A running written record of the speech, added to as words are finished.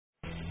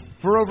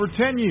For over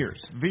 10 years,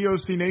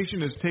 VOC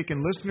Nation has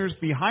taken listeners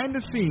behind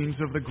the scenes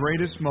of the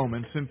greatest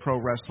moments in pro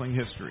wrestling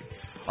history.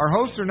 Our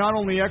hosts are not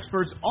only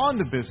experts on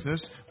the business,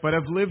 but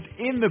have lived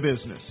in the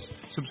business.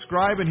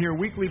 Subscribe and hear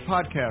weekly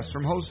podcasts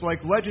from hosts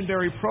like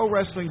legendary pro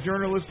wrestling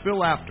journalist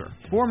Bill Apter,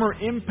 former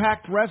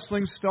Impact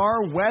Wrestling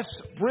star Wes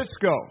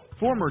Briscoe,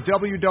 former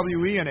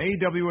WWE and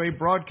AWA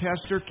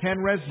broadcaster Ken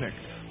Resnick,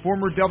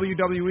 former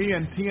WWE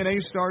and TNA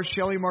star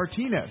Shelly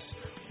Martinez,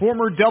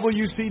 former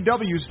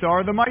WCW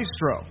star The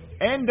Maestro,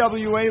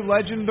 NWA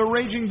legend The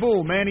Raging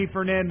Bull Manny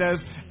Fernandez,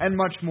 and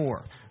much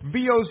more.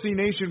 VOC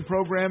Nation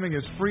programming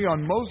is free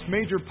on most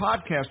major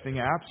podcasting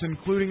apps,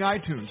 including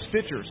iTunes,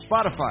 Stitcher,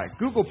 Spotify,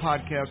 Google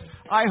Podcasts,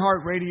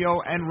 iHeartRadio,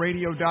 and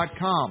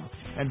Radio.com.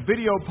 And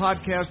video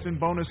podcast and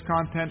bonus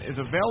content is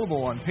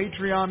available on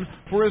Patreon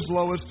for as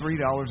low as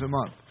 $3 a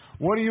month.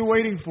 What are you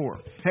waiting for?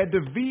 Head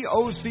to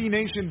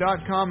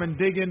VOCNation.com and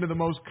dig into the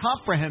most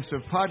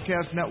comprehensive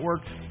podcast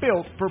network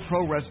built for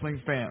pro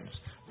wrestling fans.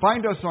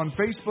 Find us on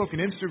Facebook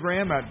and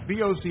Instagram at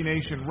VOC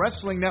Nation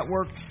Wrestling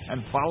Network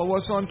and follow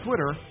us on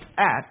Twitter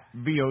at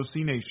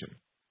VOC Nation.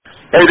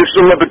 Hey, this is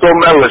Olympic gold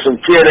medalist and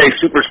TNA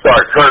superstar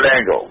Kurt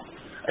Angle,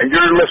 and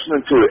you're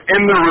listening to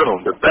In the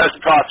Room, the best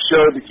talk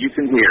show that you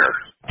can hear.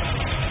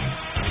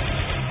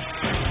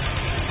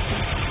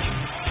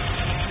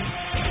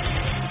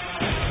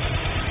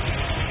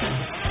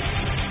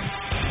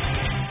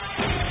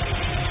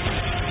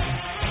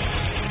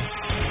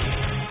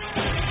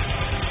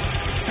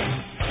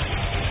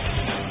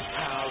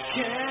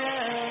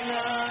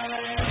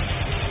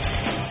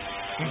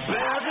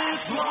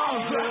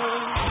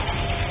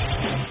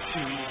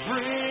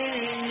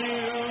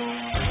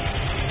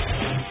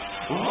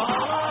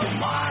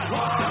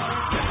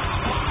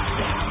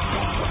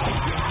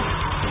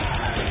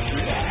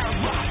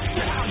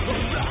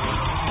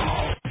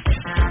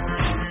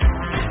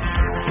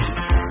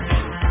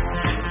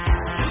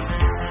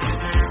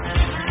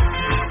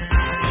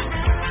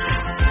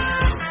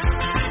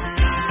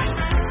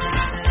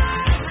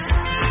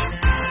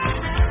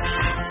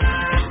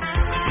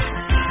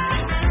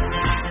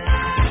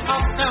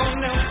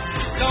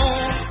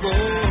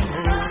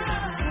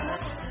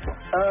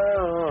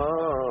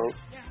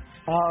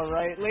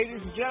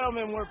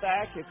 We're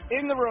back. It's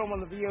In the Room on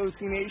the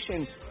VOC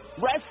Nation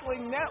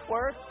Wrestling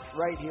Network,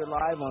 right here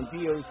live on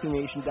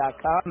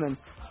VOCNation.com and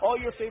all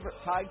your favorite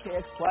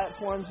podcast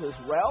platforms as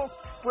well.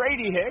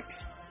 Brady Hicks.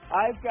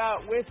 I've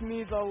got with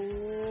me the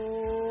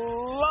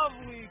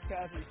lovely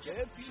Kathy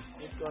Fitz.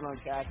 What's going on,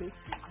 Kathy?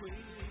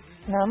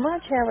 Not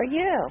much. How are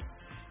you?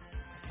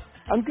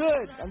 I'm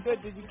good.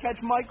 Did you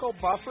catch Michael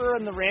Buffer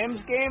in the Rams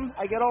game?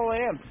 I get all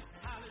amped.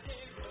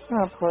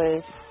 Oh,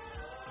 please.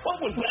 What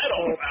was that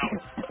all about?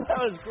 That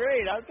was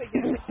great. I was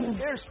thinking,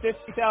 there's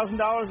 $50,000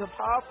 a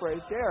pop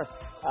right there.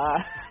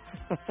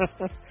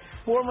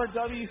 Former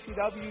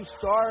WCW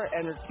star,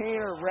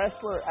 entertainer,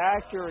 wrestler,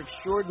 actor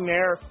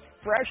extraordinaire,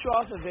 fresh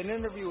off of an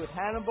interview with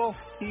Hannibal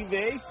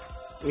TV.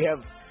 We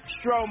have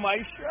Stro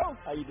Maestro.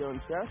 How you doing,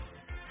 sir?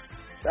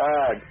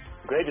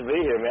 Great to be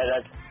here, man.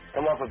 I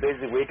come off a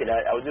busy week, and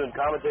I was doing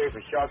commentary for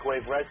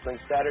Shockwave Wrestling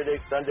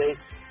Saturday, Sunday.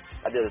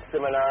 I did a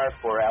seminar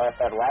for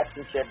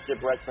Appalachian Championship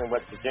Wrestling in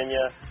West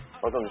Virginia.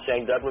 I was on the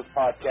Shane Douglas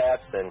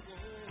podcast, and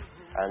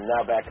I'm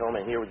now back home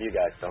and here with you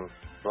guys. So I'm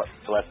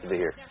blessed to be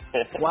here.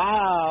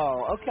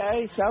 Wow.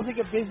 Okay. Sounds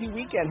like a busy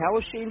weekend. How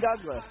was Shane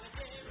Douglas?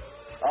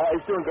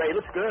 He's doing great.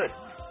 He looks good.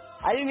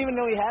 I didn't even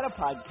know he had a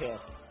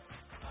podcast.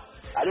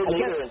 I didn't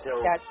either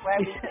until... That's why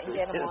we couldn't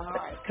get him on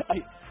ours.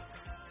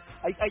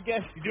 I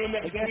guess... You doing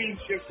that between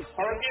shifts to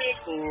Target,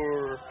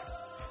 or...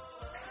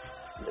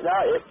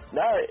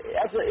 No,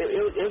 actually,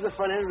 it was a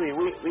fun interview.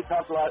 We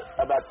talked a lot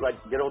about, like,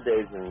 good old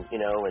days and, you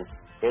know, and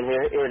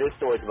hearing his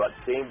stories about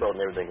Steamboat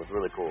and everything was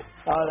really cool.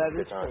 Oh, that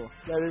is cool.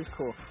 That is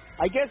cool.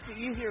 I guess the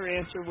easier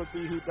answer would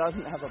be who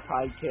doesn't have a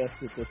podcast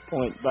at this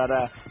point, but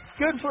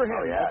good for him.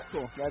 Oh, yeah.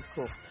 That's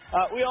cool.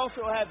 We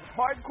also have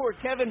Hardcore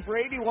Kevin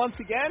Brady once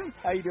again.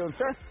 How you doing,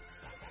 sir?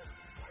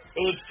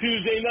 Well, it's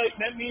Tuesday night,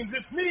 and that means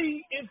it's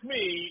me.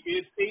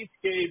 It's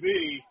HKB.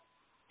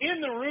 In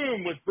the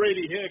Room with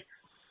Brady Hicks.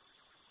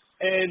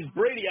 And,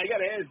 Brady, I got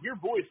to ask, your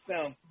voice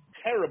sounds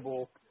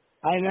terrible.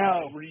 I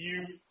know. Were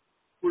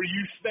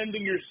you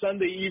spending your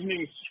Sunday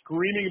evening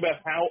screaming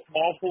about how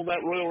awful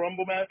that Royal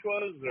Rumble match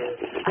was? Or?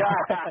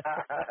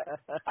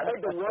 I think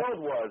the world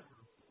was.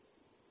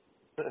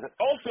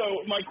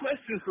 Also, my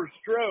question for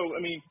Stro, I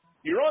mean,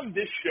 you're on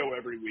this show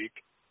every week.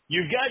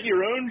 You've got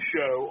your own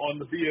show on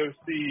the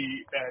VOC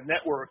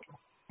network.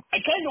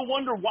 I kind of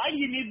wonder, why do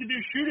you need to do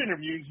shoot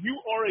interviews? You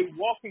are a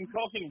walking,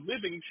 talking,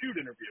 living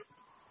shoot interview.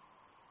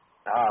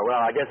 Well,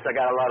 I guess I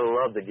got a lot of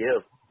love to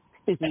give.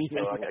 So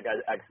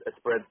I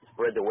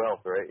spread the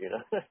wealth, right? You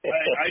know.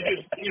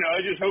 I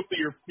just hope that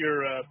you're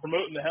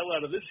promoting the hell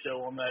out of this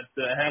show on that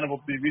Hannibal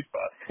TV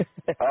spot.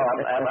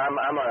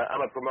 I'm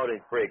a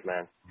promoting freak,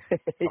 man.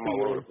 I'm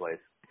all over the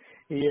place.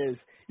 He is.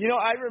 You know,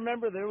 I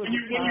remember there was when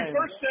you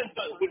first sent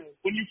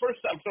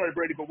I'm sorry,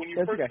 Brady, but when you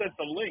first sent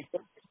the link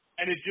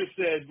and it just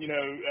said,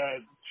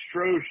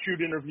 Stro shoot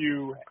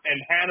interview and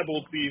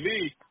Hannibal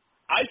TV,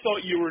 I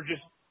thought you were just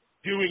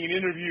doing an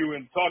interview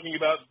and talking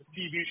about the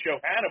TV show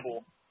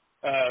Hannibal.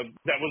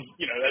 That was,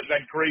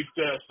 that great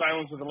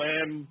Silence of the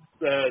Lambs.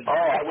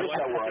 I wish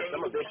I was.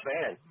 I'm a big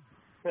fan.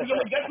 Because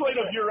I'm like, that's right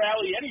up your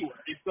alley anyway.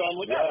 So I'm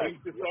like,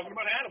 he's just talking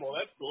about Hannibal.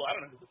 That's cool. I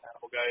don't know who this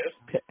Hannibal guy is.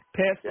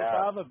 Pass the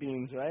fava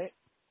beans, right?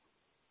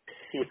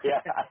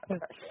 Yeah.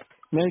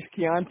 Nice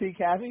Chianti,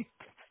 Kathy.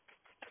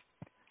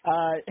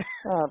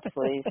 Oh,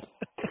 please.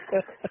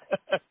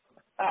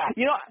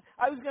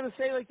 I was going to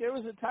say, like, there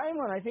was a time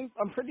when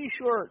I'm pretty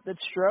sure that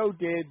Stro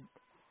did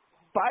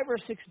 5 or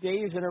 6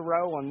 days in a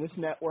row on this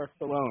network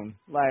alone.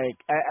 Like,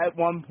 at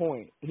one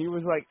point. He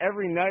was, like,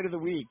 every night of the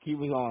week he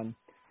was on.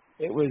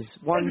 It was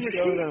one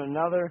show then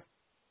another.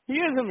 He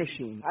is a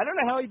machine. I don't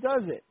know how he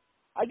does it.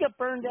 I got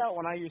burned out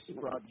when I used to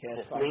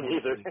broadcast. Me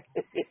neither.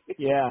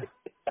 Yeah.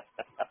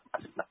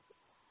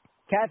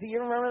 Kathy,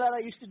 you remember that? I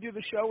used to do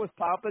the show with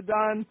Papa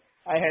Don.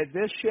 I had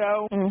this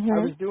show. Mm-hmm.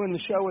 I was doing the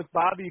show with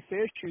Bobby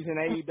Fish, who's in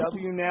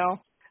AEW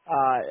now.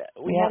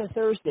 We had a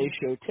Thursday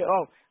show,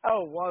 too.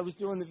 Well, I was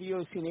doing the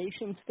VOC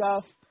Nation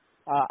stuff.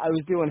 I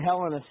was doing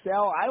Hell in a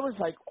Cell. I was,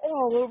 like,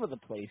 all over the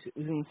place. It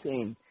was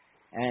insane.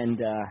 And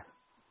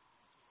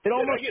it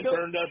almost I get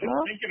burned out just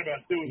thinking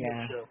about doing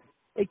this show.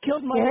 It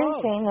killed my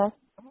love.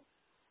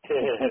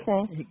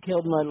 It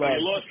killed my love.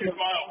 You lost your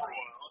smile for a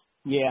while.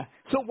 Yeah.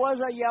 So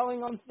was I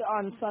yelling on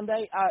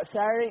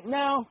Saturday?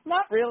 No,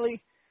 not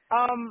really.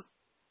 And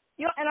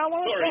I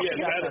want to talk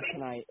about that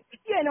tonight.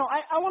 Yeah, no,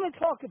 I want to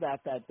talk about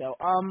that, though.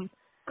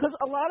 Because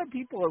a lot of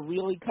people are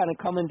really kind of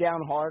coming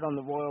down hard on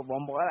the Royal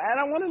Rumble. And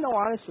I want to know,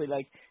 honestly,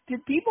 like,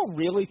 did people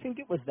really think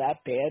it was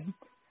that bad?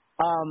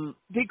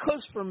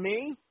 Because for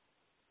me,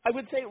 I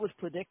would say it was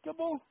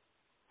predictable.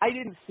 I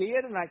didn't see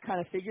it, and I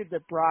kind of figured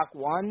that Brock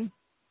won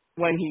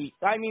when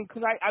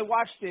because I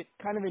watched it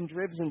kind of in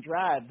dribs and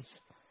drabs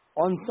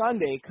on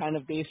Sunday, kind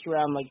of based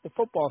around, like, the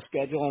football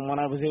schedule and when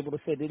I was able to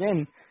fit it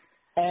in.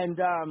 And,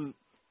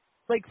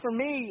 like, for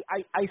me,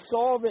 I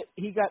saw that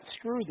he got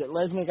screwed, that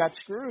Lesnar got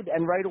screwed,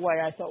 and right away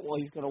I thought, well,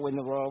 he's going to win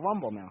the Royal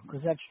Rumble now,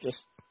 because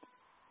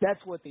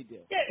that's what they do.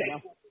 Yeah, you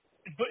know?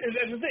 But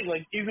that's the thing,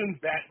 like,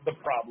 isn't that the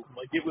problem?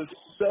 Like, it was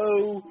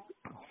so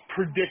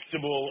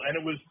predictable, and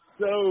it was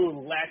so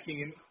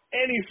lacking in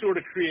any sort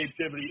of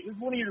creativity. It was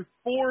one of your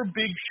 4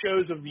 big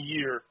shows of the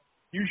year.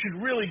 You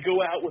should really go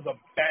out with a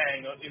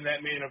bang in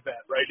that main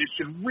event, right? It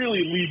should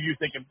really leave you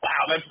thinking,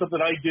 wow, that's something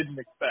I didn't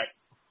expect.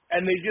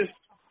 And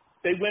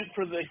they went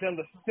for the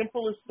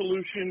simplest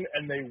solution,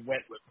 and they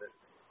went with it.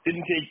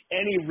 Didn't take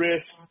any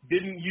risk,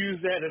 didn't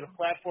use that as a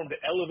platform to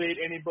elevate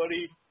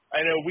anybody.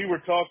 I know we were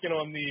talking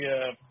on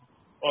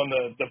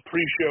the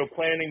pre-show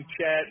planning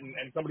chat,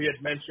 and somebody had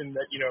mentioned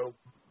that,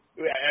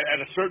 at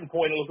a certain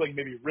point it looked like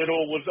maybe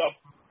Riddle was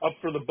up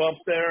for the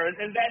bump there,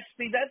 and that's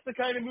the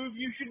kind of move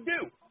you should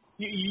do.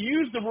 You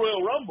use the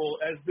Royal Rumble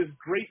as this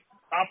great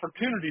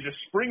opportunity to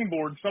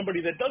springboard somebody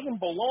that doesn't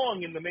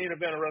belong in the main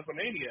event of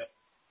WrestleMania,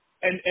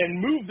 and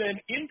move them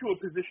into a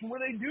position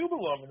where they do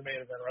belong in the main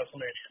event of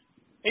WrestleMania.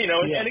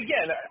 And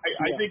again,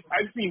 I think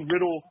I've seen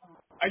Riddle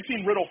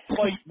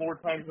fight more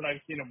times than I've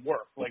seen him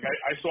work. Like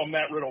I saw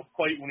Matt Riddle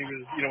fight when he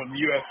was in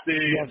the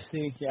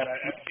UFC. Yeah. And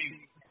I've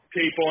seen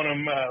tape on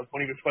him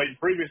when he was fighting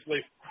previously.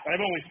 I've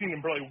only seen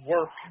him really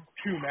work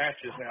 2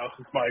 matches now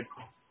since my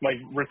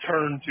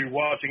return to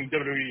watching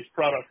WWE's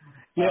product.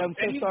 Yeah, I'm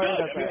so sorry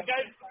about that.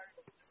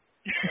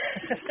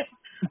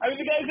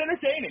 The guy's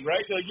entertaining,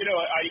 right? Like,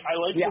 I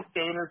like the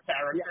stoner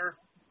character.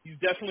 Yeah. He's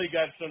definitely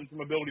got some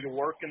ability to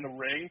work in the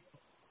ring.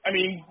 I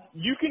mean,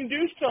 you can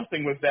do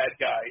something with that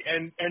guy,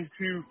 and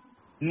to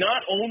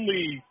not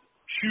only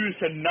choose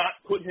to not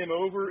put him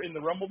over in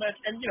the Rumble match,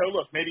 and,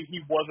 look, maybe he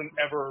wasn't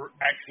ever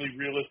actually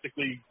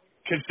realistically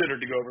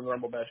considered to go over in the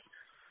Rumble match,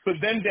 but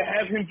then to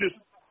have him just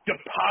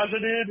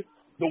deposited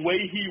the way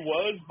he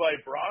was by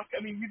Brock,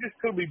 I mean, you just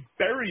totally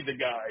bury the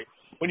guy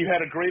when you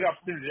had a great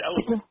opportunity to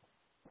elevate.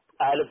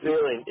 I had a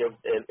feeling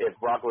if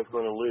Brock was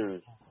going to lose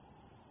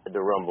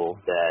the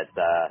Rumble that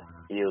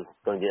he was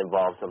going to get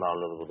involved somehow or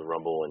another with the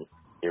Rumble, and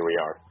here we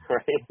are,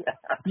 right?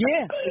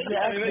 Yeah,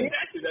 exactly.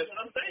 Exactly. That's what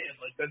I'm saying.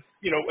 Like, that's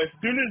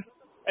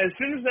as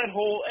soon as that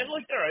whole, and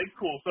like, all right,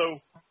 cool. So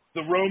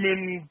the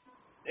Roman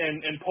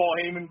and Paul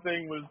Heyman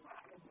thing was,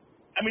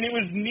 I mean, it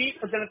was neat,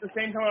 but then at the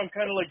same time, I'm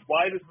kind of like,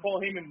 why does Paul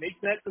Heyman make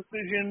that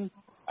decision?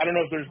 I don't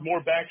know if there's more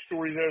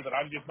backstory there that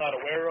I'm just not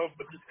aware of,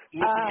 but just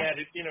looking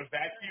at it in a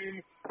vacuum,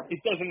 it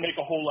doesn't make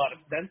a whole lot of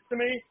sense to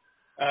me.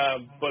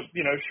 But,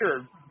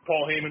 sure,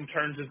 Paul Heyman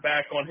turns his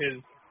back on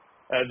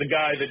the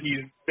guy that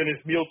he's been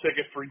his meal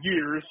ticket for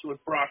years with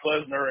Brock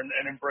Lesnar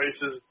and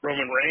embraces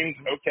Roman Reigns.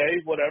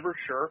 Okay, whatever,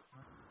 sure.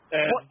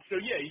 So,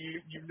 yeah,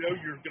 you know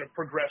you're going to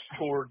progress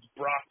towards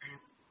Brock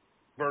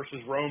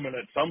versus Roman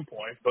at some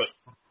point, but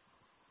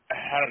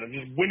I don't know,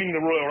 just winning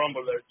the Royal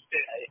Rumble there,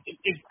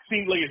 it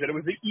seemed, like I said, it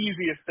was the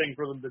easiest thing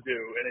for them to do,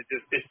 and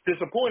it's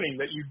disappointing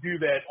that you do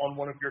that on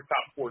one of your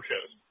top 4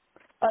 shows.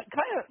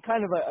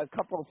 Kind of a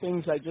couple of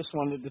things I just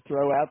wanted to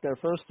throw out there.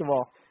 First of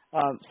all,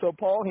 so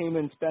Paul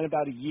Heyman spent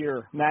about a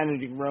year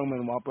managing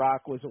Roman while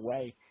Brock was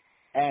away,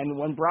 and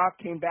when Brock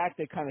came back,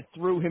 they kind of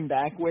threw him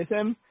back with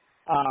him.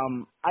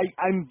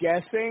 I'm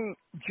guessing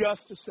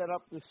just to set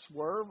up the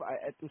swerve.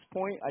 At this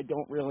point, I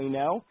don't really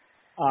know.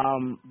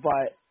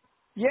 But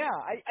yeah,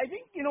 I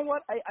think, you know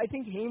what? I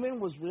think Heyman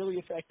was really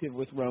effective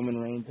with Roman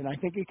Reigns, and I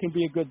think it can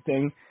be a good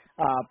thing.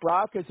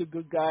 Brock is a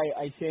good guy.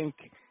 I think,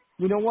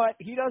 you know what?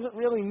 He doesn't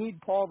really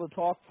need Paul to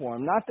talk for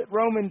him. Not that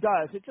Roman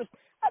does. It just,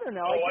 I don't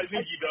know. I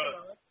think he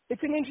does.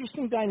 It's an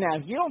interesting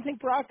dynamic. You don't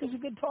think Brock is a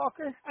good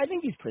talker? I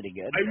think he's pretty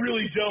good. I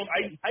really don't.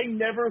 I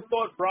never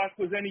thought Brock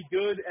was any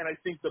good, and I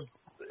think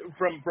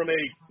from a,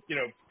 you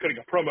know, cutting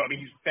a promo, I mean,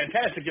 he's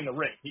fantastic in the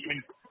ring. He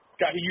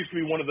used to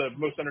be one of the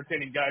most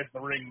entertaining guys in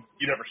the ring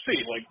you'd ever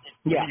see. Like,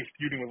 yeah. He was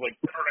feuding with, like,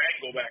 Kurt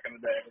Angle back in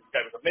the day. This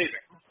guy was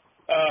amazing.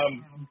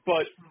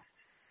 But,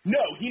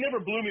 no, he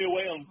never blew me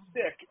away on the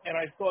stick, and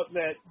I thought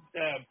that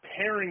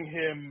pairing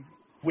him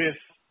with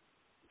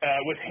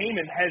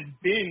Heyman has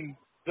been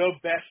the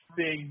best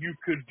thing you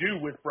could do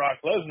with Brock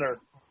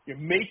Lesnar. You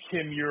make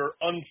him your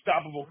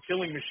unstoppable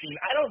killing machine.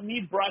 I don't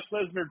need Brock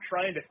Lesnar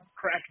trying to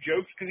crack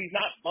jokes because he's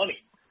not funny.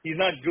 He's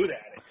not good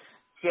at it.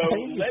 So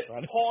let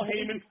Paul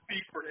Heyman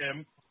speak for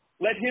him.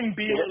 Let it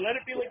be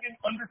like an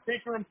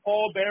Undertaker and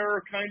Paul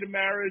Bearer kind of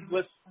marriage.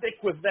 Let's stick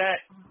with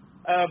that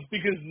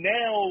because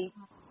now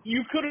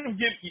you could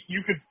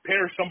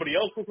pair somebody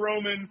else with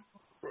Roman.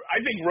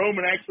 I think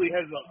Roman actually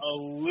has a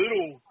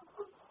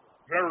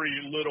very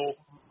little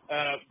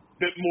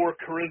bit more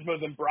charisma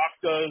than Brock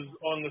does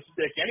on the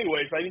stick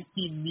anyway, so I think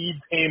he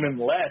needs Heyman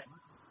less.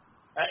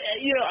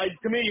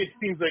 To me, it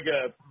seems like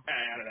I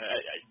don't know.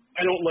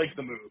 I don't like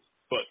the move,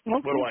 but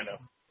What do I know?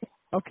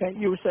 Okay,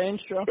 you were saying,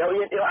 Stro? Yeah,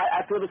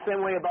 I feel the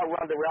same way about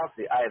Ronda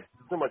Rousey. I have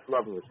so much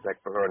love and respect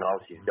for her and all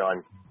she's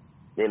done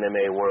in the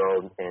MMA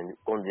world and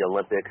going to the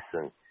Olympics,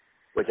 and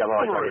which I've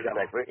always had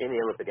respect for any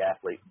Olympic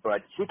athlete.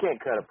 But she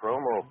can't cut a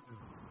promo to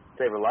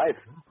save her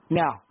life.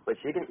 No. But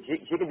she can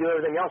do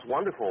everything else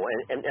wonderful.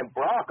 And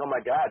Brock, oh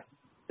my God,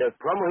 the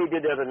promo he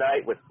did the other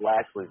night with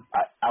Lashley,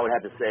 I would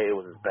have to say it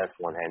was his best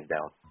one, hands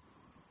down.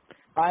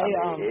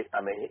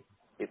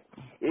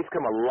 He's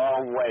come a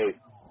long way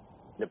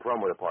in the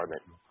promo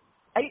department.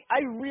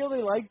 I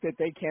really like that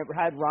they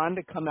had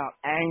Ronda come out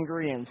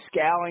angry and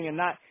scowling and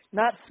not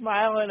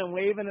smiling and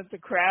waving at the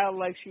crowd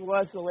like she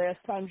was the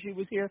last time she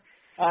was here.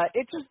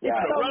 It's so much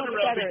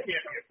better.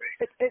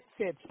 It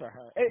fits for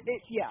her.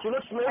 She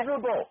looks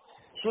miserable.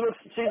 She looks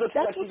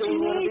like she doesn't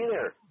want to be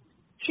there.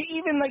 She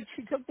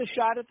she took the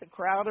shot at the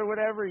crowd or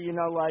whatever,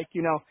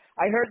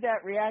 I heard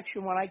that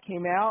reaction when I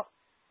came out,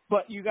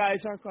 but you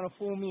guys aren't going to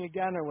fool me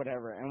again or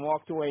whatever, and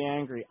walked away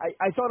angry.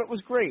 I thought it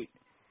was great.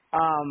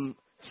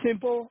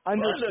 Simple,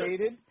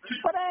 understated,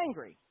 but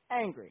angry.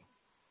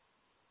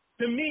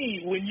 To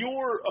me, when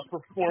you're a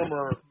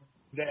performer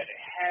that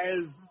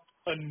has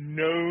a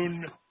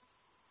known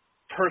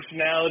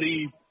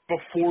personality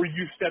before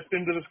you stepped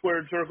into the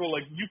squared circle,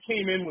 like you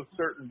came in with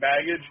certain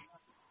baggage,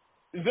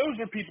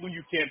 those are people you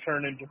can't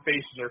turn into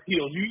faces or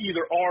heels. You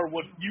either are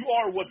what you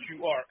are.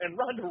 And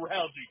Ronda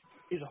Rousey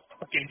is a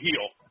fucking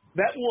heel.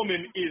 That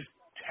woman is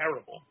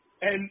terrible.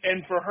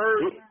 And for her,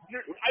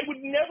 I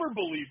would never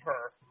believe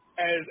her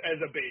as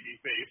a baby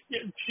face.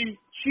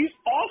 She's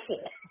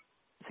awful.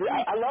 See,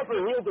 I love her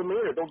real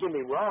demeanor. Don't get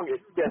me wrong.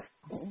 It's just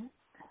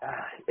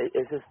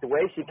the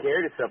way she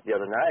carried herself the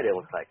other night. It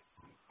was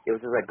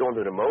just like going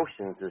through the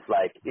motions. It's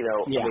like,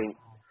 I mean,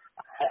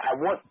 I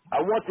want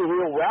to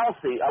heel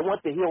Rousey. I want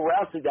the heel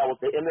Rousey that was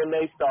the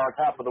MMA star on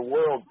top of the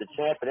world, the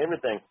champ and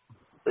everything.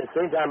 But at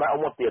the same time, I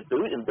want the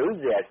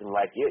enthusiasm.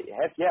 Like,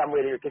 heck yeah, I'm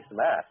ready to kick some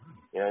ass.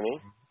 You know what I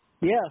mean?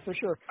 Yeah, for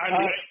sure. I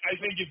mean, I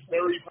think it's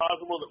very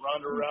possible that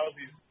Ronda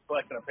Rousey's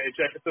collecting a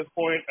paycheck at this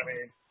point. I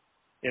mean,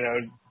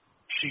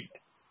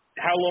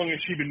 how long has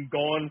she been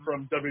gone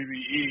from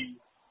WWE?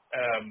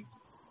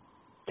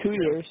 2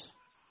 years.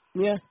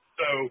 Yeah.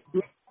 So,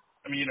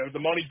 I mean,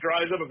 the money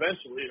dries up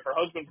eventually. Her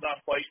husband's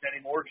not fighting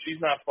anymore. She's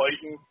not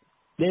fighting.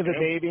 They have a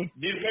baby.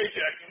 Need a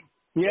paycheck.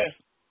 Yes.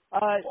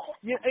 A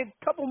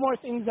couple more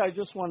things I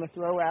just want to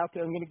throw out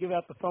there. I'm going to give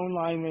out the phone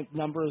line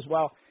number as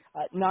well.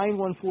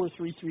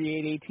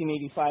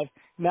 914-338-1885.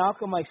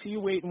 Malcolm, I see you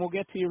waiting. We'll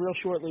get to you real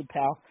shortly,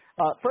 pal.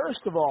 First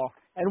of all,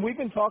 and we've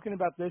been talking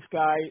about this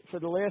guy for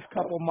the last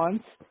couple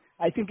months.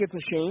 I think it's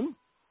a shame.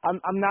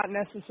 I'm not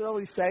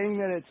necessarily saying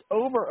that it's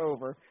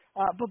over,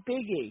 but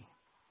Big E.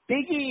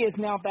 Big E is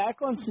now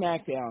back on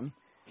SmackDown.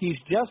 He's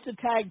just a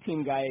tag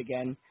team guy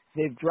again.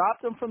 They've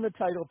dropped him from the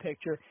title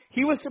picture.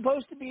 He was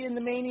supposed to be in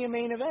the Mania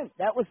main event.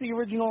 That was the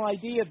original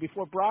idea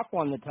before Brock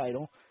won the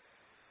title.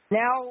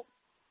 Now,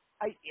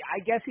 I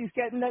guess he's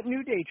getting that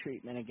New Day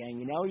treatment again.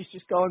 He's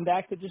just going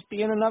back to just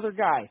being another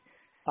guy.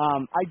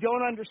 I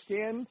don't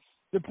understand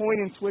the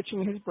point in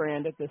switching his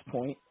brand at this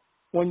point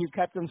when you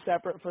kept them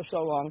separate for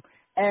so long.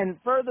 And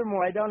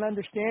furthermore, I don't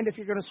understand if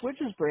you're going to switch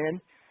his brand,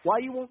 why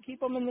you won't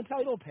keep him in the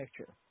title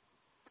picture.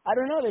 I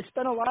don't know. They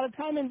spent a lot of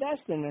time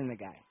investing in the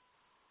guy.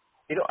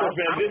 I'm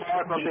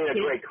far from being a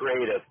great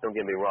creative. Don't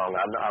get me wrong.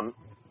 I'm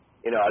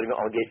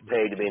I'll get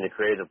paid to be in the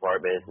creative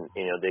department, and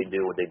they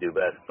do what they do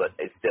best. But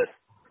it's just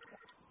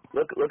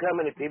look how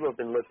many people have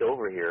been looked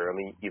over here. I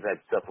mean, you've had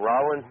Seth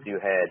Rollins, you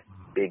had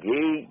Big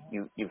E.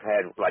 You've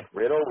had like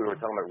Riddle. We were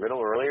talking about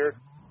Riddle earlier.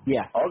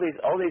 Yeah. All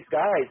these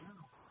guys.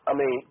 I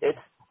mean,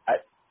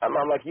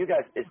 I'm like you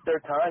guys. It's their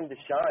time to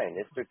shine.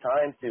 It's their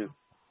time to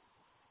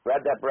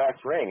grab that brass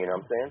ring. You know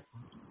what I'm saying?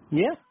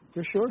 Yeah,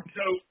 for sure.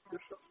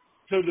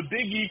 So the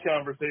Big E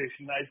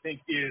conversation, I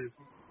think, is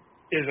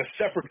a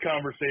separate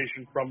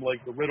conversation from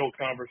like the Riddle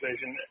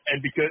conversation,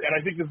 and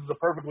I think this is a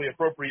perfectly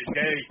appropriate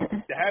day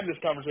to have this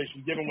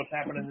conversation given what's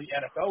happening in the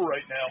NFL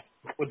right now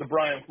with the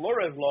Brian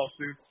Flores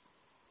lawsuit.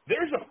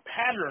 There's a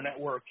pattern at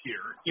work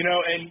here,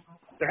 and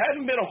there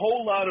hasn't been a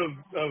whole lot of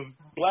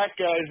black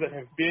guys that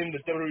have been the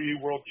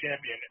WWE World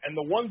Champion, and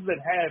the ones that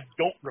have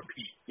don't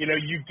repeat.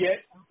 You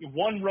get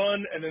one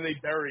run and then they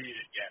bury it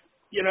again.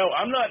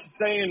 I'm not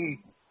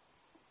saying.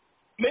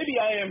 Maybe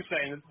I am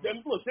saying.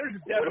 Look, there's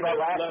a definite what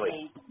about level.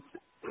 Lashley?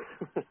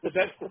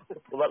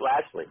 What about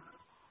Lashley?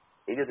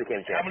 He just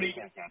became champion. How many?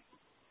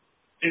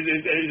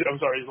 I'm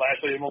sorry, is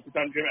Lashley a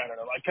multi-time champion? I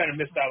don't know. I kind of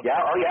missed out.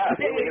 Yeah. Oh yeah.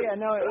 Yeah.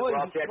 No, it was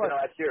World champion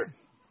last year.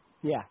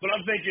 Yeah. But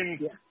I'm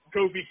thinking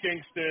Kofi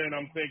Kingston.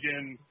 I'm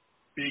thinking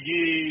Big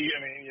E. I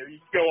mean, you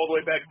go all the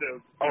way back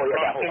to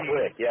Ron Simmons.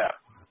 Quick, yeah.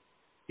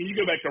 You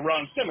go back to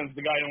Ron Simmons.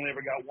 The guy only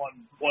ever got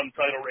one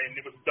title reign.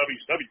 It was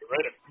WCW,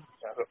 right?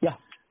 Yeah.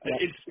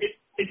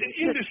 It's an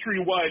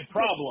industry-wide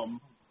problem,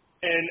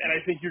 and I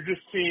think you're just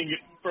seeing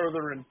it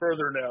further and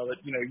further now. That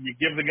you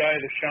give the guy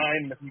the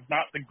shine. If he's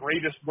not the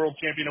greatest world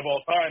champion of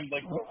all time,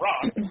 like The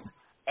Rock,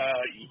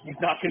 he's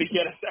not going to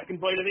get a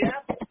second bite of the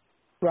apple.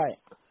 Right.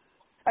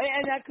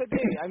 And that could be.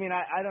 I mean,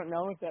 I don't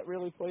know if that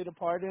really played a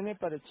part in it,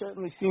 but it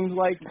certainly seems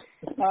like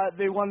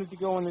they wanted to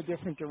go in a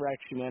different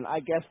direction, and I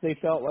guess they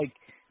felt like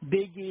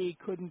Big E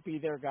couldn't be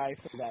their guy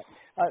for that.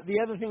 The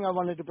other thing I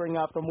wanted to bring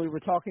up, and we were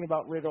talking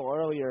about Riddle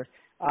earlier,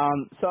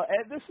 so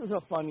this is a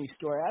funny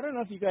story. I don't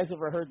know if you guys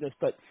ever heard this,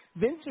 but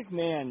Vince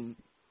McMahon,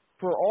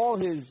 for all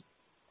his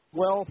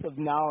wealth of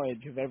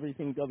knowledge of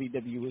everything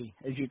WWE,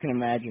 as you can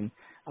imagine,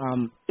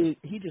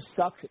 he just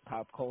sucks at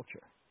pop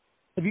culture.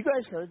 Have you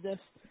guys heard this?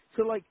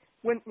 So, like,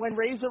 when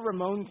Razor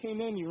Ramon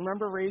came in, you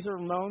remember Razor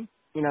Ramon?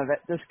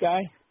 This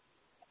guy?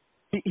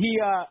 The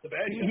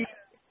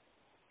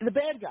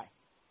bad guy.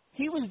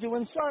 He was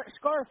doing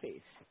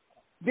Scarface.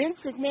 Vince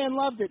McMahon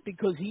loved it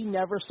because he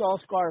never saw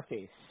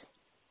Scarface.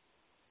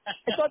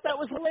 I thought that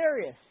was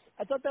hilarious.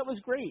 I thought that was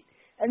great.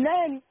 And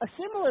then a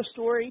similar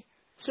story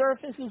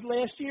surfaces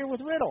last year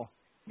with Riddle.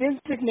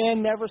 Vince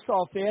McMahon never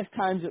saw Fast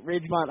Times at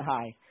Ridgemont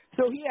High.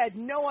 So he had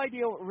no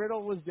idea what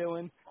Riddle was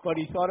doing, but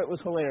he thought it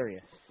was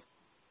hilarious.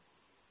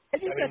 I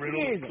think that's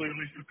amazing.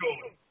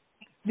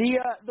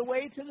 The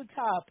way to the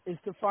top is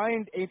to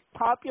find a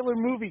popular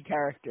movie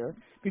character,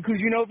 because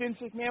Vince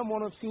McMahon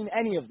won't have seen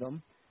any of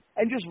them,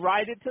 and just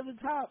ride it to the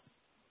top.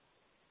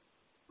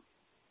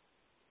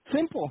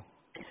 Simple.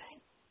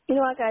 You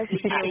know what, guys? I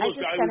was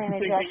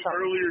thinking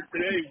earlier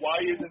today,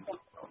 why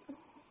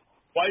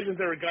isn't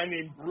there a guy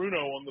named Bruno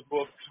on the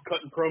books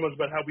cutting promos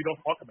about how we don't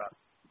talk about it?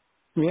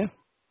 Yeah.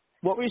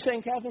 What were you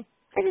saying, Kathy?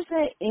 I just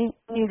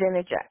need to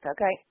interject,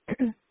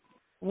 okay?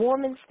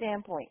 Woman's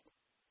standpoint,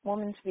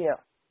 woman's view.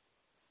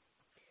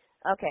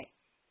 Okay.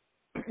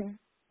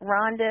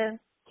 Rhonda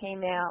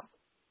came out,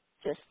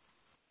 just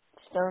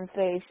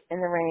stone-faced in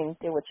the ring,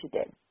 did what she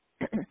did.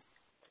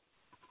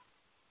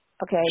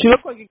 Okay. She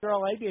looked like a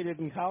girl I dated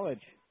in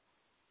college.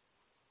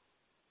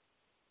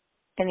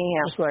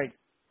 Anyhow. Just like,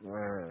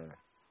 oh,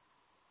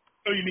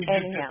 you mean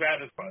just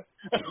dissatisfied?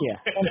 Yeah,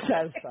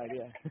 dissatisfied,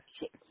 yeah.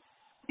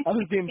 I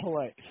was being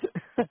polite.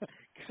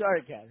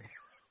 Sorry, Kathy.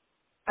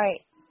 All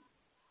right.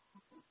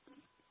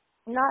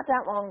 Not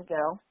that long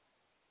ago,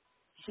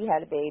 she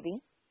had a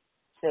baby.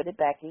 So did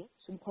Becky.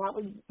 So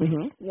probably,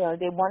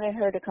 they wanted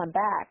her to come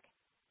back.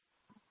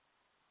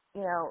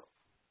 No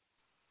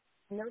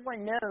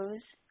one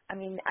knows. I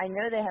mean, I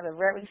know they have a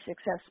very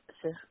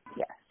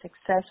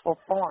successful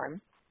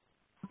farm,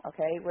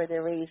 okay, where they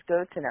raise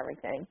goats and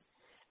everything.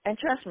 And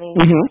trust me,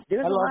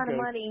 there's a lot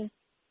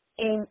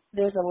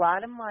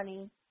of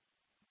money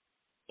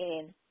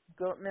in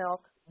goat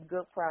milk,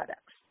 goat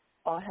products,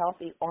 all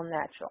healthy, all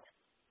natural.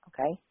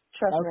 Okay?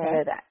 Trust me, I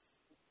know that.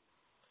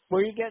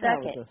 Where are you getting at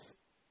with this?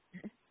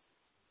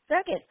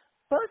 Second,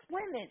 both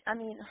women, I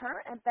mean,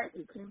 her and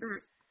Becky came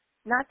back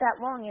not that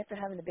long after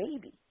having a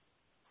baby.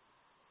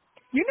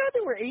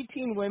 There were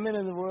 18 women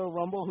in the Royal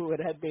Rumble who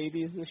had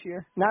babies this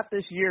year? Not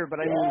this year, but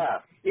I mean,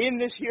 in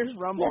this year's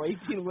Rumble,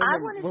 18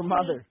 women were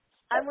mothers.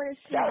 I want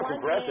to see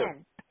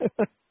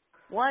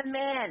one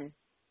man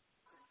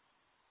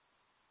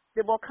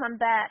that will come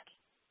back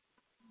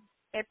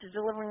after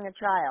delivering a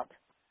child.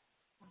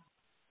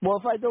 Well,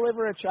 if I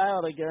deliver a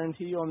child, I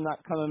guarantee you I'm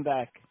not coming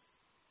back.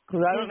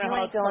 Because I don't know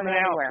how it's coming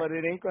out, but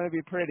it ain't going to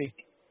be pretty.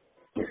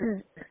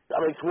 I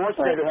mean,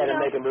 Schwarzenegger had to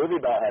make a movie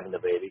about having the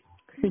baby.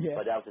 Yeah.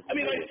 But that was I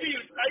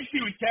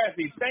see what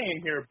Kathy's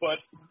saying here, but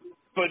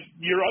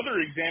your other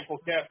example,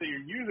 Kath, that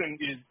you're using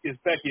is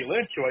Becky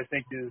Lynch, who I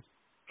think is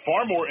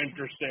far more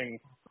interesting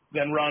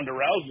than Ronda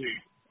Rousey.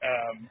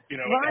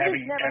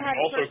 Ronda's never had a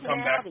also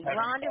come back.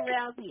 Ronda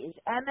Rousey is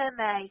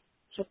MMA.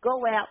 She'll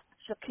go out.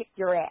 She'll kick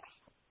your ass.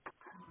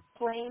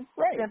 plain,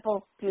 Right.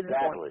 simple, to the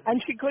Exactly. point.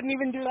 And she couldn't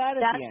even do that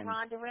at That's the end.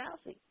 Ronda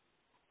Rousey.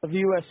 Of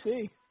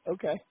USC.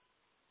 Okay.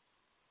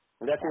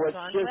 And that's what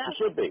Ronda she Rousey.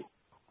 should be.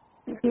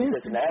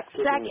 It's an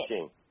ass-kicking Second.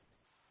 machine.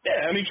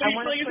 Yeah, I mean, she, I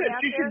wanna like you put said,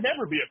 out she should there-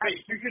 never be a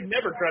face. You should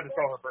never try to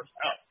sell her person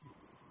out.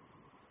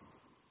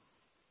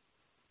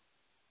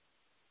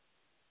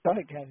 Go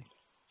ahead, Kathy.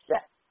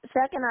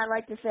 Second, I'd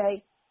like to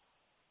say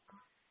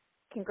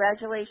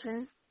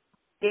congratulations.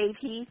 Dave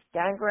Heath,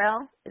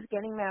 Gangrel, is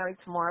getting married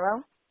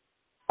tomorrow.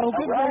 Oh,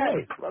 good All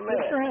right, for my him. man.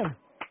 Good for him.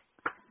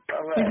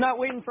 All right. He's not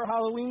waiting for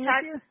Halloween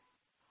this year?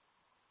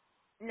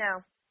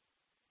 No.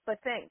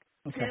 But think.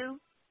 Okay. 2,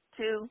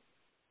 2,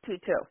 2,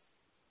 2.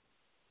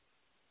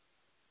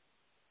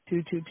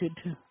 2, 2, 2,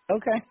 2.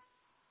 Okay.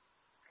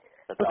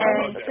 That's all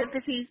And about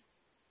that.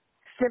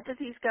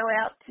 sympathies go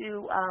out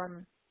to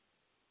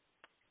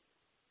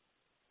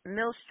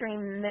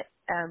Millstream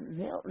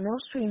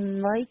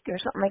Mike or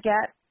something like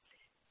that.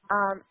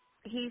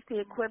 He's the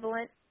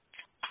equivalent,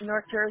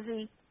 North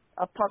Jersey,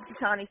 of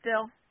Punxsutawney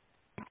Phil.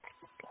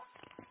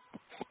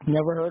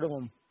 Never heard of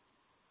him.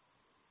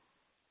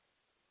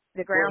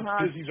 The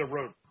groundhog He's a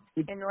road.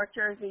 in North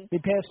Jersey. He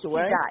passed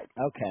away? died.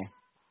 Okay.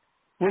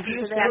 Was he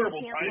So a they have to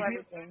terrible cancel timing.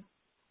 everything.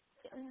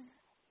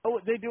 Oh,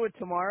 they do it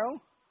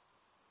tomorrow?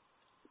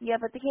 Yeah,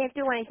 but they can't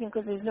do anything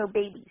because there's no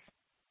babies.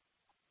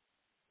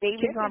 Babies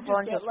Can't aren't they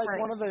born just till get like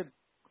spring.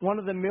 one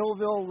of the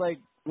Millville like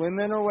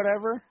women or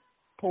whatever,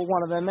 pull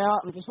one of them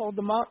out and just hold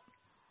them up?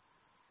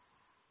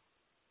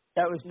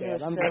 That was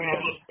bad. Yes, I'm I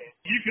mean, look,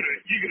 you could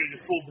have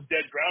just pulled the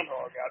dead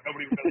groundhog out.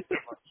 Nobody would know the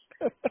difference.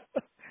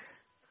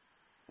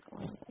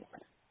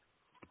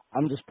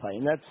 I'm just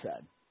playing. That's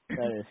sad.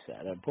 That is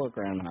sad. A poor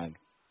groundhog.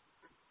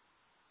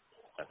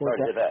 Sorry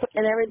to hear that.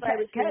 And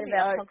everybody was Kathy, thinking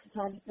about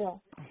Punxsutawney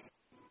Phil.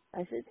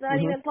 I said, it's not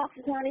even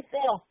Punxsutawney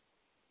Phil.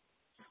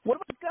 What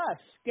about Gus?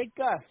 Get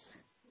Gus.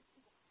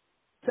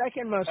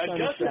 Second most famous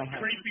Gus is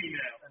groundhog. creepy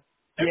now.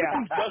 Yeah.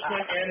 Ever since Gus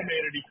went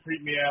animated, he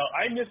creeped me out.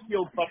 I miss the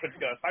old Puppet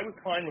Gus. I was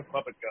fine with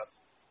Puppet Gus.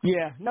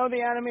 Yeah, no,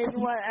 the animated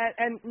one,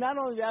 and not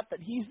only that,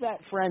 but he's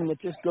that friend that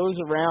just goes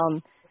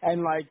around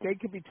and like they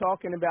could be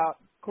talking about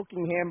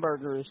cooking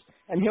hamburgers,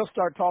 and he'll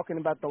start talking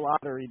about the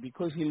lottery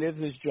because he lives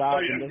his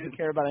job and doesn't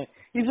care about it.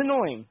 He's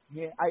annoying.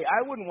 Yeah,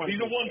 I wouldn't want. He's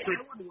to a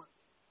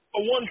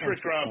one-trick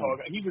groundhog.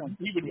 He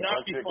would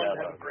not be fun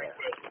to have a drink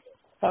with.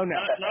 Oh no,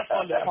 Not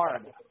fun to have.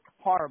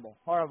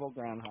 horrible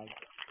groundhog.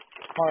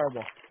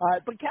 Horrible.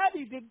 But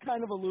Kathy did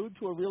kind of allude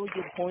to a really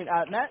good point.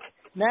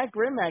 Matt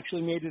Grimm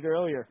actually made it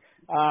earlier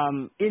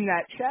in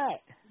that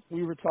chat.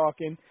 We were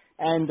talking,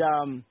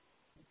 and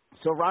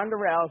so Ronda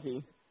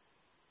Rousey,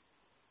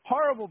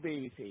 horrible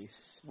babyface.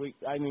 We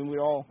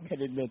all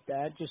can admit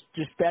that. Just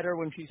better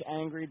when she's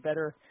angry.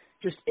 Better,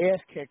 just ass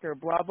kicker.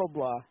 Blah blah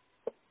blah.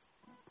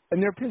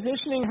 And they're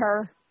positioning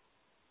her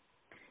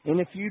in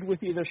a feud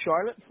with either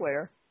Charlotte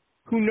Flair,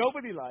 who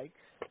nobody likes,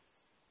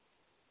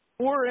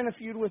 or in a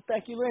feud with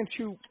Becky Lynch,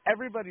 who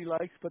everybody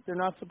likes, but they're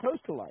not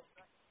supposed to like.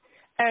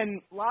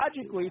 And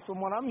logically,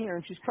 from what I'm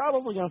hearing, she's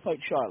probably going to fight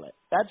Charlotte.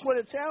 That's what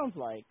it sounds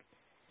like.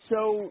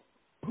 So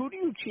who do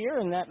you cheer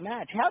in that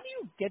match? How do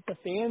you get the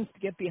fans to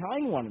get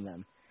behind one of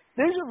them?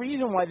 There's a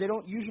reason why they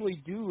don't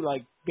usually do,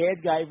 like,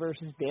 bad guy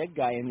versus bad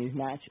guy in these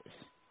matches.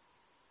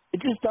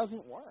 It just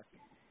doesn't work.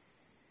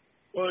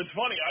 Well, it's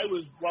funny.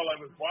 While I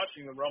was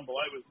watching the Rumble,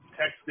 I was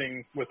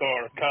texting with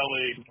our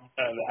colleague,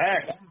 the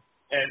Hack,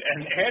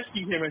 and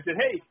asking him. I said,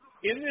 "Hey,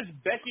 in this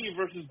Becky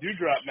versus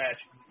Doudrop match,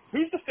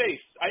 who's the face?"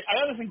 I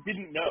honestly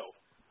didn't know,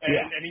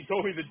 and he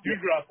told me that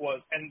Doudrop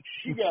was, and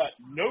she got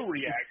no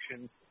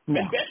reaction,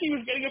 and Becky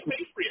was getting a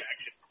face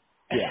reaction.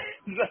 Yeah.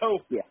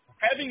 So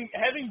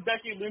having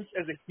Becky Lynch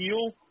as a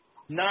heel,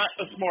 not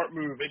a smart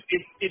move.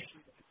 It's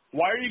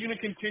why are you going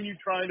to continue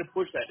trying to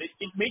push that?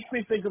 It makes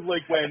me think of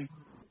like when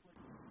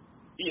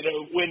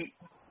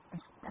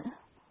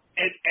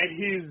at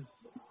his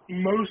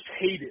most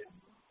hated,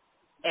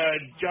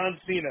 John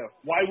Cena,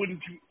 why wouldn't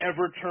you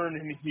ever turn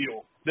him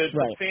heel? The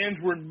fans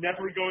were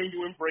never going to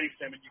embrace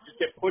him, and you just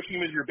kept pushing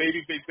him as your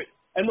babyface.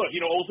 And look,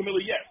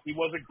 ultimately, yes, he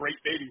was a great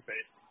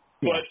babyface.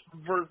 But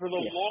for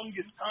the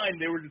longest time,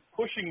 they were just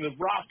pushing the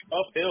Rock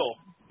uphill.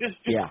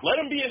 Just let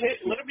him be a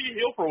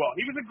heel for a while.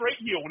 He was a great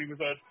heel when he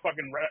was a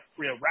fucking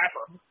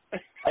rapper.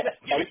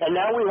 And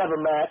now we have a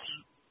match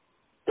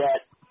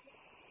that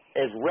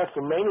is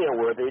WrestleMania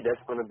worthy.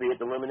 That's going to be at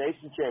the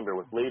Elimination Chamber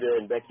with Lita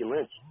and Becky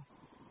Lynch.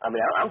 I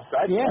mean, I'm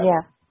psyched.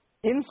 Yeah.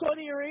 In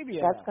Saudi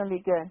Arabia. That's going to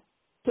be good.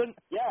 So,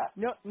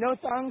 no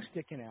thongs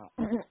sticking out.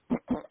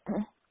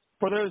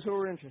 For those who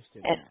are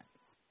interested in that.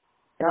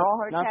 And all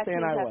her Not tattoos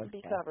saying I have was, to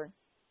be covered.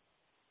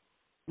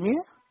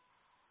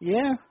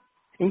 Yeah.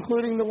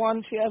 Including the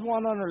one, she has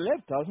one on her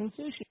lip, doesn't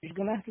she? She's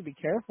going to have to be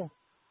careful.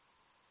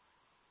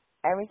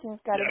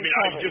 Everything's got to be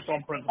I covered. just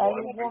on principle.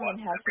 Every woman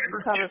has to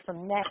be covered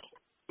from neck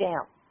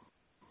down.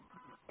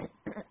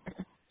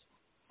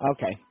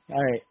 Okay.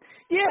 All right.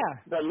 Yeah.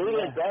 But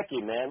Lita and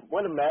Becky, man,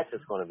 what a match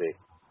it's going to be.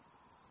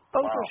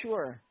 Oh, for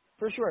sure.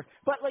 For sure.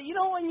 But, like,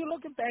 when you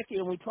look at Becky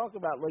and we talk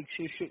about, like,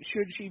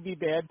 should she be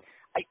bad,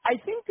 I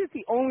think that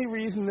the only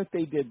reason that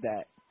they did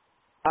that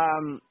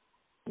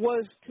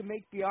was to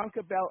make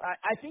Bianca Belair.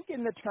 I think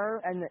in the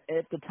term and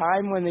at the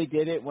time when they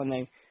did it, when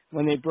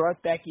they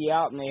brought Becky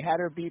out and they had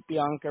her beat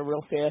Bianca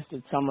real fast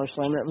at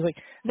SummerSlam, it was like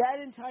that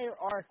entire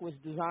arc was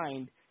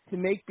designed to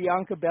make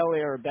Bianca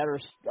Belair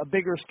a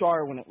bigger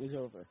star when it was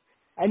over.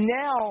 And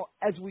now,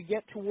 as we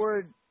get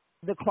toward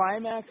the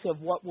climax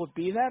of what would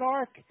be that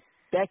arc,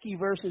 Becky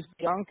versus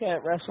Bianca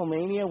at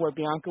WrestleMania, where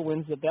Bianca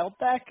wins the belt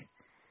back,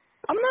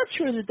 I'm not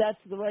sure that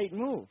that's the right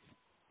move.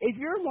 If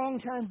you're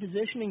long-term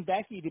positioning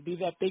Becky to be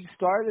that big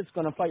star that's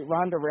going to fight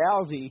Ronda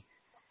Rousey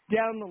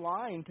down the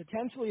line,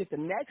 potentially at the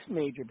next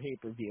major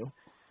pay-per-view,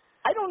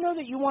 I don't know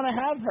that you want to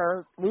have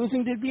her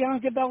losing to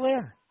Bianca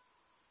Belair.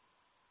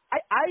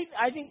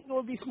 I think it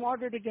would be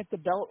smarter to get the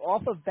belt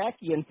off of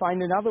Becky and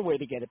find another way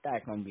to get it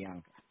back on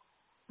Bianca.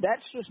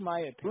 That's just my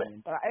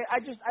opinion. But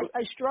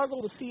I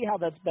struggle to see how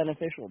that's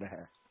beneficial to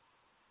her.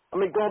 I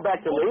mean, going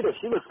back to Lita,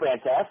 she was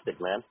fantastic,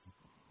 man.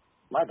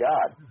 My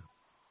God.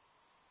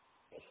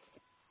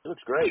 It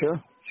looks great.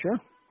 Sure.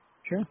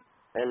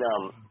 And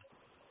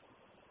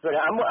but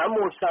I'm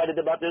more excited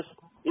about this,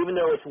 even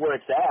though it's where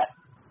it's at,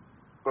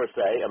 per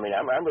se. I mean,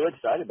 I'm really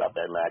excited about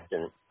that match,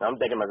 and I'm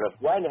thinking to myself,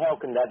 why in the hell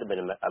couldn't that have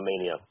been a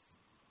Mania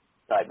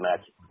type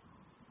match?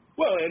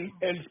 Well,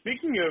 and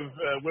speaking of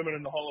women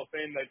in the Hall of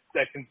Fame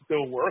that can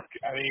still work,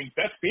 I mean,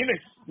 Beth Phoenix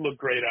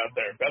looked great out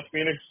there. Beth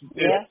Phoenix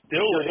is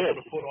still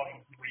able to put on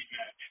a great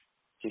match.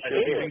 She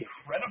sure is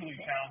incredibly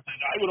talented.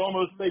 I would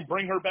almost say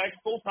bring her back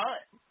full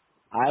time.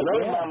 I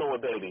love Mama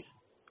with Babies.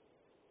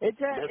 It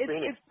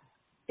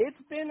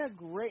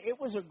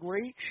was a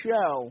great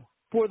show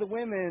for the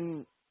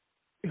women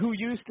who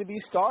used to be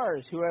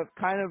stars, who have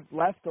kind of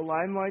left the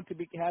limelight to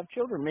have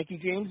children. Mickie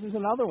James is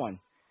another one.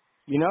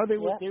 You know, they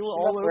were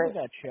all over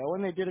that show,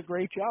 and they did a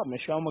great job.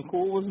 Michelle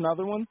McCool was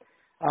another one.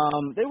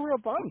 They were a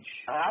bunch.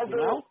 How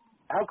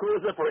cool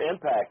is it for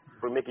Impact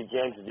for Mickie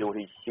James to do what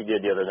she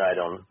did the other night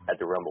at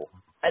the Rumble?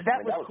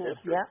 That was cool.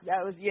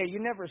 Yeah, you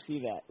never see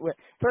that.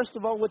 First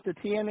of all, with the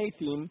TNA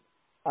theme,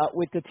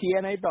 with the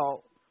TNA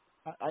belt,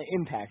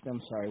 Impact.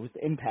 I'm sorry, with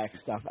the Impact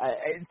stuff.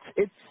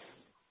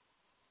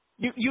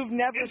 You've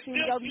never seen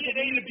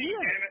WWE do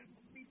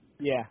it.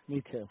 Yeah,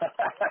 me too.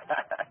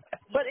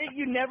 But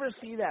you never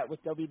see that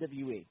with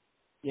WWE,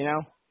 you know,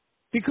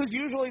 because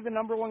usually the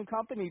number one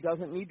company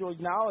doesn't need to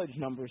acknowledge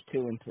numbers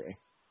 2 and 3.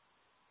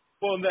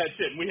 Well, and that's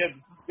it. We had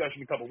a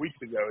discussion a couple of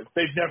weeks ago.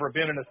 They've never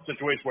been in a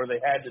situation where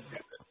they had to do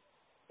this.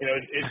 You know,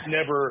 it's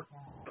never,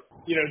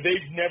 you know,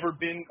 they've never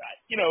been,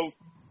 you know,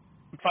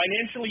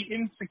 financially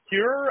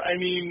insecure. I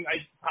mean,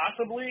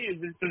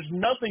 there's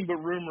nothing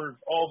but rumors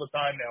all the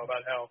time now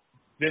about how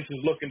Vince is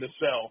looking to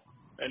sell.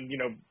 And,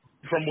 you know,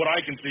 from what I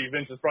can see,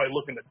 Vince is probably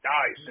looking to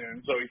die soon,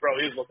 so he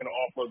probably is looking to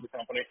offload the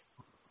company.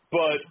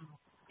 But,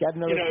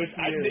 you know,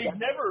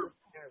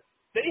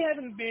 they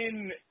haven't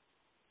been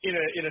in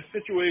a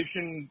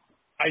situation,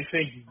 I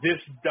think, this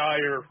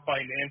dire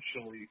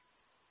financially.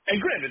 And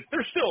granted,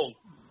 they're still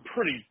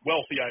pretty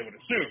wealthy, I would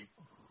assume,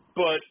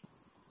 but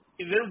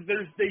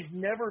they've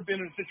never been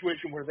in a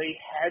situation where they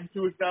had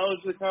to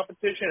acknowledge the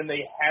competition and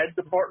they had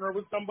to partner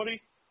with somebody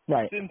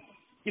since,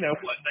 you know,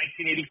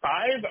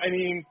 1985? I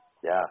mean,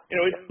 you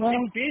know,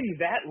 it's been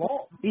that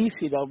long.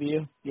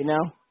 ECW, you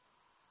know?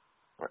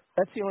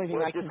 That's the only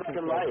thing I can think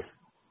of. Life.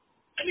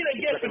 I mean, I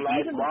guess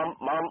even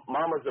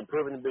mamas are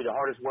proven to be the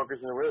hardest workers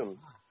in the room,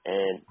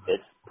 and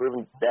it's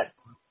proven that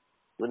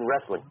in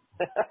wrestling.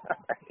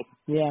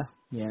 Yeah.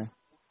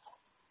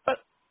 But,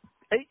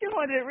 you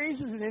know, it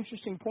raises an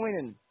interesting point,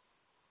 and,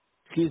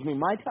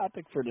 my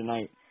topic for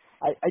tonight.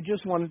 I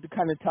just wanted to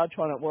kind of touch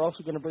on it. We're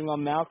also going to bring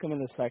on Malcolm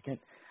in a second.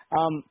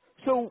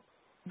 So,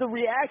 the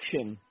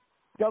reaction,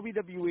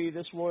 WWE,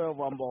 this Royal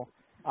Rumble,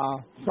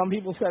 some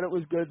people said it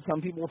was good,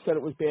 some people said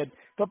it was bad.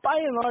 But by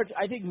and large,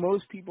 I think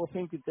most people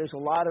think that there's a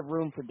lot of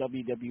room for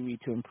WWE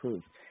to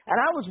improve. And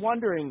I was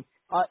wondering,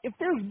 if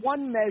there's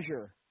one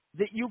measure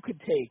that you could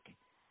take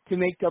to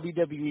make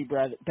WWE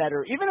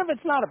better, even if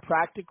it's not a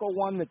practical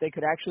one that they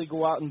could actually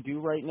go out and do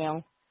right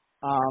now.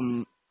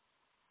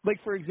 Like,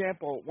 for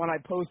example, when I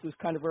posted this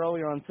kind of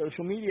earlier on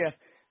social media,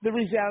 the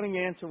resounding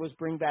answer was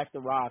bring back The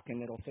Rock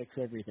and it'll fix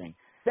everything.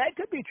 That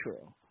could be true.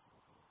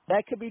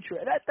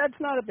 That's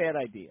not a bad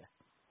idea.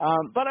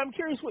 But I'm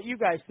curious what you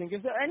guys think.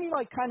 Is there any,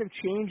 kind of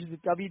change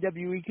that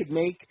WWE could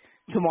make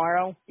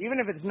tomorrow, even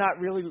if it's not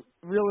really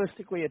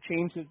realistically a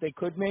change that they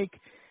could make,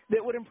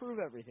 that would improve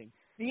everything?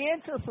 The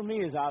answer for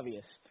me is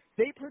obvious.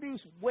 They produce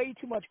way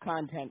too much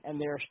content,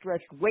 and they're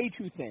stretched way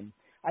too thin.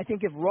 I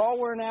think if Raw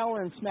were an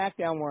hour and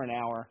SmackDown were an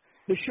hour,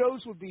 the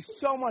shows would be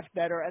so much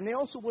better, and they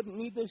also wouldn't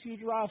need those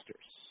huge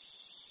rosters.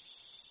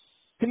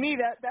 To me,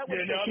 that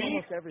would fix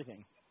almost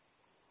everything.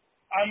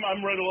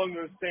 I'm right along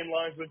those same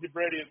lines with you,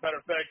 Brady. As a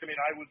matter of fact, I mean,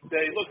 I would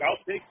say, look,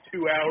 I'll take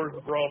 2 hours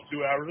of Raw,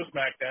 2 hours of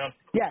SmackDown.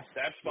 Yes.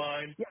 That's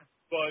fine. Yes.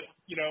 But,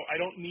 you know, I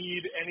don't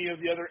need any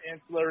of the other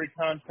ancillary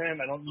content.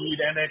 I don't need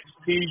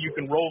NXT. You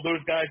can roll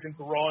those guys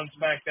into Raw and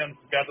SmackDown if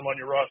you've got them on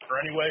your roster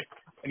anyway.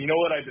 And you know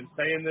what? I've been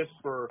saying this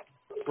for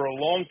a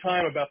long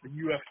time about the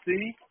UFC,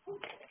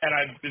 and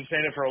I've been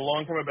saying it for a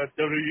long time about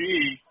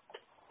WWE.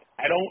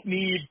 I don't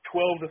need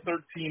 12 to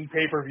 13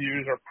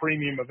 pay-per-views or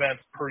premium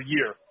events per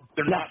year.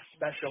 They're not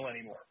special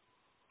anymore.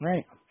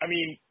 Right. I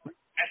mean,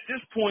 at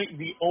this point,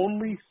 the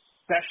only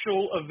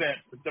special event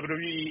that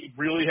WWE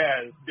really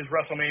has is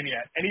WrestleMania,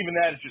 and even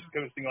that is just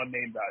coasting on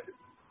name value.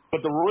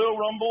 But the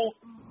Royal Rumble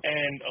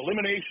and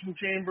Elimination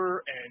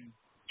Chamber and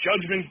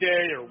Judgment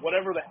Day or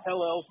whatever the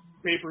hell else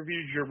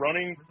pay-per-views you're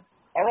running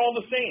are all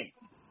the same.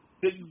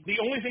 The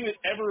only thing that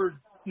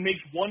ever makes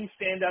one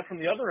stand out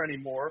from the other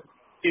anymore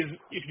is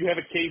if you have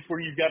a case where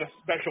you've got a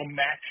special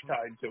match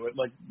tied to it,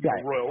 like the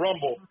Royal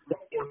Rumble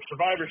or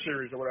Survivor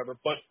Series or whatever.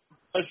 But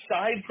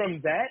aside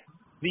from that,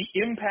 the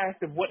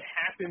impact of what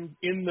happens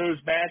in those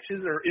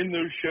matches or in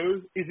those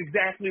shows is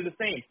exactly the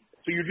same.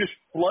 So you're just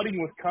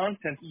flooding with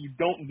content that you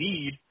don't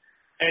need,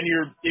 and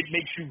it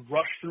makes you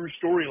rush through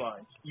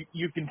storylines.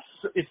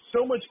 It's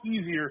so much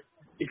easier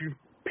if you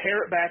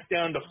pare it back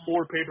down to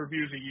 4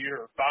 pay-per-views a year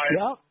or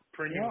 5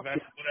 premium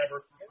events,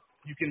 whatever.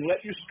 You can let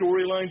your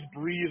storylines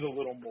breathe a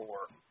little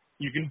more.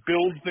 You can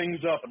build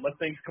things up and let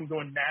things come to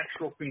a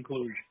natural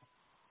conclusion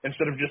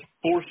instead of just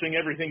forcing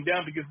everything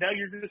down, because now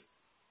you're just,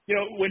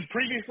 when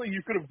previously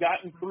you could have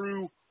gotten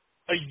through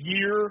a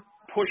year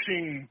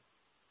pushing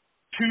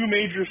 2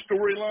 major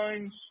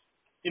storylines,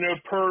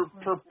 per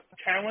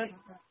talent,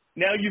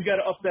 now you've got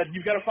to up that.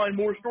 You've got to find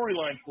more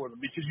storylines for them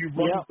because you've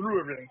run through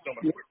everything so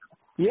much quicker.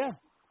 Yeah.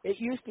 It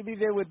used to be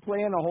they would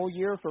plan a whole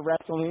year for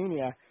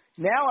WrestleMania.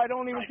 Now I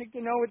don't even think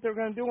they know what they're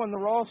going to do on the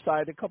Raw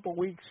side a couple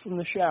weeks from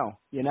the show,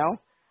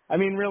 I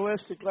mean,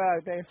 realistically,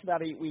 it's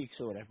about 8 weeks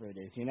or whatever it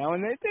is, and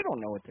they don't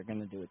know what they're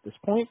going to do at this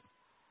point.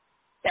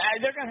 Yeah,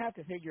 they're going to have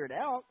to figure it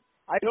out.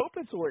 I hope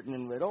it's Orton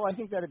and Riddle. I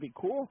think that'd be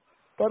cool.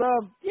 But,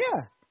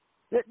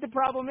 the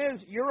problem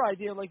is your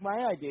idea, like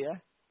my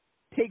idea,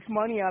 takes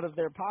money out of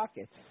their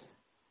pockets.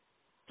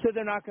 So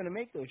they're not going to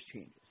make those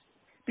changes.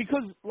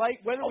 Because,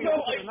 whether we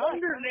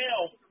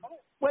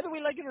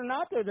like it or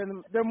not,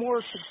 they're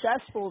more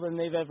successful than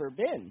they've ever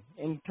been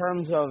in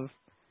terms of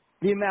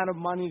the amount of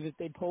money that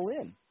they pull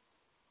in.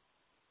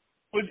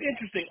 Well, it's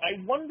interesting. I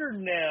wonder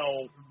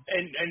now,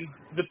 and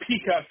the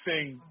Peacock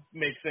thing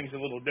makes things a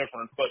little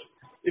different, but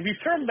if you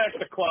turn back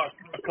the clock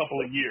a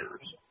couple of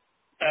years,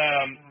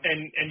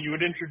 and you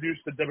would introduce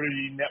the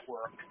WWE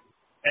Network,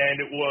 and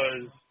it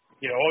was,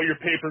 all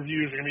your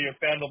pay-per-views are going to be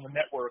found on the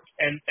network,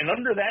 and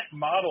under that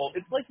model,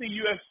 it's like the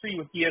UFC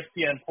with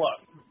ESPN+.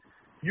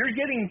 You're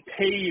getting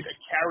paid a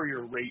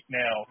carrier rate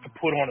now to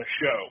put on a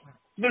show.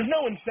 There's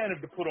no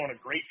incentive to put on a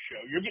great show.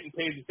 You're getting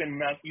paid the same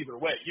amount either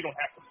way. You don't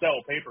have to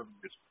sell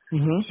pay-per-views.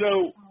 Mm-hmm.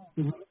 So,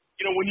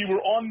 when you were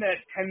on that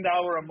 $10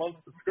 a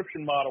month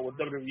subscription model with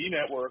WWE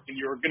Network and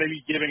you were going to be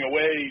giving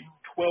away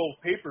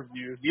 12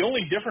 pay-per-views, the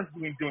only difference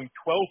between doing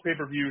 12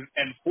 pay-per-views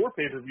and 4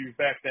 pay-per-views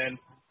back then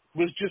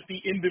was just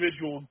the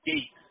individual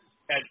gates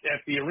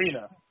at the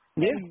arena.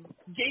 Yeah. And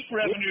gate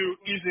revenue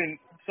isn't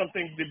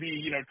something to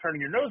be,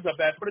 turning your nose up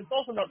at, but it's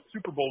also not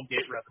Super Bowl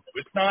gate revenue.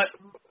 It's not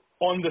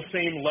on the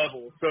same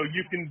level. So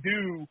you can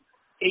do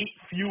 8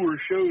 fewer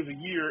shows a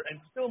year and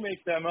still make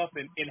them up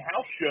in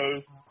house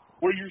shows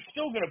where you're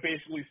still going to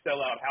basically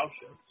sell out house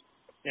shows.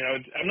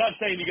 I'm not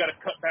saying you got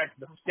to cut back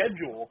the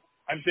schedule.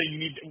 I'm saying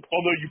you need to,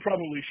 although you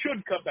probably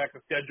should cut back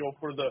the schedule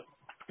for the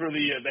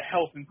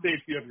health and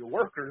safety of your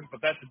workers,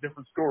 but that's a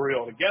different story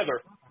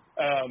altogether.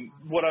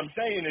 What I'm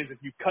saying is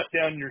if you cut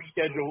down your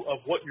schedule of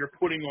what you're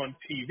putting on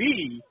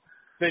TV,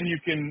 then you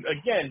can,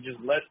 again,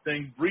 just let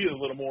things breathe a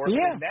little more.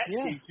 Yeah, and in that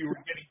case, you were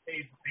getting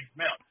paid the same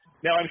amount.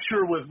 Now, I'm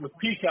sure with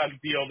Peacock's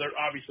deal, there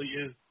obviously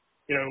is,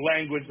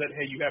 language that,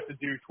 hey, you have to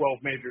do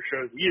 12 major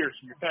shows a year,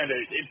 so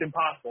it's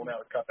impossible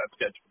now to cut that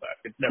schedule back.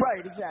 It's never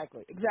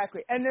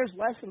exactly. And there's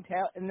less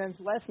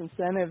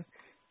incentive,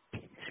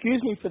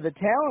 for the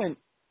talent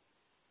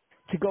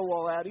to go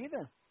all out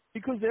either,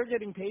 because they're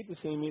getting paid the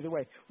same either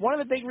way. One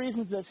of the big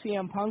reasons that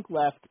CM Punk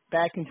left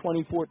back in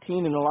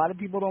 2014, and a lot of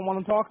people don't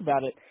want to talk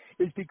about it,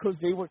 is because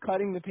they were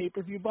cutting the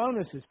pay-per-view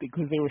bonuses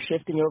because they were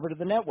shifting over to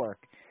the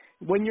network.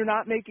 When you're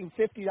not making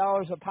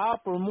 $50 a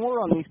pop or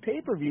more on these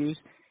pay-per-views,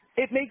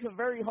 it makes it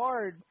very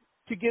hard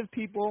to give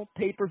people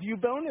pay-per-view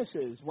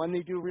bonuses when they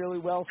do really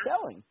well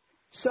selling.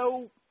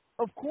 So,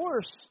 of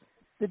course,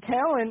 the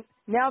talent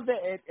now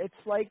that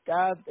it's like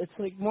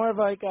more of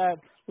like a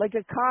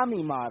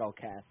commie model,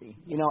 Kathy.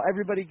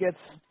 Everybody gets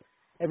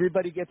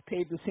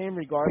paid the same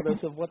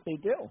regardless of what they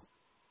do.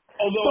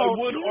 Although I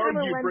would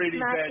argue, Brady,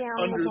 that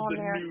under the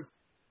new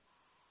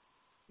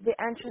the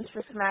entrance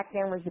for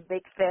SmackDown was a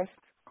big fist.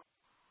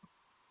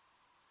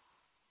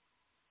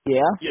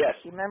 Yeah. Yes.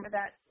 You remember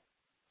that?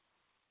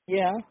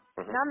 Yeah.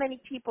 Not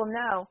many people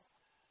know.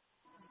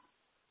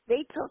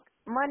 They took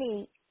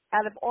money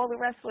out of all the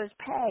wrestlers'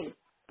 pay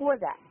for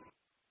that.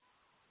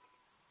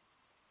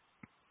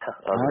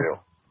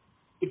 Unreal.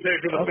 You pay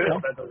for the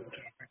bill.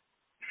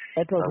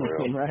 That doesn't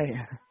seem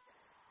right.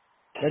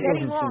 That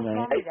doesn't seem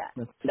right.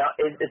 Now,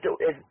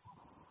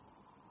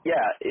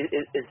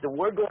 is the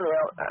word going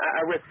around?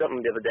 I read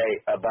something the other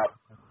day about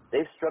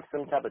they've struck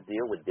some type of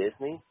deal with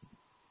Disney.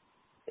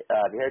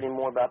 Have you heard any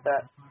more about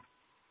that?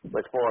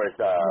 As far as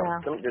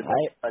there's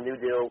a new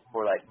deal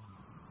for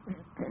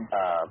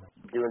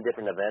doing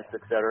different events,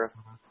 etc.?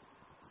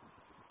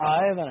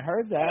 I haven't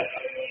heard that.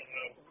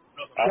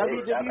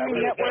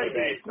 WWE Network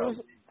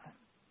exclusive.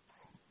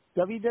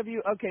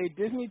 Okay,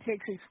 Disney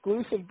takes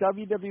exclusive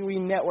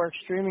WWE Network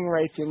streaming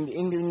rights in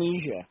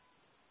Indonesia.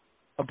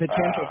 A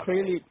potential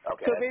prelude.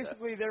 Okay, So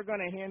basically, they're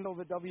going to handle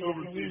the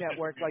WWE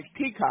Network like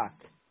Peacock,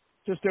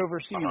 just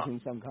overseas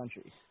in some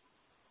countries.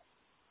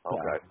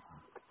 Okay.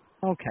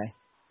 Okay.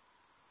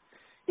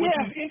 Which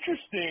is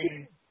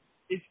interesting.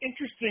 It's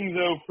interesting,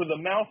 though, for the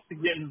mouse to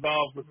get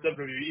involved with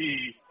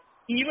WWE,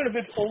 even if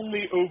it's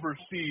only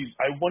overseas.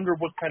 I wonder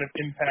what kind of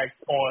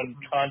impact on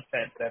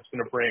content that's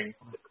going to bring,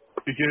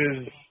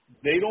 because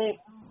they don't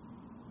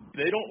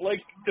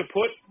like to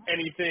put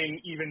anything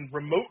even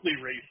remotely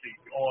racy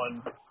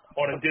on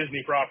a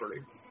Disney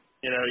property.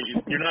 You know,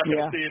 you're not going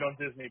to see it on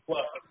Disney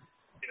Plus.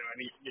 You know, I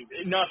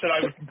mean, not that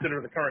I would consider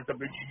the current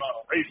WWE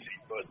model racy,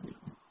 but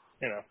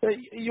you know. So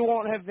you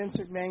won't have Vince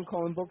McMahon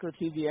calling Booker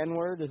T the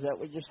N-word? Is that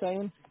what you're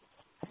saying?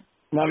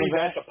 I mean,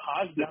 that's a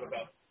positive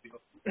about the deal.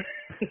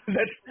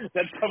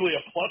 that's probably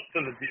a plus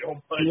to the deal.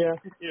 But, yeah,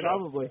 you know,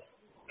 probably.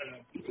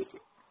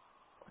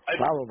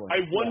 I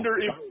wonder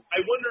if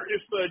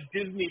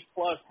Disney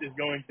Plus is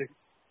going to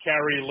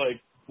carry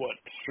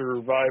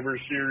Survivor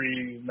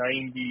Series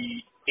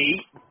 98?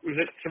 Was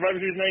it Survivor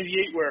Series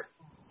 98 where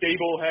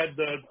Sable had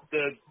the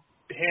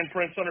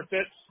handprints on her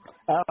tits?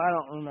 I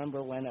don't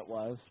remember when it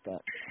was,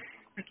 but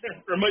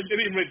or it might have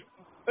been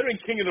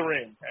King of the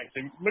Ring,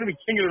 actually. It might have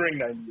been King of the Ring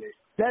 98.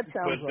 That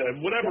sounds but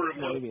whatever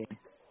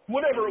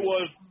it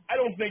was, I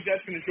don't think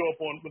that's going to show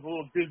up with a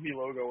little Disney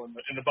logo in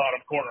the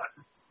bottom corner.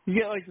 You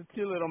get like the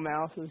two little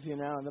mouses, you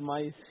know, the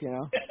mice, you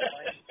know.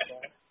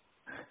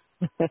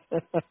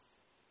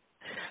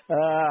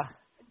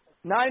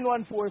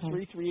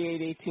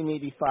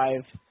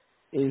 914-338-1885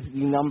 is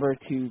the number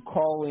to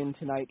call in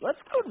tonight.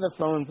 Let's go to the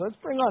phones. Let's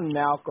bring on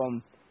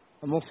Malcolm,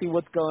 and we'll see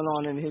what's going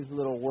on in his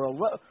little world.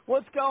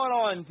 What's going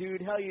on,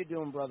 dude? How you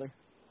doing, brother?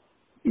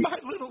 My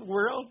little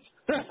world.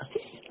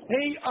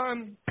 Hey,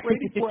 right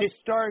before I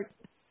start,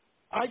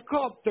 I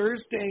called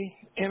Thursday,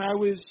 and I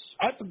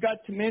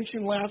forgot to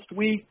mention last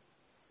week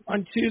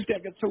on Tuesday, I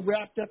got so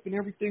wrapped up in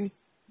everything.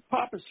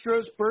 Papa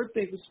Stroh's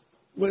birthday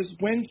was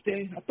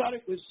Wednesday. I thought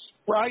it was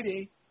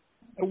Friday,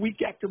 a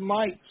week after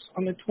Mike's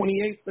on the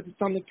 28th, but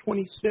it's on the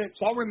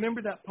 26th. I'll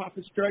remember that, Papa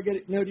Stroh. I got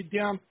it noted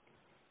down.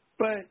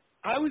 But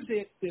I was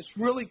at this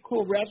really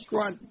cool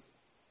restaurant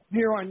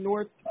here on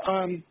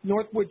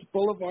Northwoods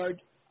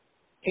Boulevard,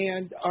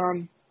 and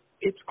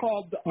it's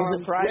called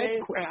Friday?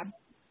 Red Crab.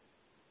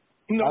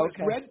 No, okay. It's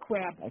Red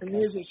Crab, okay. and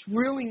there's this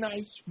really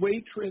nice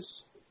waitress.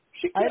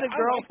 I had a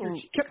girl from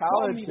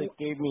college that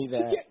gave me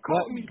that. She kept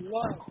calling me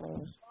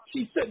Love.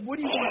 She said, "What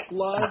do you want,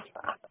 Love?"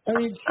 I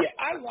mean,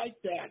 I like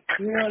that.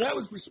 You know, that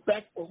was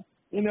respectful,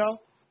 you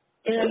know.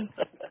 And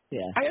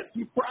I had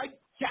some fried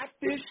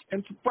catfish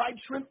and some fried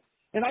shrimp,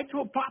 and I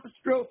told Papa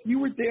Stroh, if you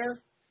were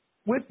there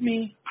with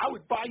me, I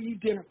would buy you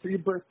dinner for your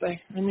birthday.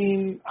 I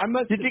mean, I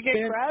must have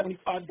spent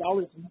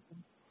 $25.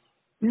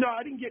 No,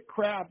 I didn't get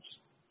crabs.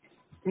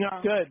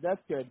 No. Good,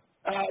 that's good.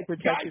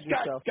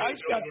 Guys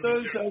got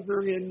those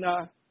over in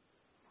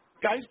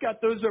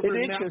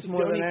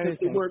Macedonia because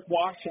they weren't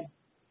washing.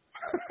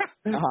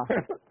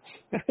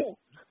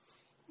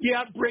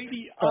 Yeah,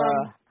 Brady.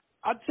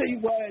 I'll tell you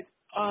what.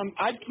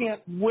 I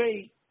can't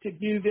wait to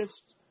do this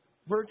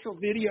virtual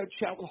video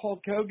chat with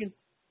Hulk Hogan.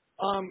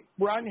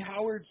 Ron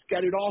Howard's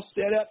got it all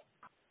set up.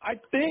 I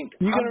think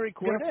you're going to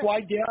record to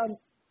fly down.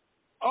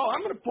 Oh,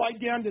 I'm going to fly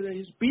down to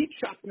his beach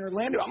shop in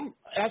Orlando. I'm going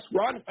to ask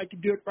Ron if I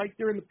could do it right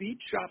there in the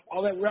beach shop.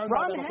 All that Ron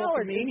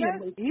Howard,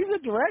 he's a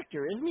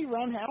director, isn't he,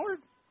 Ron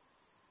Howard?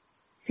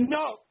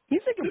 No.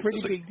 He's like a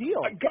pretty big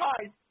deal. A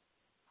guy.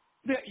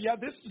 Yeah,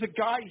 this is a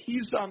guy.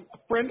 He's a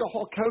friend of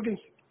Hulk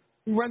Hogan's.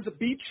 He runs a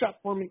beach shop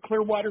for him in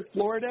Clearwater,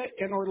 Florida,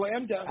 and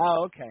Orlando.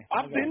 Oh, okay.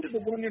 I've been to the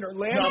one in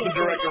Orlando. Not the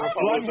director of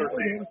Apollo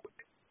 13.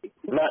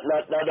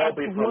 Not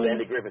be from the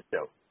Andy Griffith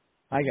Show.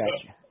 I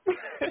got you.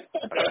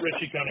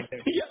 Richie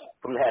Cunningham. Yeah.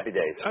 From the Happy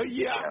Days.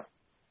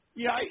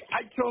 Yeah,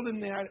 I told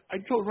him that. I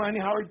told Ronnie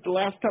Howard the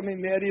last time I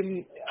met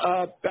him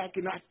back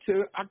in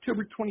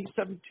October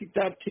 27,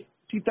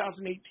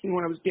 2018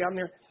 when I was down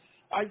there.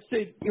 I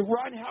said,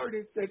 Ron Howard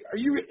said, "Are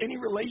you any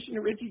relation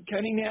to Richie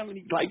Cunningham?" And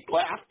he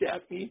laughed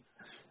at me.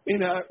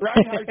 And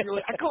Ron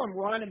Howard, I call him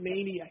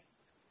Ron-a-mania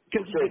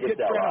because he's a good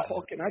friend of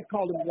Hulk, and I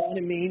called him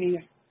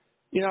Ron-a-mania.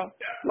 You know,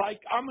 like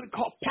I'm going to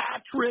call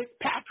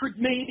Patrick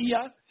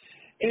Mania,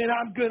 and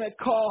I'm going to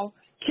call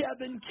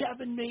Kevin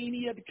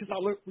Mania because I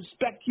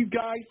respect you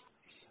guys.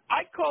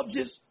 I called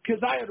just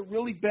because I had a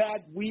really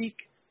bad week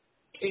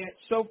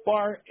so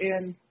far,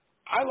 and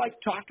I like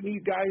talking to you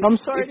guys. I'm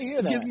sorry to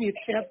hear that. It gives me a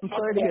chance to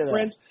talk to my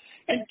friends.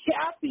 And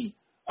Kathy,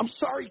 I'm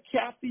sorry,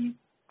 Kathy.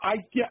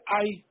 I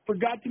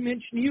forgot to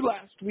mention you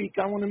last week.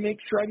 I want to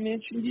make sure I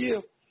mentioned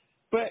you.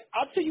 But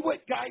I'll tell you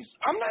what, guys,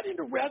 I'm not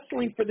into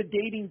wrestling for the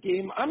dating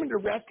game. I'm into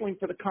wrestling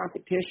for the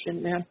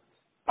competition, man.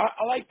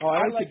 I like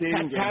Pat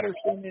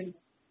Patterson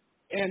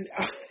and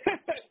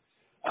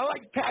I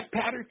like Pat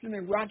Patterson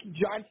and Rocky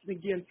Johnson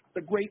against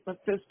the Great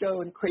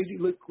Mephisto and Crazy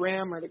Luke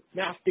Graham are the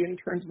masked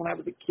interns when I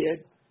was a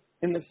kid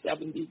in the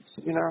 70s,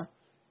 you know.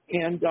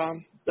 And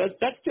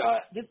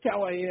that's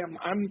how I am.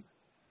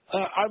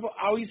 I've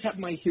always had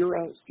my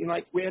heroes, you know,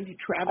 like Randy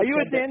Travis. Are you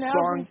a had that Danhausen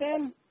song.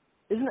 fan?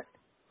 Isn't it?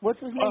 What's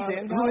his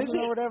name? Who is Danhausen it?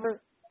 or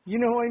whatever? You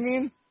know who I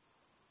mean?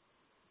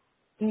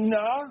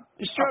 No.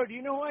 Stro, do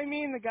you know who I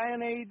mean? The guy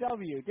on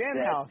AEW,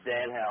 Danhausen.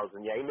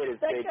 Danhausen. Yeah, he made his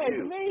That debut guy's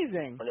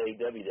amazing. on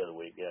AEW the other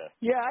week. Yeah.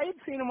 Yeah, I had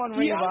seen him on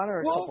Ring of Yeah,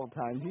 Honor a well- couple of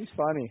times. He's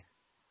funny.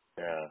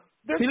 Yeah.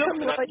 They're He looks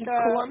coming up like, to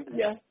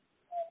Columbia.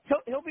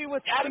 He'll be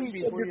with Adam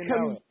Sting said before they're you know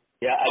coming. it.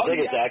 Yeah, I think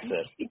it's yeah,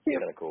 access. he It's can't-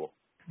 kind of cool.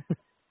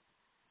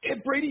 Hey,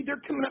 Brady,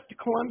 they're coming up to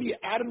Columbia.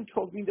 Adam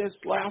told me this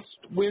last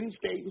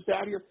Wednesday. He was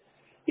out here.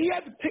 He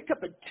had to pick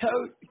up a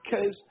tote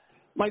because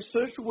my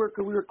social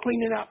worker, we were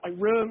cleaning out my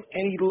room,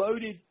 and he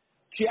loaded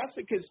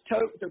Jessica's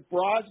tote with her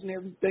bras and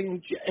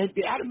everything. And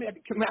Adam had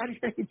to come out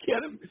here and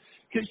get him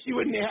because she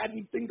wouldn't have had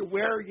anything to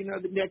wear, you know,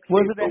 the next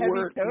Was day it a for heavy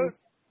work. tote?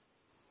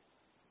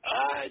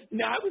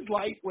 No, it was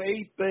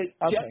lightweight, but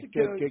Okay,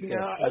 Jessica, good, you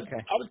know,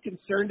 I was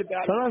concerned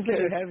about Sometimes it.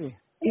 they're because, heavy.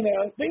 you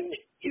know,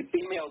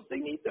 females, they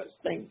need those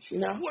things, you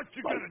know. What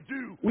you Like, gonna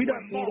do we when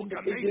don't need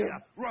them, but they do.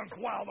 Malcolmania runs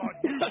wild on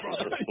you,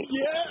 brother?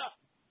 Yeah.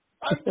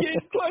 I'm getting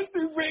close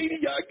to Brady.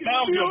 I can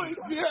feel it,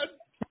 man.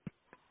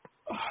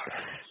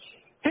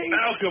 Hey,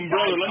 Malcolm,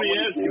 brother, let me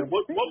I ask you,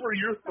 what were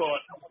your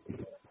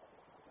thoughts?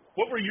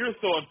 What were your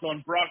thoughts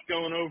on Brock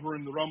going over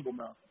in the Rumble,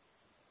 Malcolm?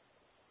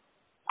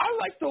 I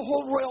like the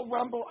whole Royal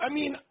Rumble. I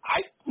mean,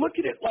 I look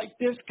at it like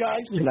this, guys.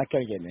 You're not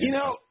going to get me. You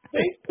know,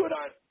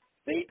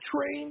 they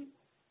train,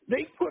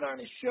 they put on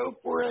a show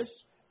for us.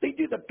 They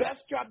do the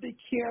best job they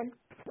can.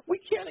 We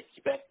can't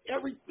expect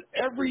every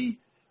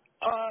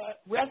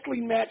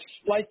wrestling match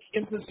like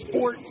in the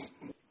sport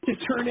to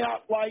turn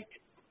out like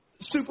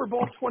Super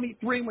Bowl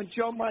 23 when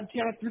Joe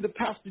Montana threw the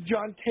pass to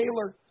John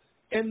Taylor,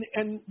 and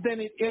then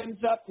it ends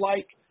up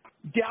like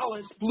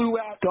Dallas blew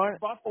out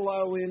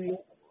Buffalo in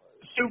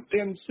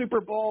Super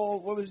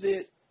Bowl. What was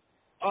it?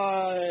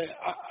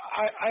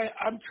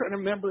 I'm trying to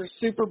remember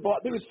Super Bowl.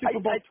 There was Super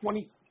Bowl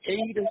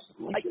 28 or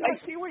something.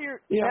 I see where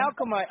you're,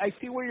 Malcolm. I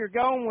see where you're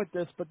going with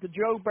this, but the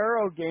Joe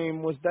Burrow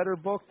game was better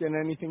booked than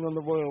anything on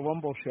the Royal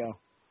Rumble show.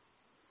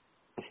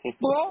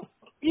 Well,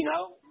 you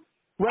know,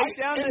 right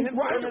down to him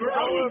Ronda turning the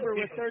ball Rousey, over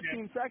with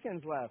 13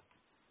 seconds left.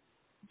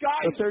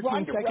 Guys, Or 13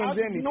 Ronda seconds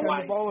Rousey, in, he you know turned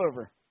why? the ball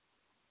over.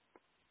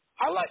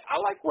 I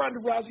like Ronda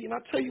Rousey, and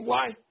I'll tell you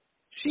why.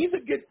 She's a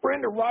good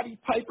friend of Roddy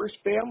Piper's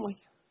family,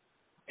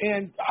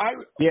 and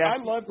I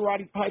loved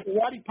Roddy Piper.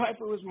 Roddy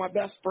Piper was my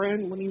best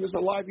friend when he was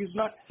alive. He was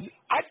not.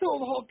 I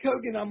told Hulk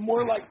Hogan I'm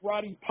more like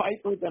Roddy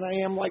Piper than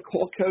I am like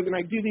Hulk Hogan.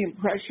 I do the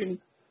impression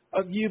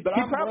of you, but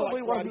He I'm more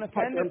probably like wasn't Roddy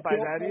offended Piper.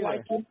 by that either.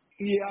 Like him.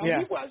 Yeah,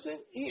 he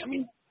wasn't.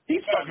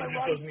 He's got my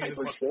Roddy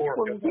Piper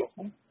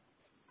shit.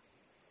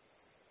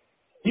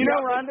 You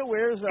know, Ronda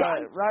wears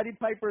Roddy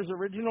Piper's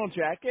original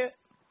jacket.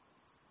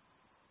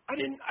 I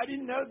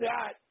didn't know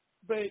that,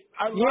 but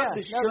I love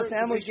the no, shirt. the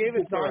family that she gave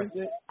it to her.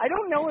 designed. I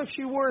don't know if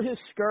she wore his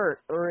skirt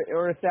or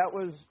if that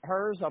was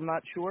hers. I'm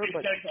not sure,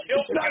 but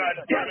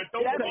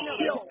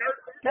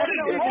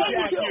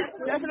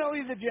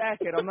definitely the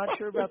jacket. I'm not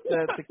sure about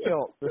the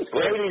kilt. The skirt.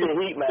 Brady's the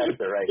Heat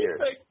Master right here.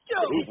 The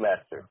Heat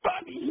Master.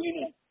 Bobby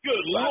Heenan.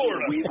 Good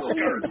Lord.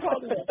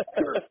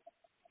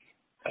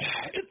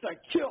 It's a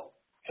kilt.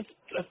 It's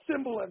a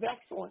symbol of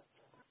excellence.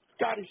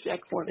 Scottish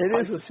excellence. It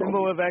is a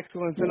symbol of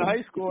excellence. In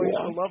high school, I used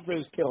to love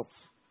those kilts.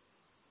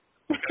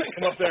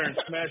 Come up there and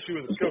smash you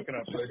with a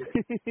coconut, Brady.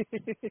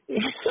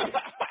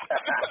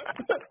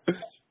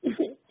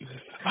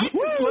 I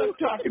just love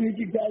talking to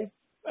you guys.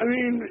 I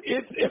mean,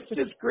 it's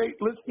just great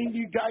listening to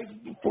you guys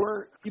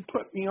before you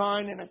put me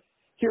on and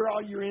hear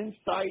all your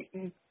insight.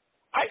 And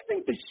I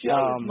think the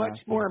show is much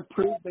more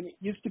improved than it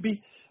used to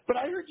be. But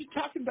I heard you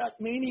talking about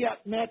Maniac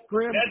Matt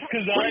Grimm. That's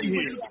because I'm When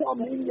here. you tell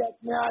Maniac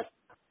Matt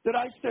that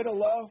I said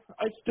hello,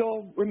 I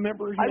still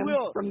remember him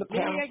from the past.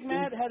 Maniac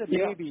Matt had a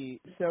baby,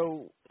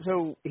 so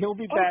he'll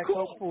be back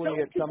hopefully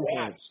at some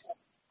point.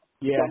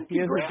 Yeah, he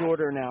has a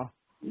daughter now.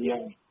 Yeah.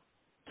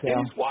 So.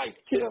 And his wife,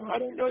 too. I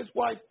don't know his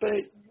wife, but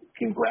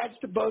congrats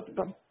to both of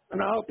them.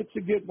 And I hope it's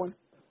a good one.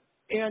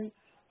 And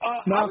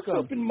I was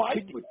hoping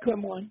Mike would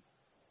come on.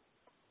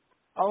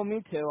 Oh,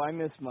 me too. I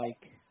miss Mike.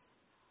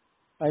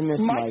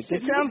 Mike.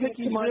 It sounds like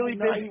he's really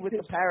busy with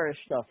the parish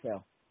stuff,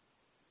 though.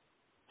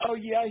 Oh,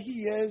 yeah,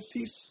 he is.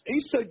 He's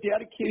so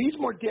dedicated. He's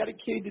more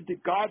dedicated to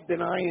God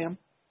than I am.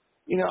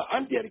 You know,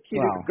 I'm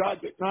dedicated to God,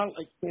 but not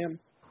like him.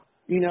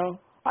 You know?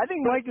 I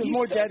think Mike is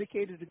more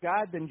dedicated to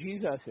God than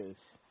Jesus is.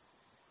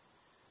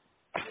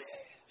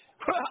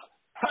 Well,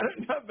 I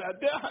don't know about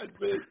that,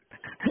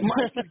 but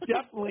Mike is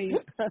definitely,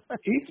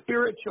 he's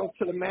spiritual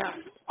to the max.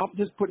 I'll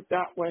just put it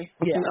that way.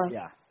 Yeah, you know?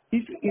 yeah.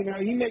 He's, you know,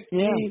 he makes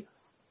me,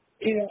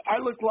 you know, I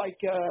look like,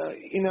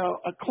 you know,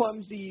 a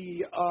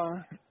clumsy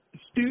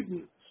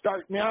student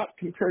starting out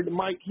compared to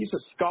Mike. He's a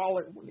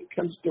scholar when it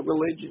comes to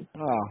religion.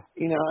 Oh.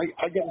 You know,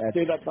 I got to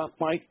say that about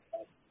Mike.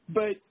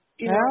 But,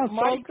 you know, it's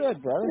Mike all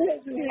good, brother.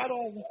 hasn't had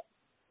all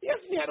he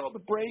hasn't had all the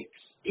breaks,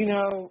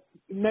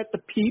 met the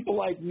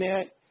people I've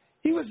met.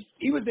 He was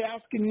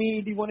asking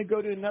me, do you want to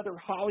go to another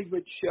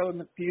Hollywood show in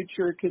the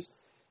future? Because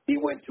he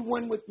went to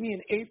one with me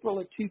in April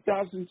of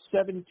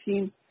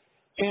 2017,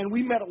 and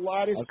we met a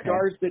lot of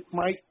stars that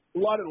a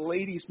lot of the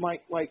ladies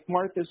might like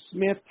Martha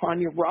Smith,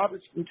 Tanya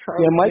Roberts from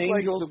Charlie's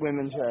Angels. Like the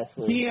women's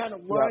wrestlers. Deanna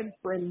Run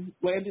from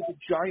Land of the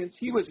Giants.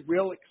 He was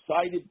real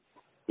excited.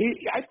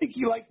 I think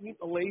he liked meeting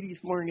the ladies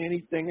more than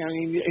anything. I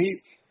mean,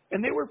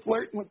 and they were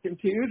flirting with him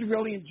too. He was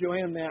really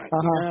enjoying that.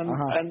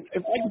 And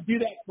if I could do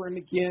that for him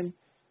again,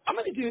 I'm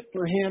going to do it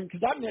for him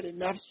because I've met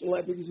enough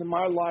celebrities in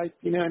my life.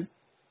 I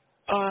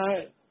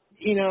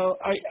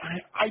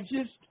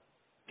just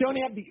don't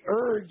have the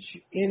urge,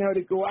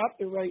 to go out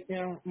there right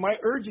now. My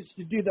urge is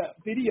to do that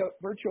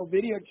virtual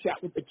video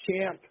chat with the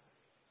champ.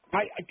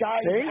 I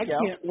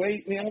can't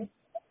wait, man.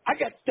 I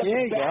got stuff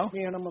in the back,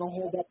 man. I'm going to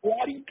hold up.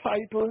 Roddy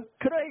Piper.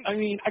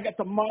 I got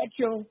the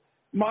Macho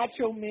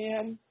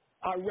Man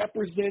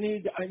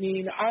represented. I'm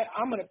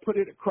going to put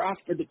it across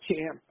for the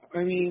champ.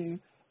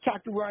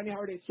 Talk to Ronnie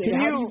Howard and say,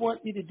 how do you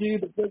want me to do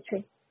the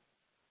virtual?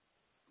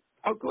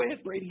 Oh, go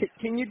ahead, Brady.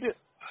 Can you do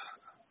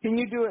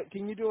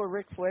a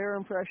Ric Flair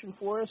impression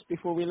for us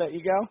before we let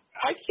you go?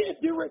 I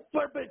can't do Ric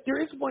Flair, but there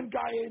is one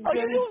guy in there. Oh,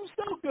 you do him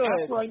so good.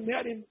 After I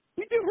met him.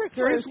 You do Ric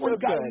Flair There is one so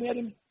guy good. I met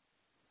him.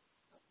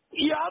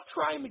 Yeah, I'll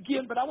try him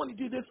again, but I want to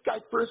do this guy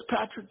first,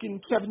 Patrick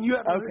and Kevin. You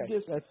haven't heard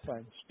this. That's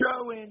fine.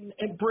 Joe and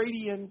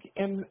Brady and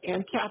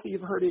Kathy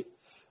have heard it.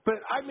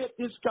 But I met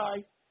this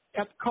guy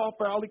at the Call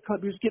for Ollie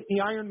Club. He was getting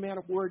the Iron Man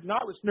award, and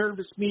I was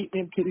nervous meeting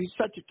him because he's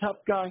such a tough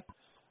guy.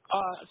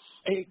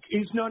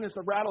 He's known as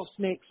the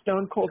Rattlesnake,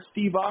 Stone Cold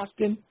Steve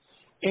Austin.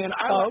 And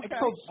I told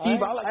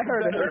Steve I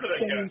heard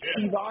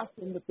Steve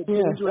Austin with the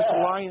Dangerous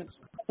Alliance.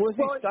 Was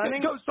he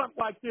stunning? It goes something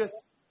like this.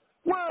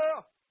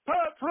 Well,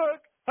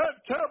 Patrick and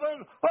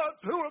Kevin are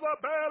two of the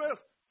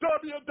baddest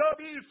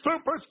WWE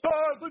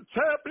superstars and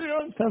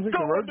champions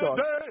going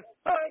today,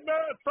 and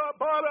that's the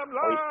bottom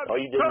line. Oh,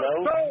 you didn't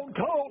know? Stone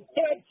Cold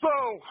said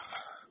so.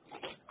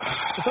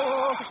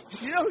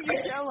 You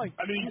sound like.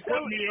 You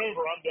put me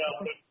over. I'm down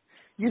with it.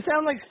 You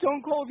sound like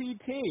Stone Cold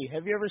E.T.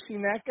 Have you ever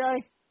seen that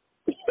guy?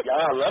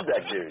 Yeah, I love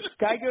that dude.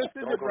 Guy goes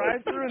through the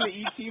drive-thru in the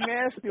E.T.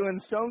 mask doing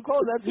Stone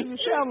Cold. That's what you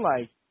sound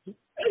like.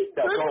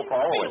 That's all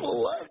following.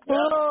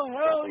 Oh,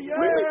 hell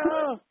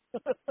yeah.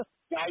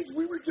 Guys,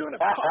 we were doing a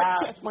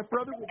podcast. My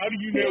brother was How do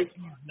you know he's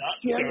not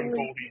Stone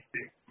Cold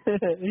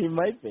E.T.? He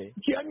might be.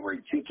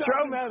 January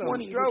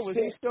 2020. Was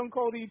he Stone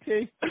Cold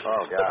E.T.?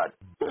 Oh, God.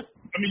 You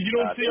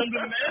don't see under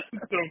the mask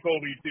with Stone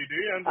Cold E.T., do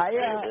you?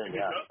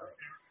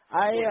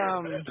 I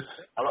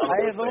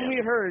have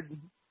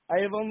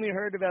only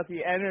heard about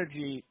the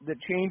energy that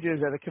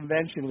changes at a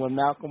convention when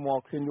Malcolm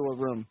walks into a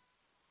room.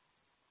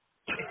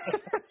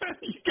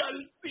 You got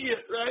to see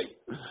it, right?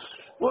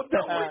 Well,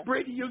 don't worry,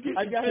 Brady. You'll get.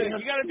 You got to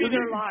be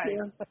there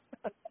live.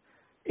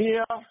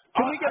 Yeah.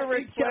 Can we get a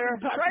Ric Flair?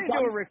 Try to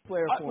do a Ric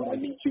Flair for me. I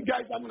mean, you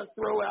guys, I'm going to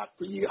throw out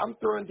for you. I'm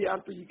throwing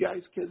down for you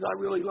guys because I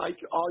really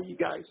like all you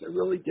guys. I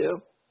really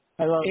do.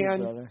 I love you,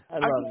 brother. I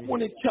just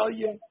want to tell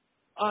you,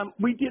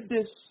 we did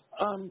this.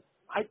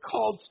 I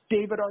called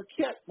David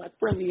Arquette, my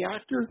friend, the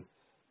actor,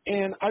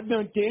 and I've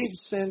known Dave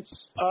since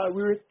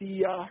we were at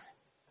the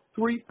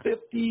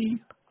 350,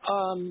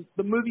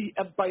 the movie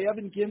by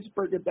Evan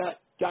Ginsberg, of that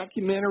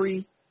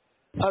documentary.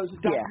 It was a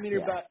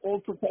documentary about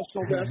old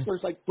professional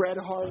wrestlers like Bret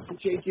Hart and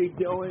J.J.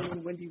 Dillon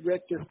and Wendy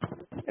Richter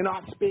and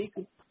Ox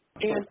Bacon.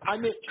 And I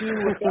met Gene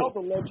Revell, the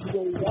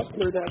legendary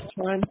wrestler, that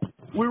time.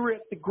 We were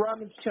at the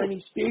Grauman's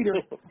Chinese Theater,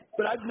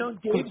 but I've known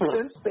Dave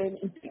since then.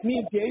 And me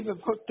and Dave have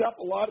hooked up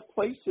a lot of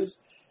places,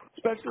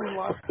 especially in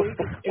Las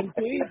Vegas. And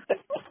Dave,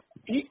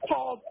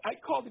 I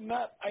called him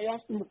up. I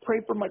asked him to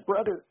pray for my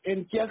brother,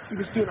 and guess he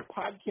was doing a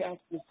podcast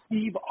with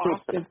Steve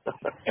Austin.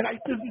 And I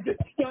said, is it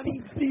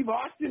stunning Steve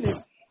Austin?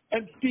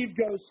 And Steve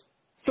goes,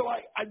 so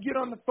I get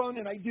on the phone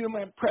and I do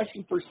my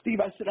impression for Steve.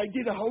 I said, I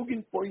did a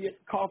Hogan for you at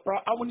the call for.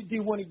 I want to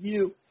do one of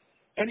you.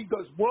 And he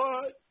goes,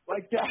 what?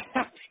 Like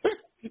that.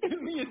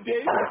 And me and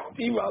Dave and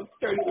Steve all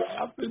started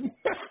laughing.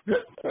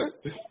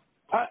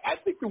 I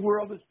think the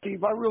world of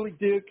Steve. I really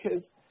do,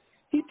 because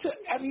he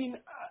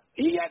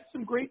had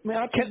some great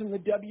matches in the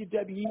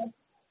WWE.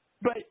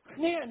 But,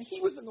 man, he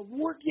was in the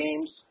War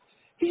Games.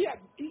 He had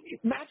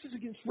matches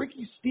against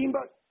Ricky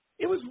Steamboat.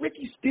 It was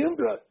Ricky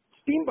Steamboat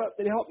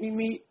that helped me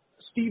meet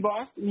Steve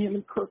Austin. Him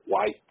and Kirk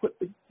White put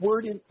the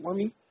word in for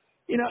me.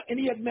 And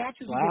he had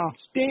matches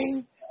against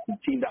Sting. He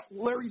teamed up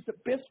with Larry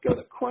Zbyszko,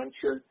 the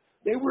Cruncher.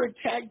 They were a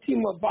tag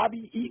team with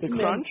Bobby Eaton. The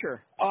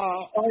Cruncher.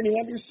 And Arn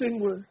Anderson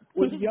were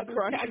the other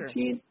tag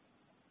team.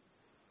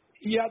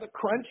 Yeah, the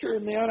Cruncher,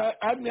 man.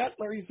 I met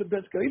Larry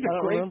Zbyszko. He's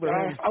a great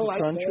guy. I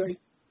like Larry.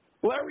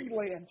 Larry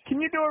Land. Can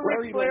you do a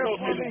Ric Flair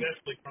for me?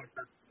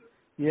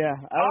 Yeah,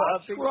 I'll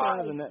take care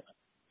of the net.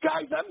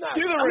 Guys, I'm not.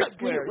 Do the Ric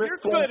Flair. You're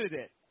good at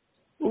it.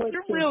 Listen.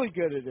 You're really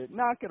good at it.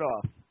 Knock it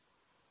off.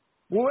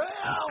 Well,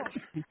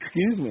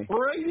 excuse me,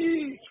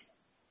 Brady.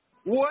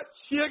 What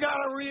you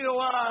gotta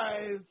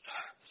realize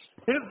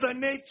is the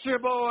Nature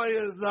Boy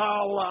is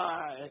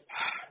alive.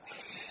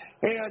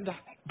 And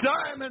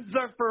Diamonds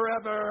are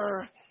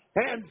forever,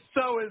 and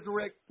so is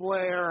Ric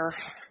Flair.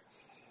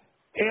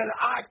 And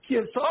I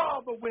kiss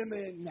all the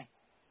women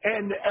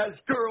and as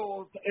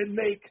girls and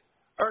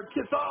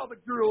kiss all the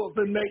girls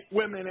and make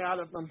women out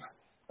of them.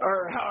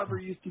 Or however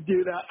you used to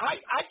do that.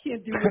 I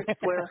can't do Ric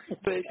Flair.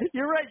 But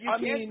you're right. You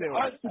can't do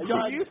it.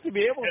 You used to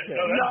be able to.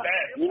 No, that's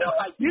bad. You know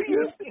what? You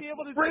used to be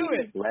able to do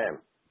it.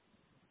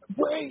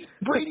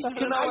 Brady,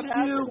 can I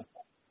do?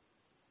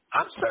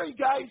 I'm sorry,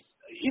 guys.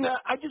 You know,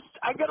 I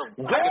gotta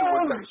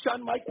work on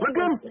Shawn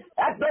Michaels.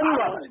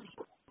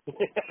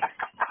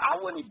 I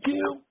want to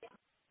do.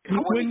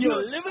 When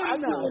you're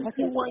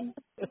living one.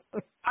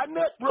 I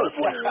met Road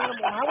Warrior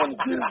Animal. I want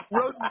to do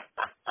Road.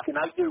 Can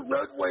I do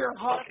Road Warrior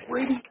Hawk,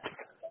 Brady?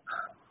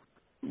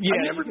 Yeah, I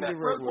never you can met do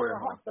Road Warrior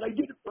Hawk, but I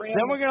did it for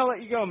Then we're gonna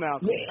let you go,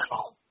 Malcolm.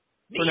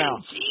 For now.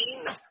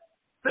 Gene,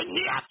 the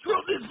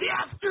natural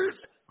disasters,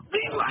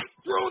 they like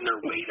throwing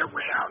their weight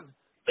around.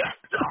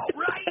 That's all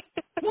right.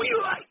 We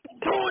like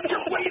throwing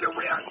your weight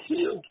around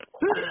too.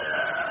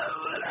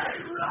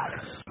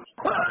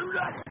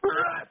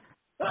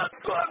 A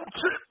fun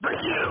trip for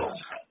you.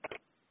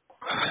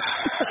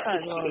 I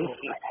love it.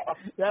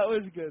 That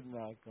was good,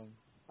 Malcolm.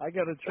 I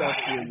gotta trust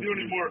you. If we do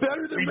any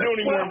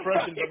more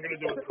impressions, I'm gonna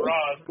do a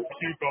garage.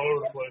 Puke all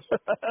over the place.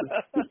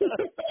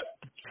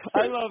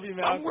 I love you,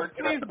 Malcolm. I'm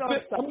working on the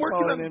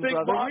Big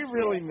brother. Boss. We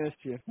really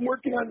missed you. I'm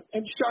working on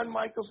and Shawn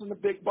Michaels and the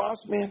Big Boss,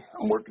 man.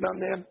 I'm working on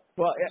them.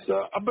 Well,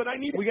 so, but I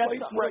need we a got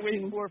place something where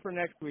to wait for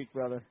next week,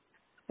 brother.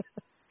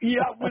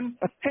 Yeah,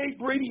 hey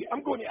Brady,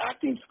 I'm going to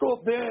acting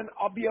school. Then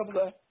I'll be able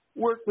to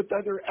work with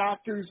other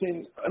actors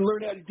and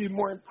learn how to do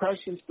more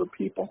impressions for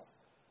people.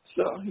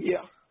 So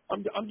yeah,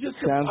 I'm just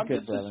a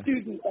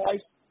student,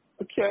 guys.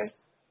 Okay.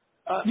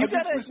 You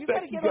gotta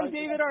get on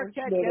David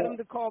Arquette. Get him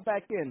to call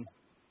back in.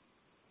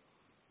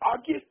 I'll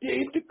get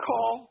Dave to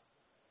call.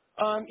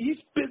 He's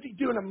busy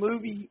doing a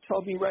movie. He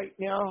told me right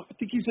now. I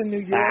think he's in New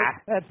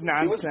York. That's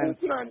nonsense.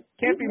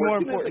 Can't be more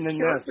important than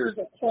this. As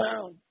a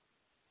clown.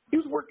 He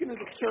was working as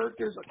a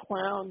character as a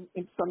clown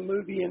in some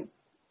movie, and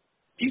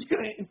he's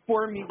going to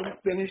inform me when he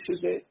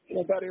finishes it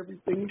about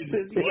everything. He's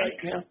busy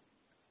right now.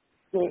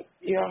 But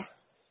yeah.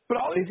 But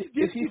all is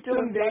he still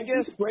in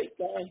Vegas? He's a great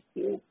guy,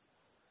 too.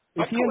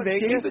 Is he in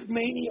Vegas? David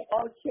Mania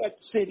Arquette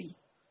City.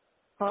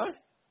 Huh?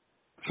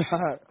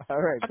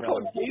 All right, I call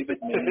him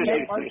David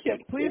Mania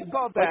Arquette. Please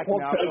call back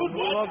now. We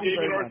love you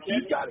very much.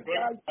 You got it,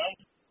 guys.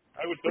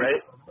 I would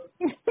think.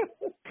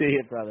 See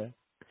you, brother.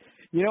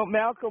 You know,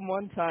 Malcolm,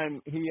 one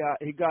time, he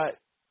got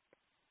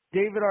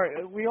David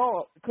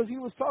because he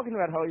was talking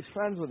about how he's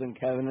friends with him,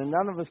 Kevin, and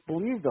none of us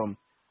believed him.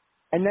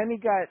 And then he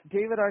got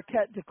David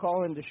Arquette to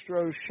call into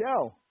Stroh's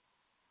show.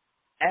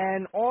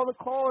 And all the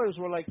callers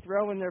were like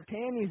throwing their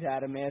panties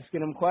at him,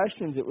 asking him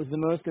questions. It was the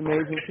most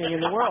amazing thing in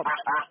the world.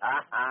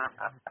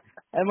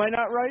 Am I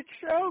not right,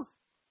 Stroh?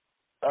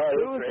 Oh,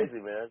 it was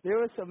crazy, man. There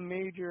was some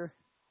major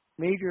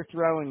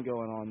throwing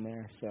going on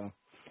there, so.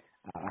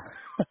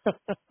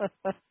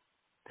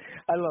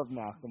 I love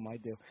Malcolm, I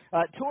do.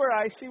 Tora,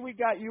 I see we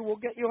got you. We'll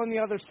get you on the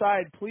other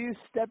side. Please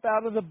step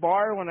out of the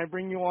bar when I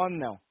bring you on,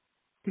 though,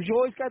 because you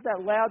always got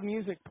that loud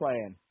music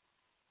playing.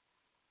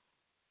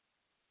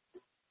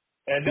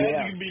 And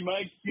that can be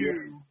my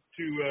cue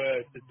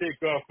to take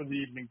off for the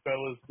evening,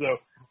 fellas. So,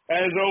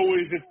 as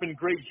always, it's been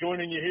great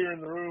joining you here in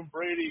the room.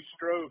 Brady,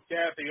 Stroh,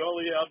 Kathy, all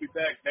of you. I'll be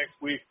back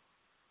next week.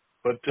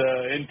 But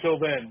until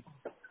then,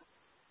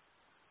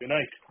 good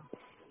night.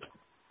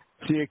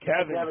 See you,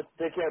 Kevin.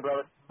 Take care,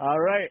 brother. All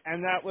right,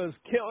 and that was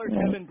Killer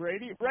Kevin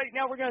Brady. Right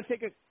now, we're going to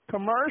take a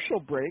commercial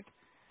break.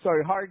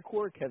 Sorry,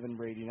 hardcore Kevin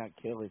Brady, not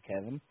Killer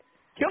Kevin.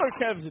 Killer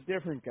Kev's a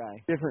different guy,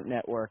 different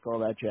network, all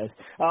that jazz.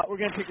 We're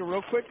going to take a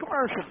real quick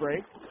commercial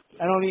break.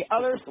 And on the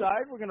other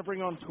side, we're going to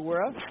bring on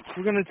Tora.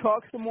 We're going to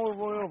talk some more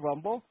Royal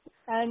Rumble,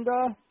 and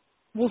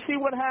we'll see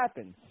what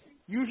happens.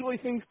 Usually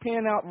things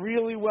pan out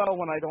really well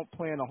when I don't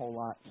plan a whole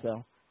lot,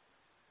 so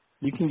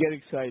you can get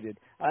excited.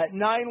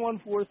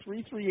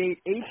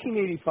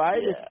 914-338-1885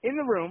 is in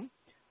the room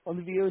on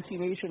the VOC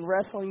Nation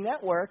Wrestling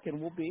Network,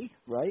 and we'll be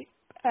right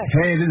back.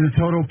 Hey, this is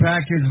Total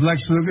Package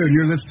Lex Luger, and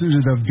you're listening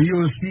to the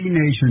VOC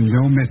Nation.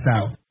 Don't miss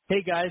out.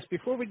 Hey, guys,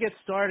 before we get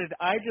started,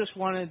 I just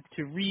wanted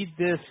to read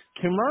this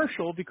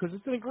commercial because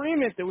it's an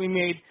agreement that we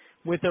made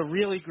with a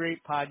really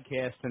great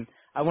podcast, and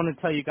I want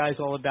to tell you guys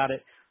all about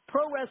it.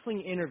 Pro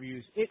Wrestling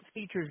Interviews. It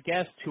features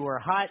guests who are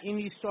hot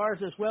indie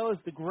stars as well as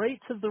the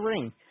greats of the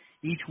ring.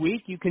 Each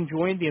week, you can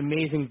join the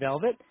Amazing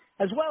Velvet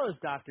as well as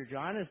Dr.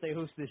 John as they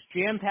host this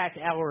jam-packed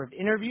hour of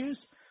interviews,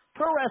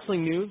 pro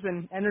wrestling news,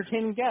 and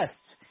entertaining guests.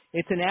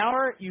 It's an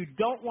hour you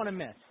don't want to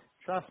miss.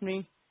 Trust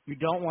me, you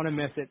don't want to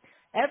miss it.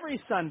 Every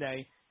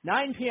Sunday,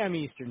 9 p.m.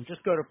 Eastern,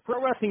 just go to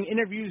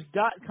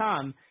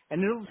ProWrestlingInterviews.com,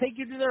 and it'll take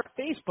you to their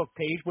Facebook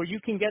page where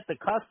you can get the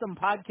custom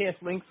podcast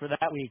link for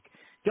that week.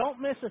 Don't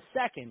miss a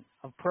second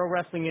of Pro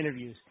Wrestling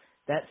Interviews.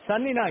 That's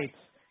Sunday nights,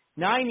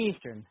 9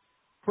 Eastern,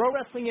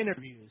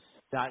 ProWrestlingInterviews.com.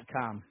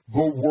 VOCNation.com. The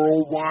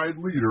worldwide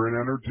leader in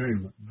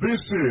entertainment. This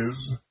is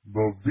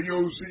the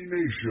VOC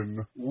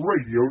Nation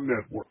Radio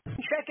Network.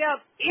 Check out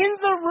In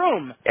the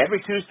Room every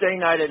Tuesday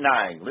night at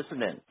 9.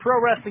 Listen in. Pro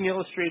Wrestling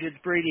Illustrated's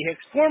Brady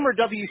Hicks, former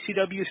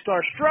WCW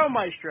star Stro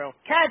Maestro,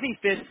 Kathy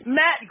Fitz,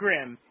 Matt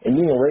Grimm. And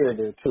you and Ray are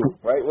there too,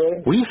 right,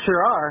 Ray? We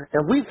sure are,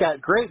 and we've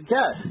got great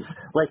guests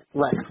like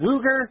Lex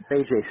Luger,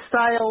 AJ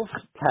Styles,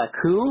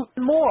 Taku,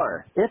 and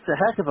more. It's a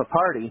heck of a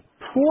party.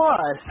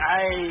 Plus,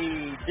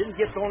 I didn't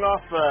get thrown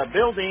off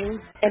buildings.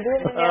 And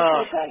didn't get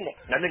pregnant.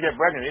 I didn't get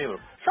pregnant either.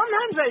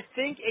 Sometimes I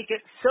think it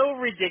gets so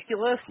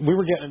ridiculous. We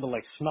were getting into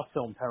like snuff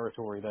film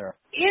territory there.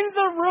 In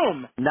the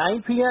Room. 9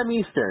 p.m.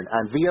 Eastern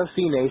on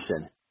VOC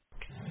Nation.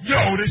 Yo,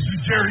 this is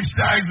Jerry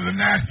Stein of the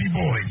Nasty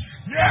Boys.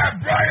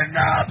 Yeah, Brian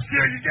Knobs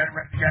here. You getting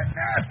ready to get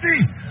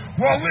nasty?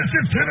 Well,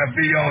 listen to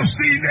the VOC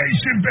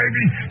Nation,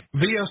 baby.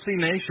 VOC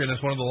Nation is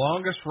one of the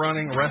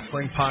longest-running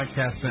wrestling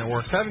podcast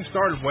networks, having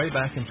started way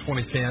back in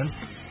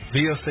 2010.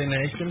 VOC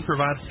Nation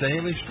provides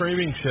daily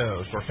streaming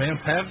shows where fans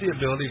have the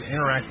ability to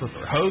interact with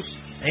their hosts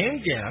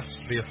and guests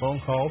via phone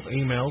calls,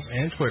 emails,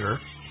 and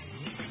Twitter.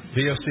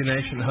 VOC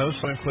Nation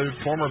hosts will include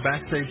former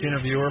backstage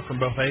interviewer from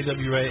both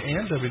AWA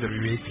and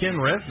WWE, Ken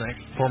Resnick,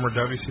 former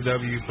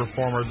WCW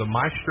performer The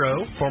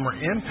Maestro, former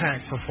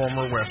Impact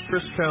performer Wes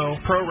Briscoe,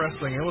 Pro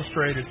Wrestling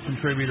Illustrated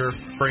contributor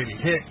Brady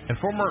Hicks, and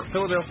former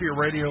Philadelphia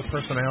radio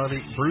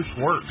personality Bruce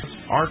Wirtz.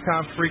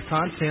 Archive-free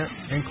content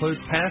includes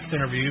past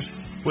interviews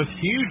with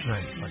huge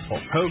names like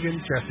Hulk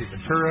Hogan, Jesse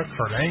Ventura,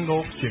 Kurt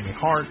Angle, Jimmy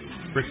Hart,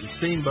 Ricky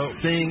Steamboat,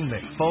 Sting,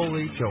 Mick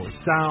Foley, Joey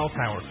Styles,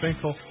 Howard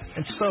Finkel,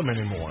 and so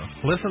many more.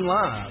 Listen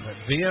live at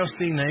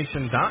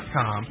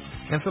VOCNation.com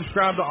and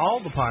subscribe to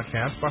all the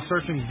podcasts by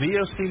searching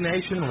VOC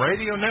Nation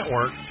Radio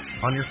Network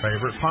on your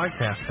favorite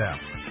podcast app.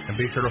 And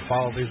be sure to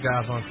follow these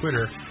guys on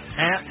Twitter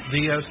at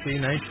VOC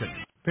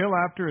Nation. Bill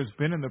Apter has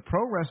been in the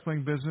pro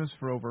wrestling business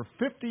for over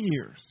 50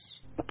 years.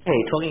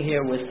 Hey, talking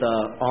here with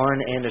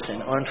Arn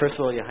Anderson. Arn, first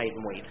of all, your height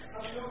and weight.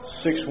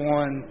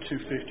 6'1",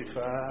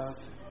 255.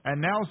 And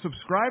now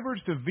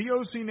subscribers to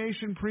VOC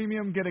Nation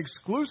Premium get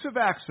exclusive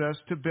access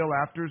to Bill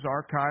Apter's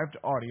archived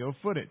audio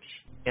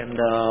footage. And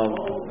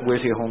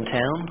where's your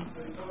hometown?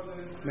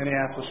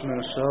 Minneapolis,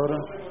 Minnesota.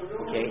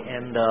 Okay,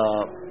 and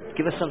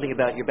give us something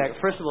about your back.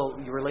 First of all,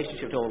 your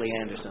relationship to Ole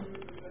Anderson.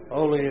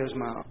 Ole is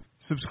my...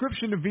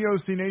 Subscription to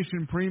VOC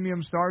Nation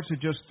Premium starts at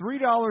just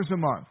 $3 a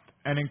month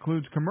and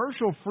includes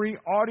commercial-free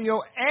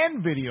audio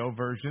and video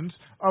versions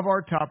of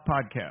our top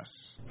podcasts.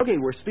 Okay,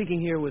 we're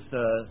speaking here with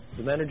the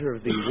manager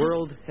of the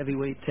World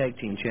Heavyweight Tag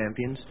Team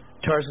Champions,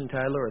 Tarzan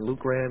Tyler and Luke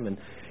Graham, and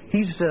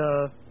he's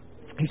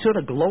sort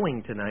of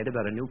glowing tonight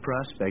about a new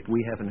prospect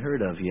we haven't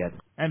heard of yet.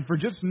 And for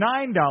just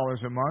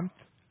 $9 a month,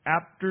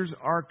 Apter's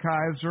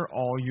archives are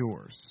all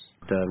yours.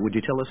 Would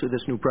you tell us who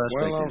this new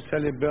prospect is? Well, I'll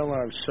tell you, Bill,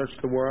 I've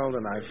searched the world,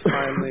 and I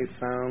finally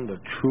found the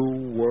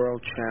true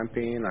world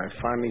champion. I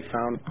finally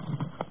found...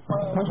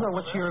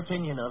 What's your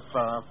opinion of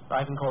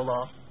Ivan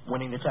Koloff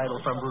winning the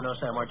title from Bruno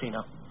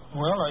Sammartino?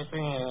 Well, I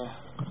think,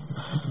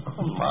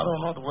 I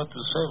don't know what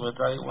to say, but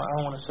I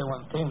want to say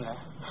one thing.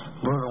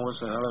 Bruno was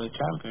a hell of a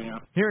champion.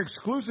 Hear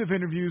exclusive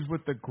interviews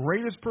with the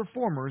greatest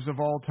performers of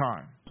all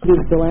time. This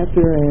is Bill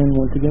Apter, and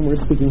once again, we're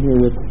speaking here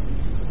with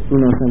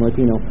Bruno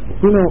Sammartino.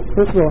 Bruno,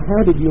 first of all,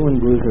 how did you and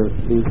Bruiser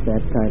lose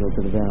that title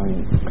to the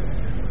Valiants?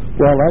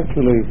 Well,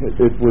 actually,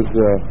 it was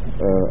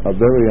a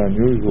very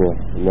unusual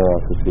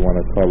loss, if you want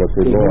to call it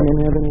a loss. Did women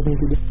have anything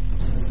to do?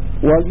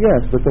 Well,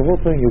 yes, but the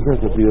whole thing is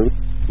this: if the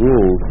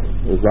rules,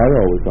 as I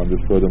always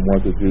understood them,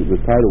 was that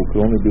the title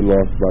could only be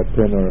lost by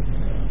pin or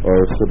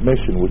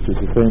submission, which is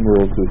the same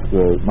rules as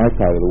my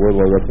title, the World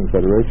Wide Wrestling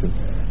Federation.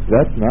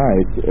 That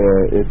night,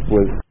 it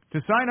was...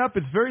 To sign up,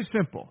 it's very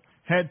simple.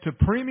 Head to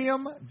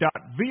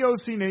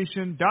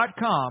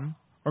premium.vocnation.com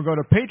or go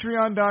to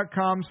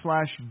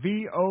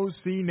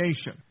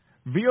patreon.com/VOCNation.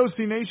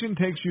 VOC Nation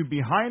takes you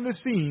behind the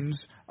scenes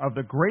of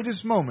the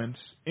greatest moments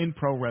in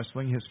pro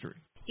wrestling history.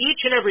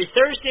 Each and every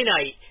Thursday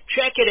night,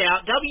 check it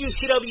out,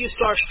 WCW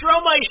star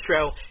Stro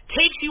Maestro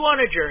takes you on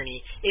a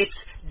journey. It's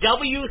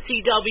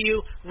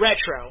WCW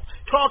Retro.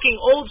 Talking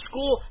old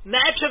school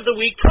match of the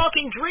week,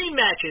 talking dream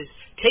matches,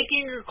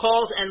 taking your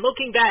calls and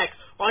looking back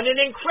on an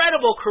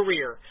incredible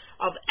career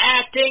of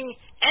acting,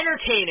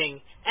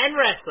 entertaining, and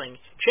wrestling.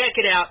 Check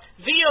it out,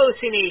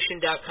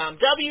 VOCNation.com,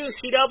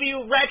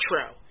 WCW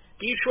Retro.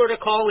 Be sure to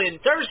call in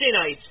Thursday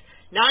nights,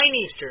 9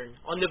 Eastern,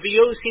 on the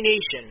VOC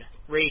Nation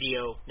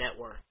Radio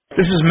Network.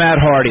 This is Matt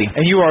Hardy,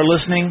 and you are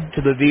listening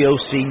to the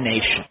VOC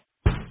Nation.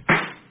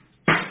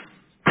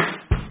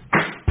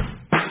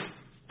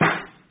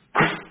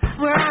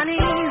 We're on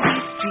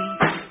easy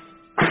street,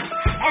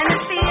 and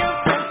it feels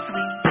so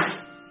sweet,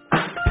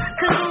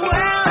 'cause the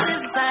world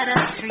is but a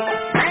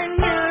street, and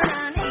you're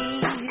on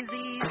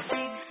easy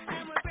street,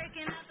 and we're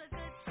breaking up a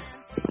good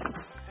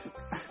chance.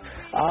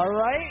 All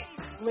right,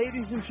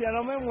 ladies and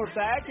gentlemen, we're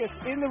back. It's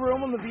In the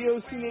Room on the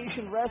VOC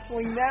Nation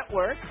Wrestling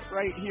Network,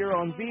 right here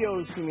on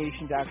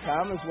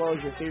VOCNation.com, as well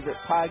as your favorite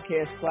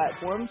podcast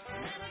platforms.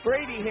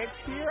 Brady Hicks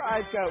here.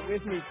 I've got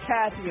with me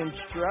Kathy and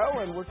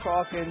Stro, and we're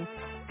talking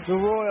the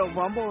Royal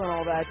Rumble and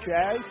all that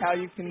jazz, how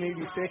you can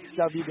maybe fix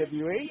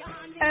WWE,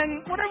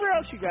 and whatever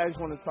else you guys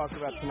want to talk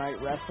about tonight,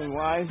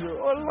 wrestling-wise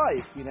or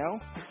life, you know.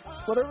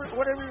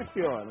 Whatever you're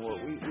feeling,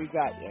 we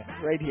got you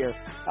right here.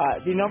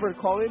 The number to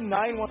call in,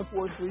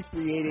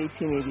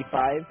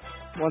 914-338-1885.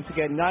 Once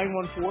again,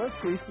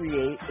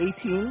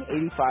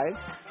 914-338-1885.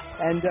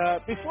 And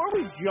before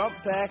we jump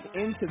back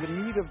into the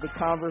meat of the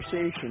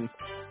conversation,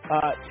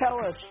 tell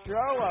us,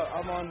 Stro,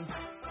 I'm on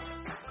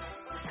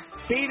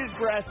bated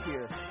breath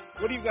here.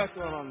 What do you got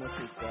going on this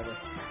week, brother?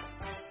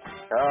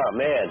 Oh,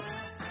 man.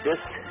 This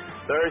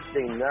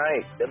Thursday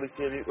night,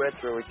 WCW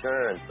Retro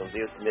returns on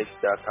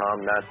VOCNation.com,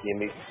 9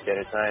 p.m. Eastern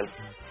Standard Time.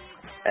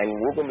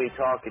 And we're going to be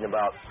talking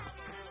about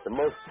the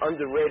most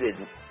underrated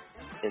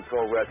in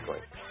pro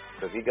wrestling.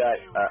 So if you got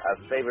a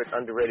favorite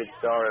underrated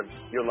star of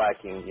your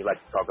liking, you'd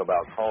like to talk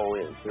about, call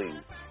in,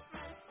 please.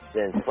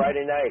 Then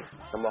Friday night,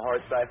 from the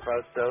Hard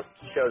Sci-Fi show,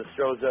 the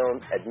Stro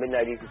Zone at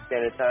midnight Eastern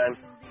Standard Time.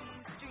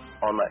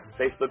 On my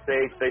Facebook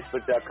page,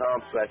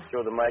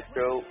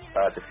 facebook.com/StroTheMaestro.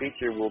 The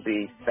feature will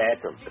be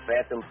Phantom. The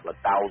Phantom,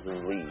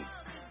 1,000 leads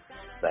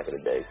back in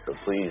the day. So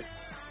please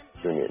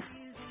tune in.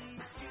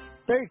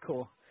 Very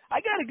cool.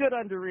 I got a good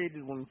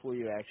underrated one for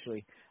you,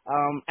 actually.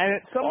 And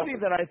it's somebody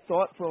that I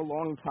thought for a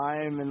long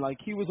time, and,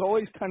 like, he was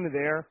always kind of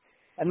there.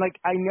 And, like,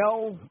 I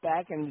know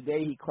back in the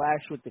day he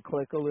clashed with the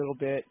Clique a little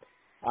bit.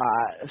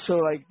 So,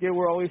 like, there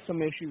were always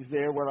some issues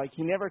there where, like,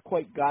 he never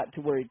quite got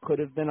to where he could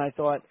have been, I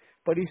thought.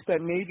 But he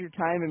spent major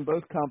time in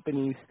both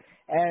companies.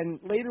 And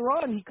later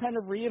on, he kind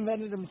of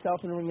reinvented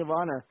himself in Ring of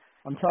Honor.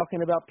 I'm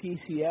talking about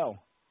PCO.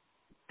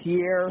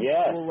 Pierre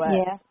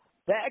Ouellet. Yeah.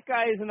 That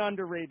guy is an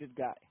underrated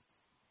guy.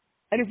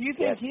 And if you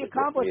think he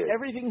accomplished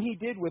everything he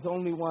did with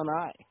only one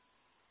eye,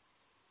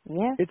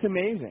 it's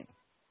amazing.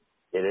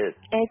 It is.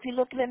 And if you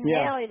look at him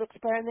now, he looks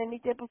better than he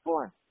did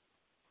before.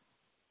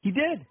 He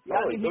did.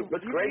 Oh, he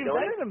looks great,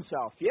 reinvented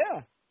himself,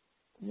 Yeah.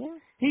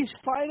 He's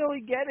finally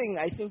getting,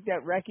 I think,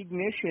 that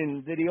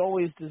recognition that he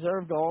always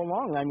deserved all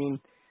along. I mean,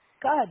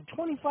 God,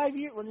 25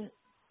 years,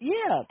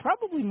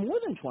 probably more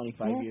than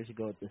 25 years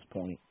ago at this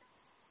point.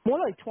 More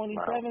like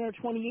 27 or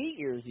 28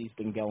 years he's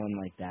been going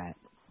like that.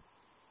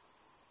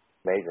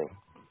 Amazing.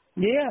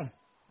 Yeah.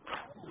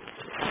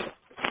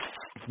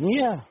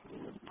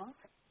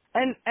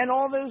 And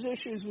all those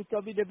issues with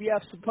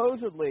WWF,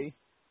 supposedly,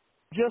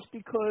 just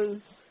because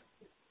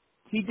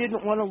he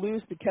didn't want to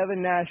lose to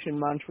Kevin Nash in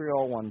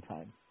Montreal one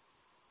time.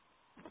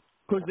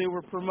 Because they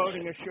were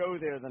promoting a show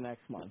there the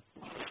next month.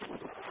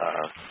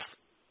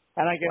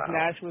 And I guess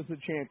Nash was the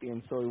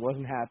champion, so he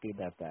wasn't happy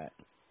about that.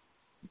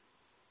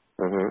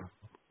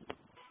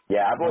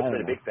 Yeah, I've always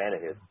been a big fan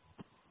of his.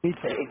 Me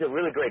too. He's a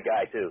really great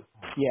guy, too.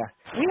 Yeah.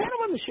 We had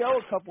him on the show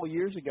a couple of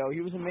years ago. He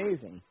was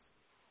amazing.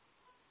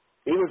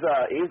 He was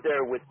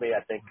there with me,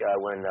 I think,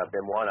 when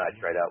Benoit and I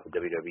tried out with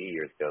WWE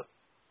years ago.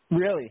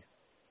 Really?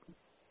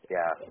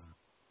 Yeah.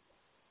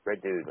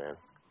 Great dude, man.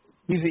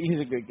 He's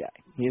a good guy.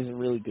 He is a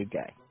really good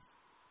guy.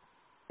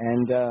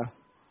 And,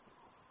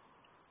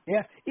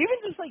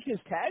 even just like his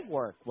tag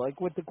work,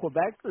 like with the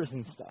Quebecers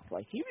and stuff,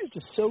 like he was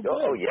just so good.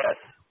 Oh, yes.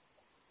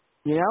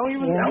 You know, he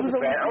was. I was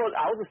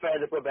a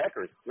fan of the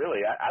Quebecers.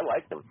 Really, I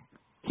liked him.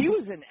 He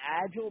was an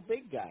agile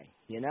big guy.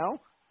 You know.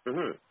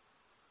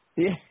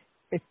 Yeah.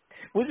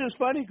 Which is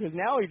funny because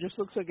now he just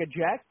looks like a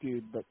jack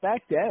dude, but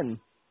back then,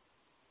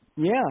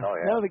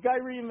 no, the guy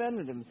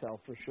reinvented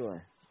himself for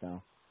sure.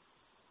 So,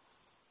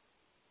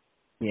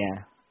 I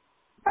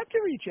have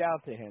to reach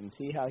out to him,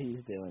 see how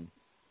he's doing.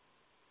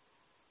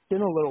 It's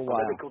been a little while.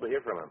 That'd be cool to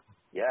hear from him.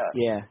 Yeah.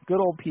 Yeah, good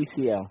old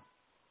PCO.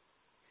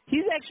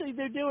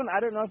 They're doing, I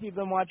don't know if you've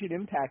been watching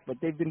Impact, but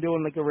they've been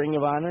doing like a Ring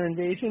of Honor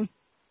invasion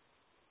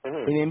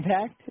in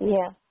Impact.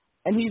 Yeah.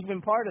 And he's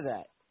been part of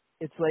that.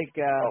 It's like,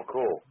 oh,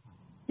 cool.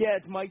 Yeah,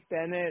 it's Mike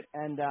Bennett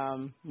and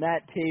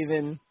Matt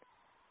Taven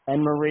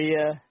and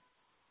Maria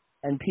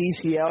and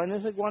PCO, and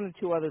there's like one or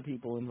two other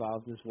people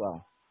involved as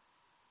well.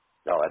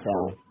 Oh, that's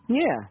cool.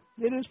 Yeah,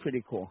 it is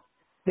pretty cool.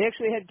 They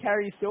actually had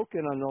Carrie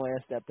Silken on the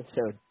last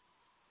episode.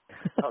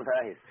 Oh,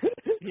 nice.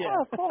 Yeah.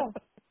 Oh, cool.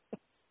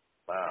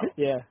 Wow.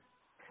 Yeah.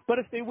 But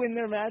if they win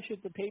their match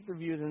at the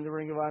pay-per-view, then the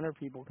Ring of Honor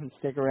people can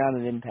stick around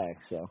in Impact.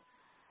 So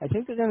I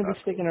think they're going to be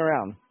sticking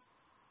around.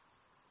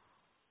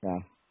 Yeah.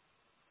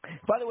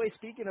 By the way,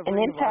 speaking of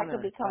Ring of Honor,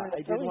 will be coming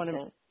I did want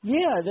to.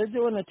 Yeah, they're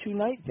doing a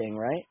 2-night thing,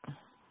 right?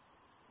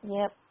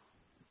 Yep.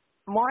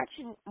 March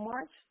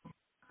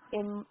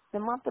in the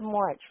month of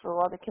March for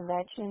all the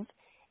conventions,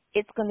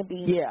 it's going to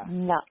be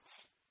nuts.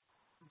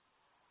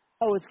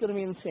 Oh, it's going to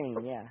be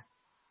insane. Yeah.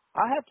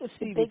 I have to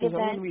see because I'm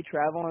going to be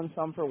traveling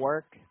some for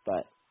work,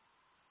 but.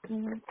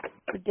 The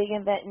big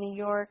event in New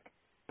York,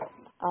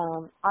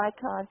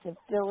 Icons in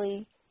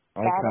Philly,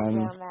 Icons.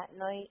 Battleground that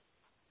night.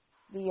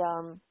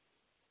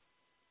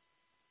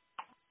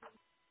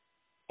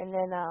 And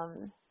then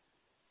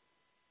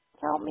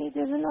help me,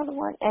 there's another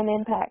one, and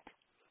Impact.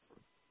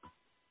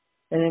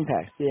 And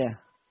Impact, yeah.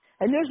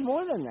 And there's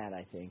more than that,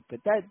 I think, but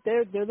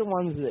they're the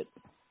ones that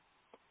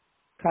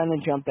kind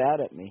of jump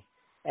out at me.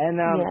 And,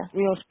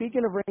 you know,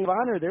 speaking of Ring of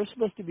Honor, they're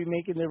supposed to be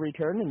making their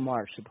return in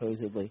March,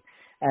 supposedly.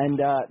 And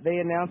they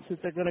announced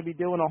that they're going to be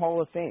doing a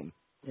Hall of Fame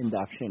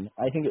induction.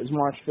 I think it was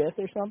March 5th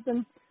or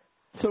something.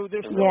 So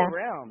they're still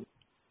around.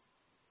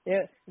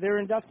 Yeah, they're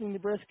inducting the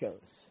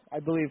Briscoes, I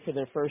believe, for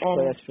their first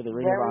class for the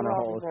Ring of Honor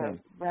Hall of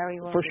Fame. Very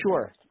well for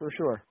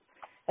sure.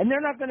 And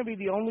they're not going to be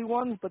the only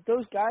ones, but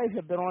those guys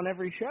have been on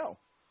every show.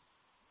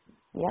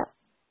 Yeah.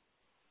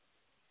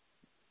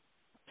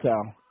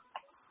 So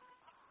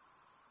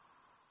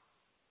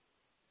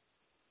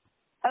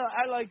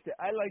I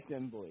like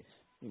them boys.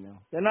 You know,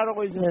 they're not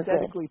always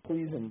aesthetically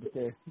pleasing, but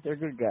they're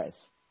good guys.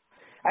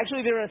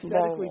 Actually, their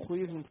aesthetically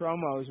pleasing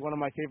promo is one of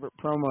my favorite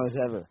promos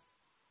ever.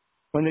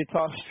 When they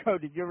talk show,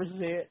 did you ever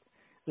see it?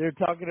 They're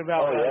talking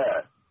about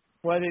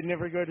why they'd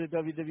never go to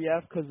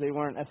WWF because they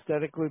weren't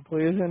aesthetically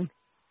pleasing.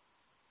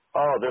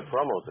 Oh, their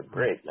promos are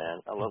great,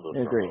 man. I love those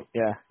promos. Great,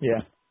 yeah.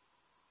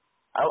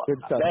 Good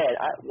stuff. Man,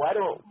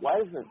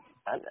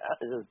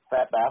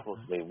 that baffles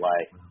me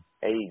why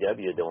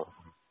AEW don't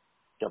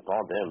jump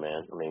on them,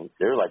 man. I mean,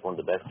 they're like one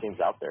of the best teams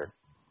out there.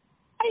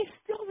 I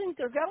still think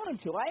they're going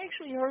to. I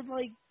actually heard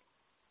like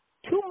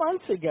 2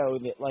 months ago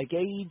that like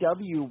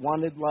AEW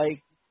wanted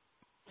like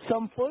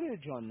some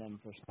footage on them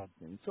for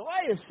something. So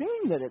I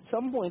assume that at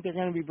some point they're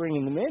going to be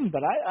bringing them in,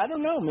 but I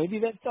don't know. Maybe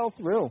that fell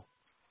through.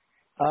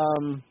 I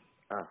don't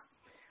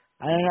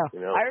know. You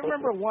know. I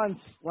remember once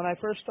when I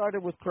first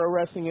started with Pro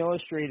Wrestling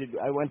Illustrated,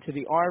 I went to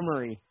the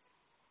Armory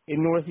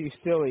in Northeast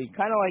Philly,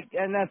 kind of like,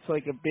 and that's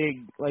like a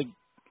big like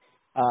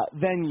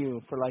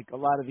venue for like a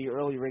lot of the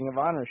early Ring of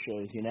Honor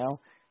shows, you know.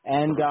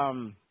 And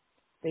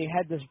they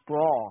had this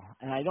brawl,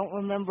 and I don't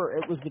remember.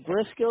 It was the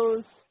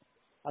Briscoes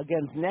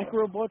against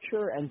Necro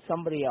Butcher and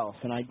somebody else,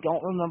 and I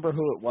don't remember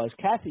who it was.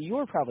 Kathy, you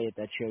were probably at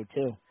that show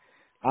too.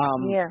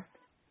 Yeah.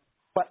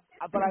 But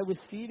I was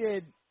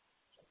seated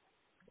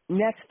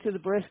next to the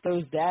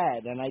Briscoes'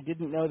 dad, and I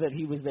didn't know that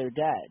he was their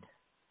dad.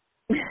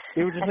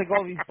 They were just like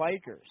all these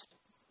bikers.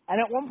 And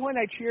at one point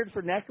I cheered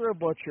for Necro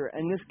Butcher,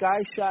 and this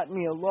guy shot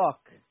me a look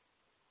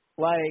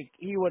like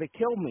he would have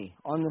killed me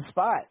on the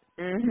spot.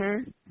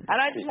 Mhm.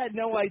 And I just had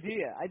no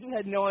idea. I just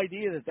had no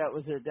idea that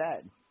was their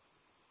dad.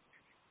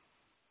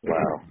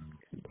 Wow.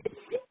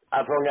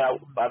 I've hung out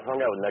with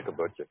Necro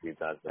Butcher a few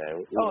times,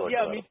 man.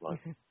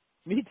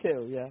 Me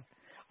too. Yeah,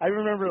 I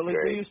remember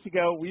like we used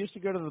to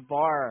go to the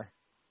bar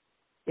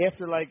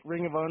after like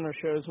Ring of Honor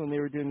shows when they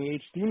were doing the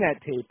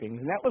HDNet tapings,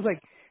 and that was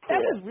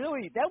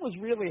really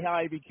how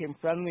I became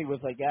friendly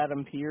with like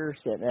Adam Pearce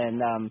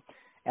and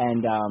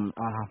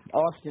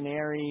Austin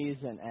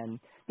Aries and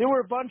there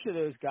were a bunch of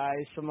those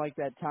guys from like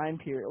that time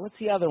period. What's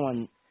the other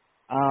one?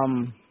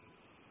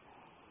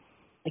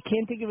 I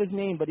can't think of his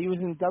name, but he was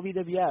in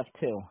WWF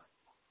too.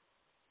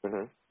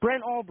 Mm-hmm.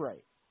 Brent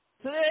Albright.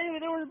 So anyway,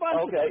 there was a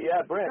bunch of them. Okay,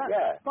 yeah, Brent,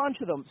 yeah. A bunch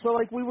of them. So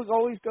like we would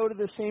always go to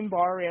the same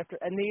bar after,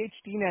 and the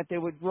HDNet, they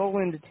would roll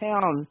into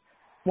town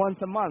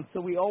once a month. So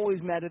we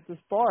always met at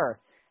this bar.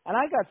 And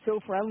I got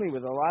so friendly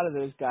with a lot of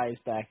those guys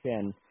back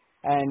then.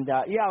 And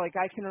like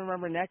I can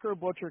remember Necro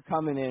Butcher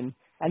coming in,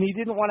 and he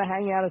didn't want to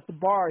hang out at the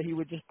bar. He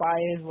would just buy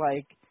his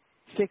like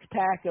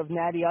 6-pack of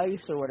Natty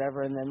Ice or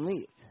whatever and then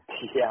leave.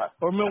 Yeah.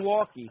 Or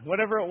Milwaukee,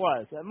 whatever it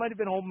was. That might have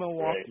been old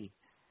Milwaukee.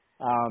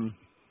 Right.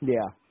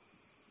 Yeah.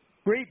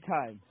 Great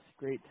times.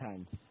 It's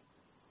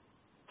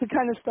the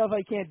kind of stuff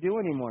I can't do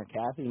anymore,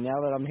 Kathy,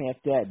 now that I'm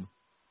half dead.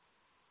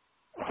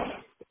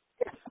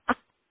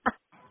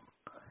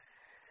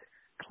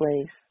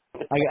 Please.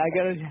 I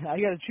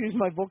gotta choose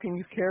my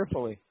bookings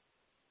carefully.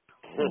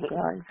 Oh,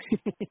 God.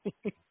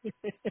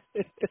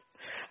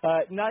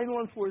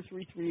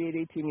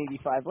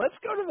 914-338-1885. Let's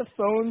go to the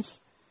phones.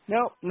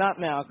 No, not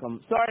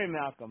Malcolm. Sorry,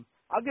 Malcolm.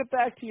 I'll get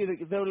back to you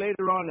though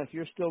later on if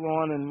you're still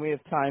on and we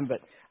have time.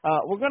 But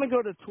we're going to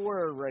go to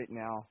Tora right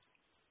now,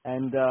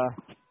 and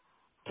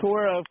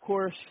Tora, of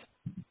course,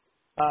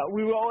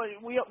 we were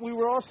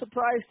all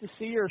surprised to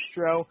see her,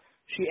 Stro.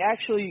 She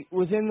actually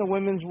was in the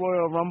Women's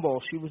Royal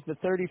Rumble. She was the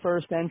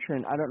 31st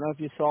entrant. I don't know if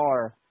you saw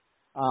her.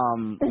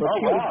 But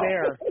she was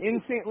there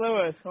in St.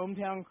 Louis,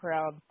 hometown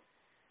crowd.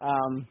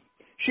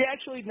 She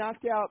actually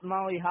knocked out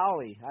Molly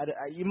Holly.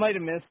 You might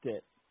have missed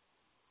it.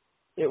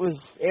 It was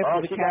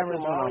after the cameras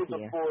went off the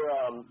air.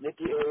 Before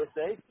Nikki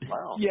ASA?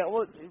 Wow. Yeah,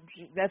 well,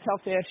 that's how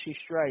fast she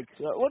strikes.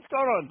 What's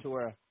going on,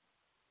 Tora?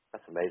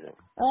 That's amazing.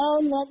 Oh,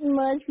 nothing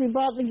much. We're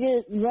about to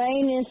get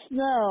rain and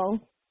snow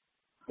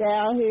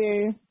down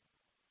here.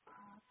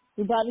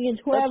 We're about to get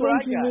 12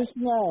 inches of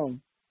snow.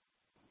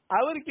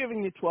 I would have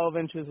given you 12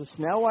 inches of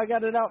snow. I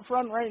got it out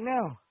front right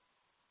now.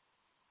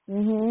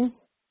 Mhm.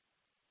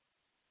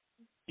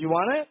 You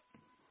want it?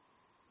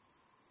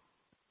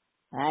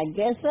 I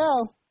guess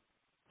so.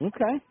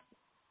 Okay.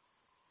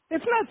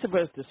 It's not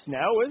supposed to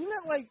snow, isn't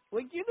it? Like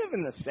you live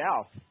in the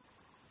South.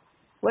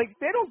 Like,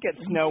 they don't get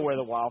snow where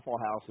the Waffle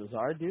Houses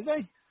are, do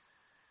they?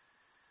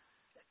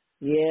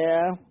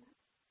 Yeah.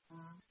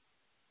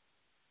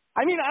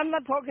 I mean, I'm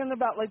not talking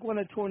about, like, when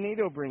a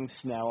tornado brings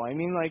snow. I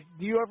mean, like,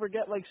 do you ever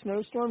get, like,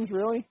 snowstorms,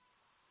 really?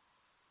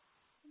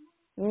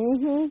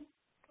 Mhm.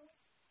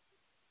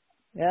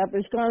 Yep,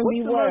 it's going to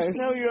be worse. What's the most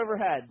snow you ever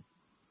had?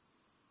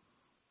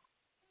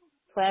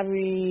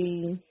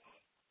 Probably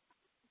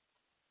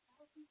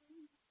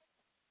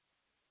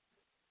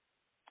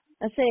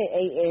I say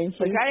 8 inches.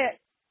 Like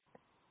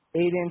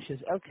 8 inches.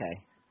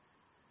 Okay.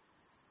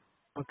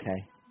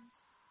 Okay.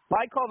 Well,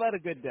 I call that a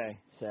good day.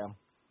 So.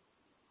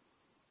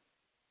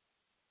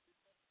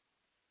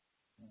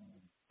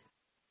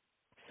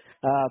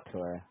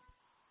 Tora.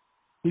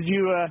 Did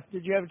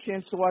you have a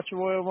chance to watch the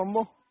Royal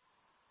Rumble?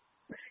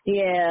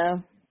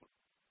 Yeah.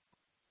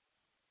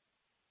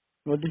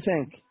 What'd you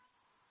think?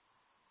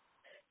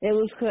 It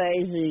was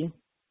crazy.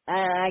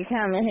 I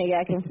kind of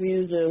got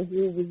confused of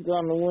who was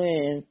going to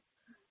win.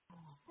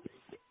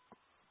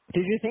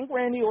 Did you think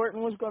Randy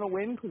Orton was going to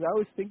win? Because I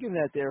was thinking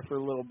that there for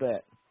a little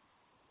bit.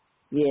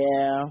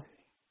 Yeah.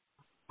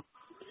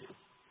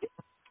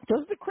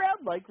 Does the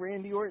crowd like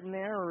Randy Orton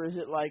there, or is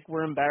it like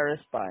we're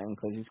embarrassed by him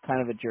because he's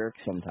kind of a jerk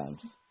sometimes?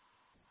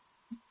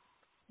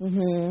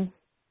 Mhm.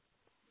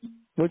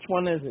 Which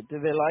one is it? Do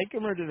they like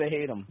him or do they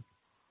hate him?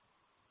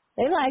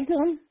 They like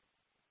him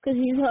because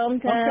he's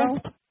hometown.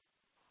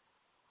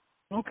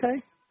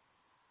 Okay.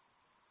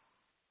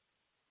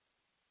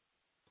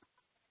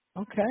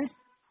 Okay.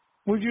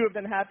 Would you have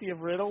been happy if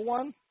Riddle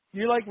won? Do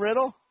you like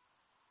Riddle?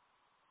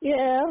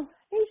 Yeah,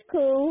 he's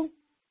cool.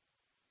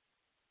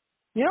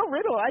 You know,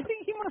 Riddle, I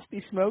think he must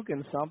be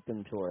smoking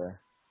something to her.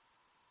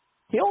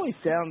 He always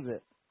sounds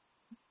it.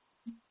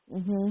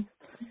 Mhm.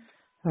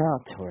 Oh,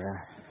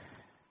 Tora.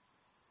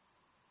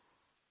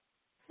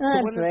 So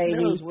Not when Brady. it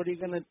snows, what are you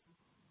gonna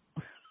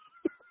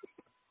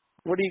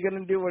what are you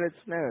gonna do when it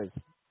snows?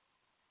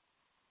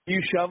 Do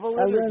you shovel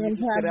it, or do you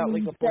just get out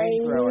like a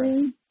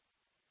flamethrower?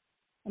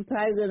 I'm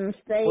probably gonna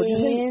stay What'd you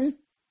in. think?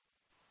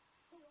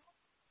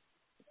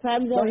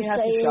 Probably Don't gonna you have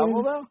stay to in.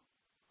 shovel though?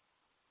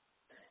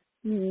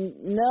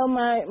 No,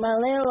 my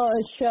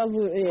landlord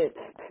shoveled it.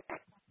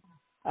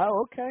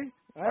 Oh, okay.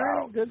 All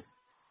right, good.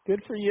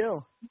 Good for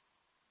you.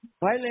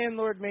 My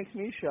landlord makes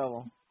me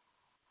shovel.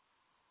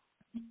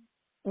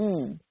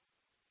 Mm.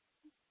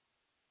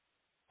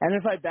 And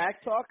if I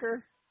backtalk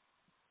her,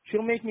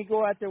 she'll make me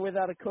go out there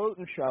without a coat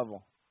and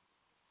shovel.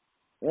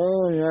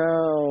 Oh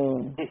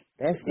no,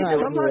 that's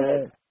not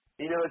good.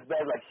 You know it's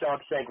bad, like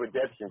Shawshank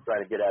Redemption,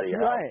 trying to get out of your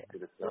Right.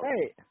 house.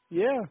 Right.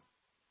 Yeah.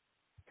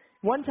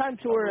 One time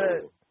to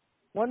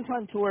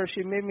her,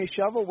 she made me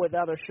shovel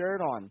without a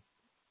shirt on.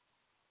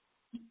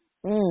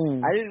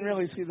 Mm. I didn't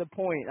really see the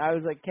point. I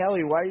was like,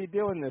 Kelly, why are you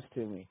doing this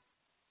to me?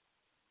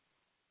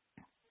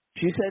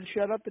 She said,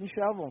 shut up and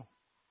shovel.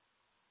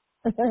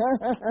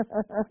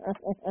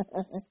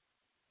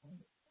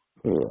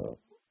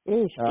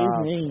 Excuse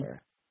me.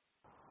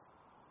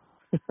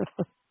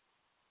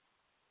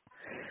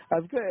 I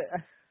was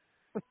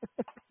good.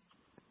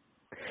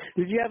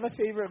 Did you have a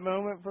favorite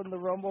moment from the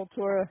Rumble,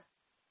 Tora?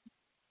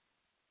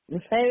 The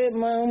favorite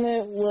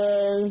moment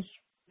was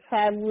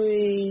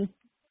probably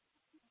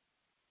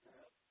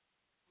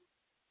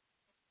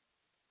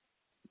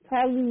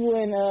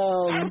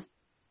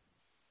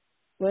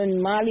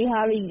when Molly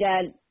Holly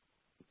got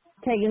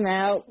taken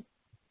out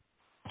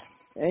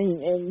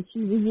and she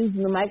was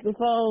using the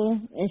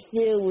microphone and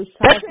still was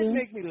That talking. did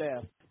make me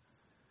laugh.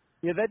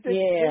 Yeah, that did.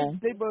 Yeah.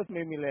 They both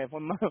made me laugh.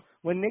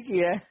 When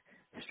Nikki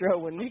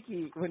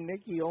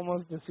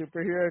almost a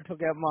superhero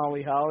took out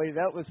Molly Holly,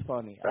 that was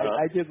funny.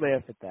 I did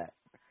laugh at that.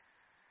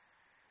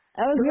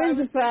 I was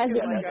really surprised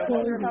that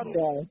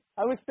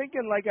I was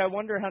thinking, like, I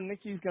wonder how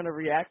Nikki's going to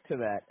react to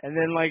that. And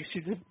then, like, she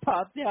just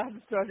popped out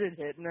and started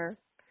hitting her.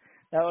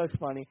 That was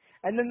funny.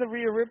 And then the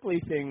Rhea Ripley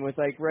thing with,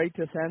 like, right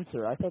to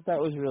censor. I thought that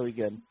was really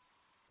good.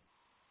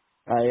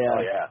 Oh,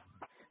 yeah.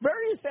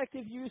 Very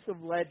effective use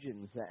of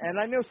legends. And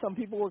I know some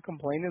people were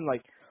complaining,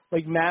 like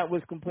Matt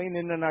was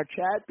complaining in our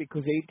chat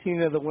because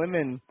 18 of the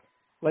women,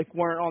 like,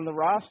 weren't on the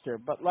roster.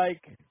 But,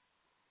 like,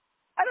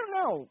 I don't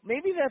know.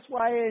 Maybe that's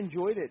why I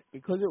enjoyed it,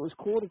 because it was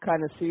cool to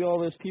kind of see all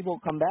those people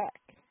come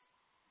back.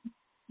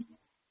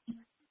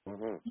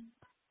 Mm-hmm.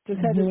 Just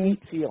had a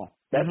neat feel.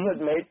 That's what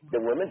made the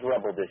women's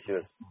Rumble this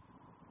year,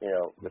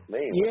 with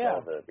me, with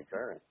all the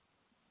returns.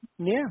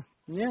 Yeah,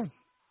 yeah.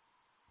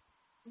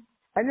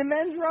 And the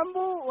men's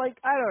Rumble, like,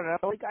 I don't know,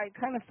 like, I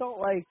kind of felt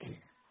like...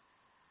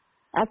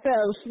 I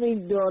fell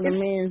asleep during the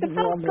men's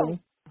Rumble.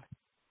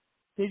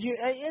 Did you?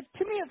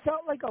 To me, it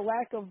felt like a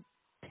lack of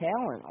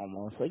talent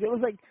almost. Like, it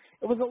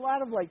was a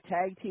lot of, like,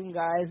 tag team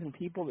guys and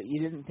people that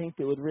you didn't think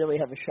that would really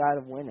have a shot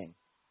of winning.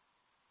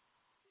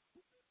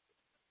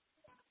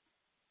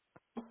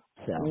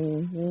 So.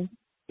 Mm-hmm.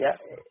 Yeah.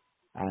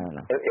 I don't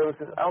know. It was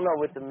just, I don't know,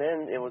 with the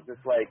men, it was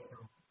just like,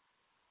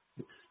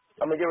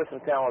 I mean, there were some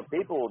talented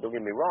people, don't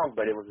get me wrong,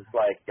 but it was just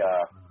like,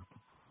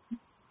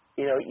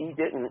 you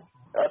didn't,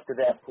 up to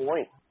that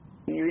point,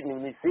 you didn't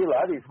even see a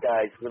lot of these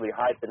guys really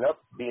hyping up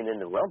being in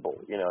the Rumble,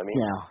 you know what I mean?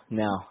 No. You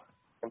know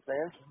what I'm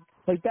saying?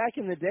 Like, back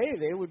in the day,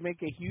 they would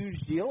make a huge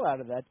deal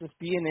out of that, just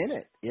being in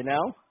it, you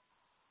know?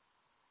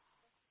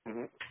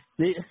 Mm-hmm.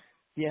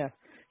 Yeah.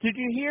 Did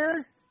you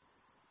hear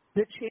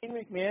that Shane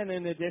McMahon,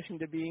 in addition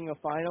to being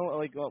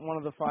one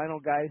of the final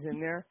guys in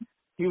there,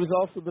 he was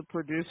also the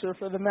producer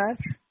for the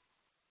match?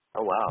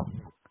 Oh, wow.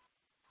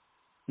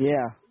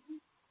 Yeah.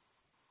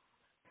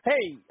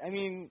 Hey, I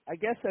mean, I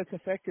guess that's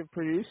effective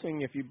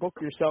producing if you book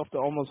yourself to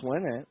almost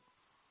win it.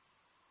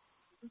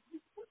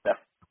 That's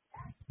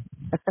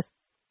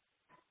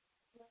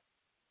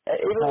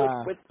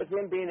Even with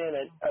him being in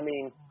it, I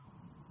mean,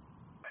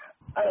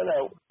 I don't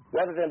know.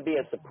 Rather than be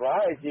a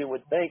surprise, you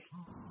would think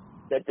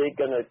that they're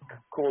gonna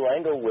cool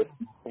angle with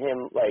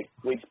him like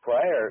weeks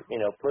prior,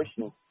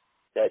 pushing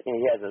that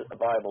he has a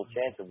viable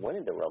chance of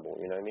winning the Rumble.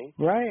 You know what I mean?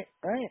 Right.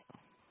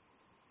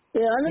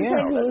 Yeah,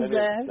 Undertaker was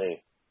there.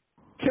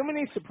 Too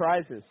many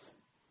surprises.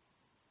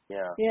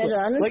 Yeah, the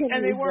Undertaker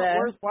and they weren't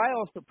was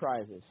worthwhile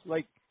surprises.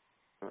 Like,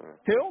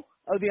 who?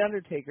 Oh, the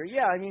Undertaker.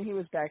 Yeah, I mean, he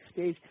was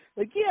backstage.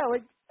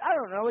 I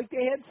don't know.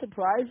 They had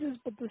surprises,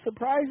 but the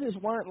surprises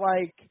weren't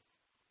like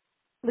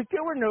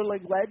there were no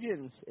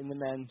legends in the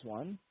men's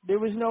one. There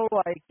was no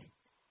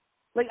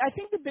I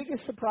think the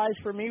biggest surprise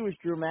for me was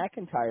Drew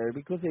McIntyre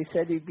because they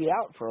said he'd be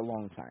out for a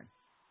long time,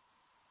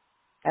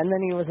 and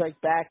then he was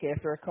back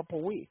after a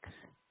couple weeks.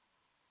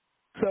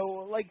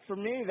 So for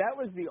me, that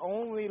was the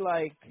only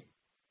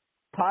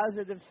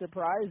positive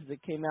surprise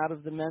that came out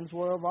of the men's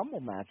Royal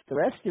Rumble match. The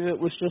rest of it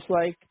was just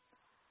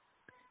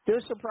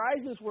their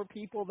surprises were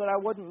people that I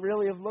wouldn't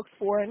really have looked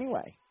for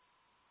anyway.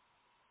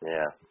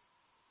 Yeah.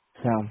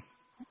 So,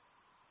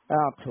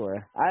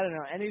 Tora. I don't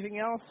know. Anything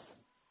else?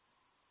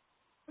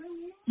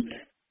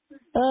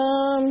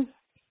 All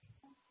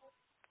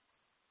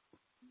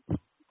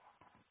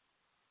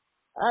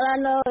I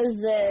know is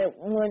that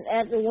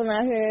when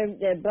I heard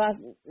that Brock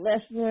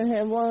Lesnar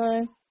had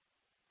won,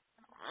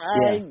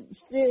 I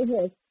still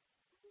had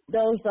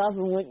dozed off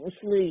and went to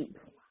sleep.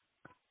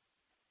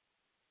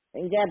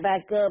 And got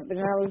back up, and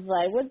I was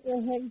like, what the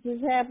heck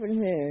just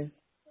happened here?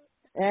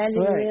 And I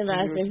didn't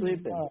realize that he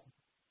was.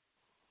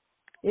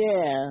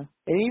 Yeah.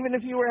 And even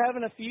if you were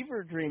having a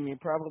fever dream, you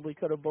probably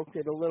could have booked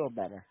it a little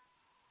better.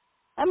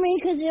 I mean,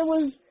 because it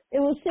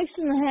was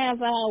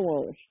 6.5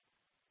 hours.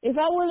 If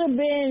I would have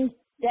been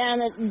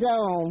down at the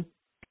Dome,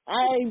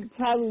 I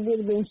probably would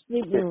have been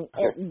sleeping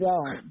at the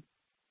Dome.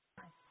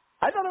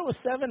 I thought it was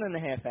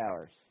 7.5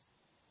 hours.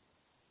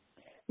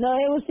 No,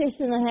 it was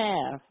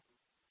 6.5.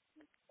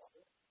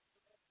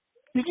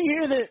 Did you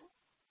hear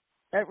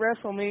that at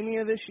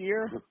WrestleMania this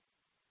year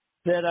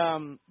that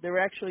they're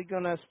actually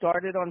going to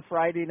start it on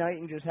Friday night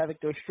and just have it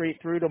go straight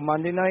through to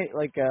Monday night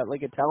like a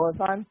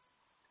telethon?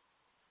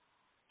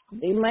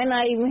 They might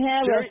not even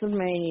have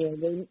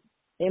WrestleMania.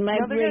 They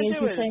might bring in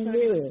some St.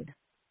 Louis.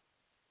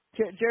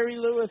 Jerry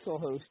Lewis will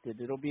host it.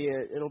 It'll be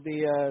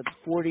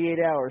 48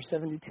 hours,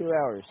 72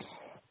 hours.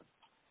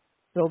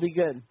 It'll be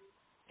good.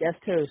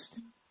 Guest host.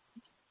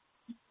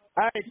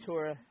 All right,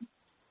 Tora.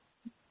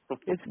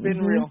 It's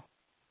been real.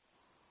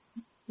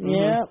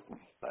 Yep.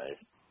 Nice.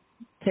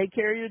 Take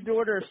care of your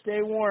daughter.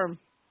 Stay warm.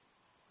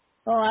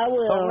 Oh, I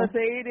will.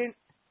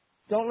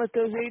 Don't let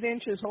those 8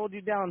 inches hold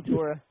you down,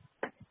 Tora.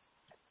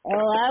 Oh,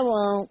 I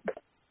won't.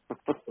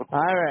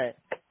 All right.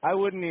 I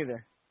wouldn't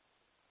either.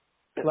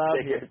 Love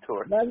you.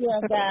 Love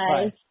you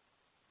guys.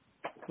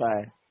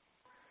 Bye.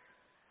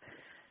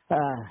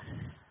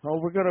 Well,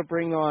 we're going to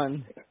bring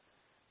on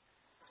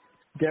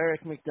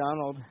Derek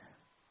McDonald.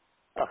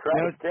 All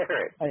right,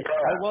 Derek.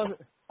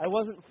 I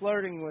wasn't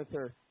flirting with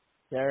her,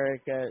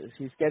 Derek.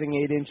 She's getting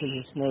 8 inches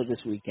of snow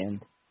this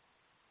weekend.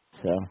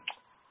 So.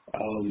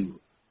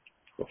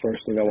 The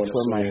first thing I want to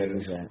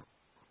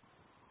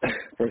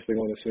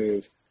say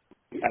is,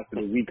 after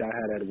the week I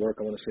had at work,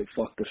 I want to say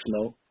fuck the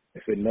snow.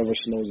 If it never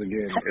snows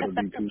again, it'll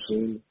be too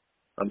soon.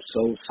 I'm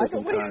so sick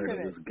and tired of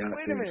this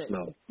goddamn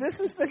snow. This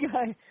is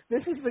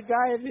the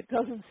guy that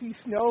doesn't see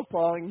snow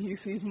falling, he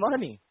sees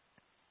money.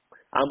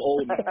 I'm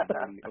old now,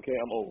 buddy. Okay,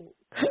 I'm old.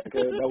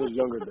 Okay, that was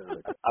younger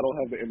Derek. I don't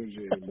have the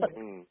energy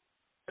anymore.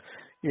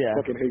 Yeah. I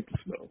fucking hate the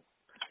snow.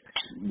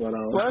 But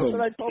well, that's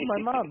what I told my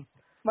mom.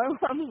 My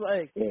mom's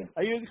like,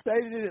 Are you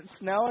excited it's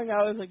snowing?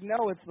 I was like,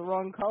 no, it's the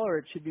wrong color.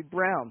 It should be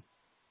brown.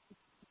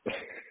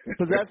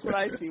 Because that's what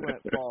I see when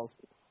it falls.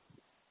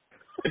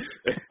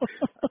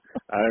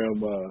 I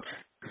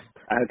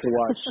had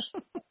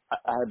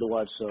to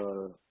watch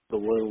the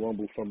Royal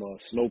Rumble from a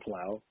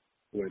snowplow,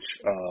 which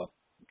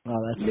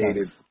made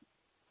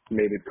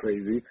it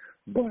crazy.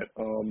 But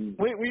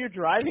wait, were you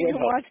driving and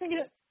watching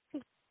it?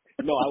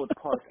 No, I would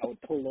park. I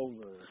would pull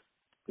over,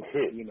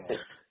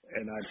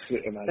 and I'd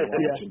sit and I'd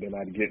watch, and then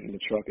I'd get in the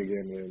truck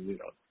again, and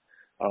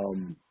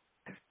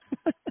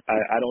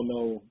I don't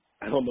know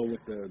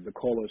what the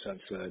callers have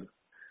said,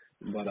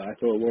 but I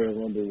thought Royal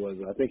Rumble was.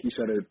 I think you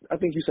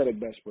said it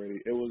best,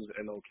 Brady. It was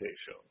an okay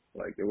show.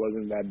 Like, it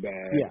wasn't that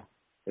bad. Yeah.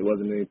 It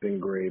wasn't anything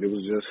great. It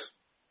was just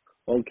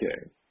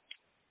okay.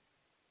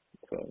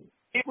 So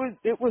it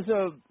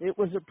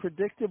was a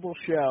predictable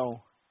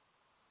show.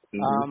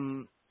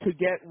 Mm-hmm. To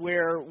get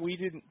where we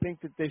didn't think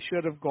that they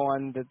should have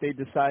gone, that they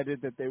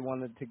decided that they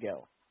wanted to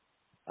go.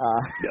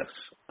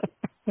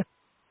 Yes.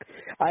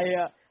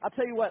 I'll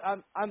tell you what.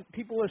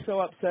 People are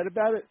so upset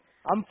about it.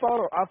 I'm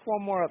far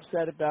more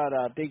upset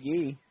about Big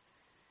E,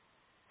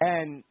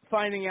 and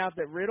finding out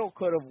that Riddle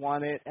could have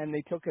won it and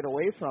they took it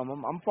away from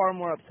him. I'm far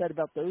more upset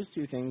about those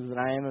two things than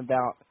I am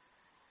about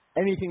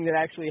anything that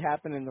actually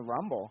happened in the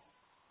Rumble.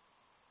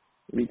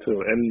 Me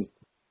too. And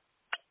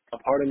a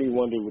part of me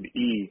wondered with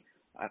E.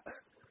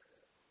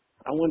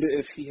 I wonder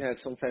if he had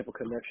some type of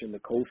connection to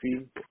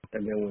Kofi,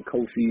 and then when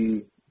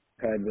Kofi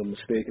had the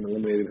mistake and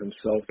eliminated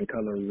himself and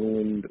kind of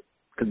ruined,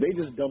 because they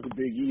just dumped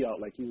Big E out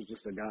like he was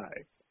just a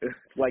guy.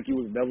 It's like he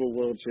was never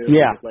world champion.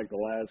 Yeah. It's like the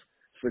last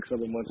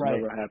 6-7 months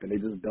Right. never happened. They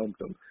just dumped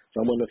him.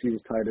 So I wonder if he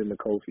was tied into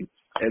Kofi.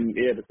 And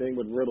yeah, the thing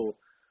with Riddle,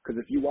 because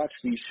if you watch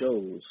these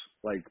shows,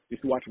 like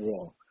if you watch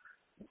Raw,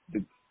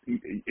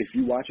 if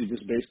you watch it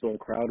just based on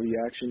crowd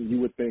reaction,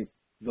 you would think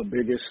the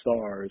biggest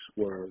stars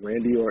were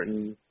Randy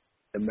Orton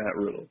and Matt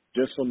Riddle,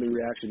 just from the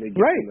reaction they get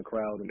from the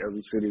crowd in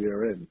every city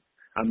they're in.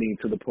 I mean,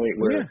 to the point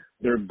where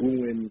they're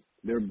booing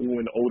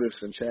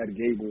Otis and Chad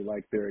Gable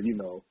like they're,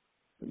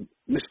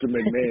 Mr.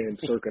 McMahon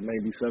circa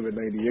 97,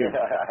 98.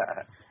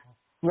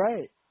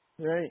 Right.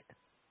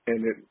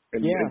 And it's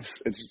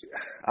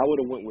I would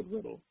have went with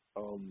Riddle.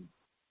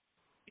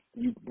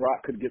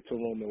 Brock could get to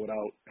Roman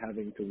without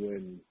having to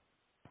win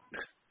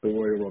the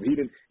Royal Rumble. He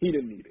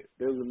didn't need it.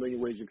 There was a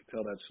million ways you could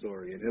tell that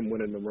story, and him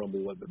winning the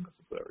Rumble wasn't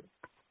necessary.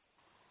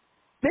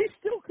 They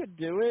still could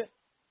do it,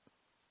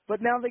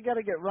 but now they got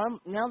to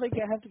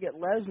have to get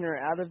Lesnar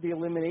out of the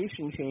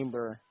Elimination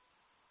Chamber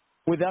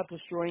without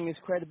destroying his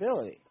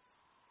credibility.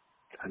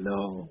 I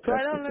know. So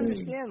I don't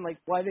understand,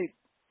 why do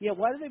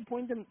they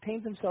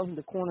paint themselves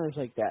into corners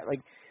like that?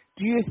 Like,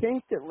 do you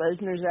think that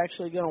Lesnar's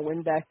actually going to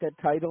win back that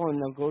title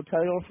and they'll go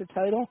title for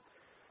title?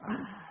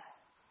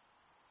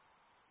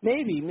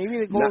 Maybe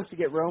the goal is to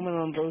get Roman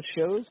on both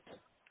shows.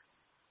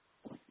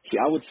 See,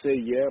 I would say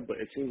yeah,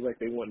 but it seems like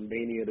they want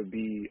Mania to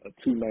be a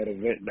 2-night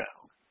event now.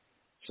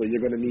 So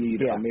you're going to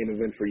need a main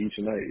event for each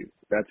night.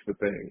 That's the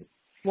thing.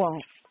 Well,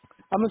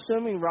 I'm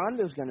assuming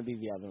Ronda's going to be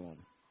the other one.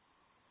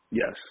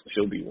 Yes,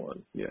 she'll be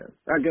one. Yeah,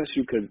 I guess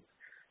you could.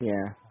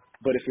 Yeah.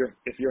 But if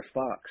you're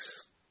Fox,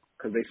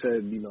 because they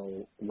said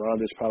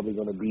Ronda's probably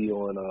going to be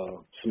on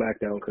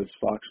SmackDown because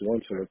Fox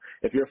wants her.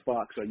 If you're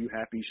Fox, are you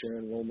happy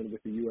sharing Roman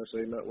with the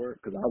USA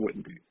Network? Because I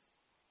wouldn't be.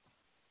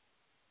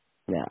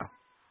 No.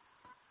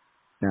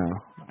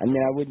 I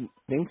mean, I wouldn't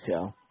think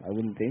so.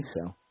 And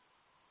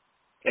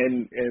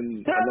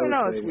I don't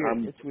know.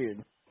 It's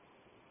weird.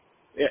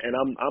 Yeah, and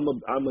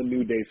I'm a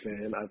New Day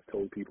fan. I've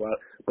told people,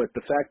 but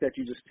the fact that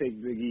you just take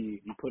Big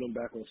E, you put him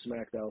back on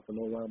SmackDown for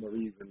no rhyme or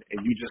reason,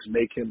 and you just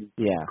make him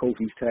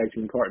Kofi's tag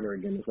team partner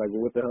again, it's like,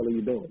 well, what the hell are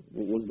you doing?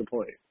 What's the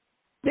point?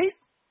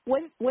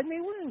 When they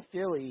were in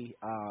Philly,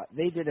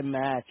 they did a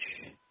match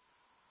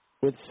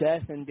with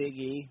Seth and Big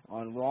E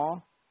on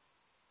Raw.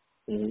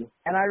 Mm-hmm.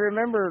 And I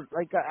remember,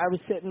 I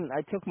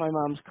took my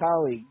mom's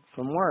colleague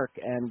from work,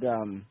 and,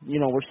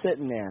 we're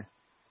sitting there.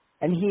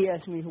 And he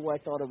asked me who I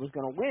thought it was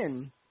going to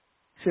win,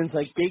 since,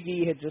 Big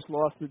E had just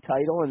lost the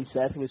title and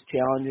Seth was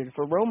challenging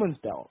for Roman's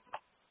belt.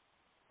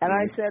 And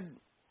I said,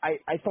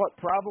 I thought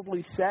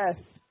probably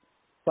Seth,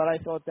 but I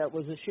thought that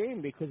was a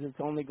shame because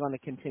it's only going to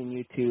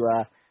continue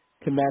to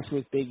mess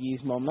with Big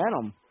E's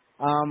momentum.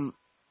 And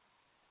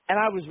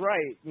I was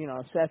right.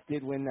 Seth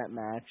did win that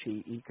match.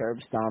 He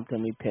curb stomped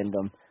him. He pinned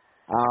him.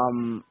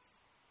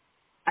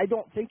 I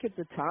don't think at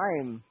the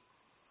time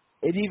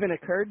it even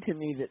occurred to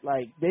me that,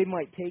 they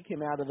might take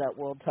him out of that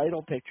world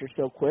title picture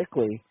so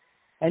quickly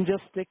and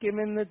just stick him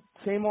in the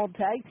same old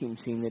tag team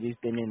scene that he's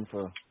been in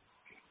for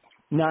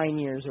 9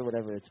 years or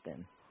whatever it's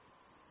been.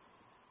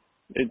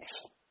 It's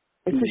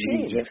a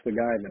shame. He's just a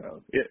guy now.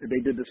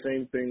 They did the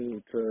same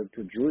thing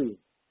to Drew.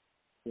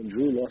 When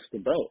Drew lost the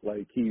belt,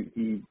 he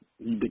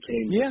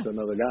became just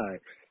another guy.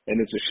 And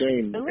it's a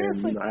shame.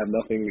 And I have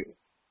nothing...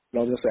 I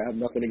was going to say, I have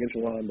nothing against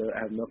Ronda, I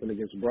have nothing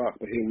against Brock,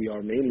 but here we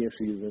are, Mania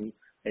season,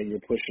 and you're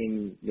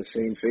pushing the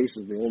same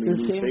faces, the only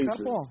new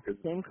faces.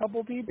 Same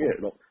couple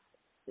people.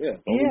 Only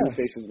new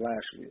faces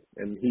last year,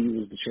 and he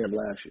was the champ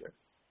last year.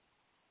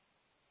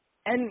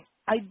 And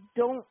I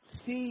don't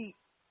see,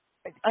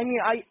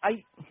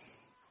 I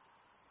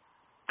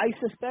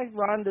suspect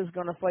Ronda's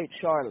going to fight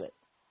Charlotte,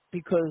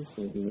 because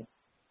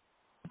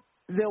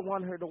they'll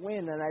want her to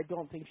win, and I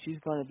don't think she's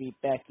going to beat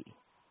Becky.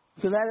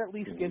 So that at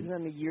least gives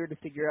them a year to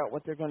figure out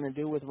what they're going to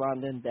do with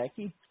Ronda and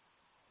Becky.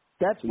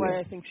 That's why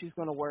I think she's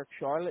going to work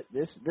Charlotte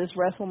this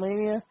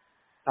WrestleMania.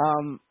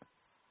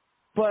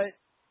 But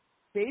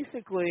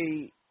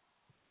basically,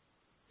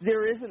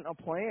 there isn't a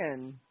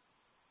plan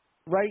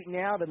right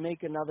now to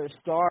make another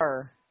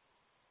star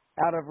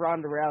out of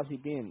Ronda Rousey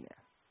being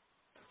there.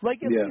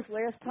 At least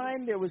last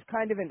time, there was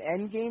kind of an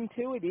end game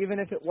to it, even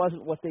if it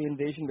wasn't what they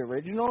envisioned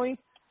originally.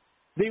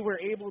 They were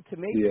able to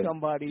make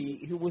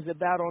somebody who was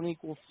about on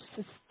equal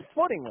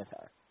footing with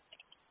her.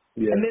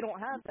 Yeah. And they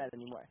don't have that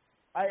anymore.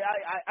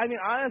 I mean,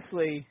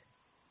 honestly,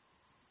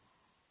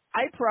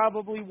 I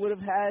probably would have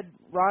had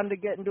Ronda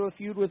get into a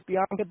feud with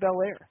Bianca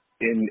Belair.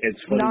 And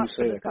it's funny you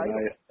say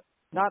that.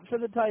 Not for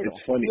the title.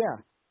 It's funny.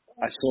 Yeah.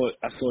 I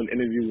saw an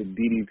interview with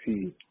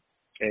DDP,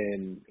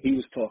 and he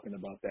was talking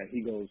about that.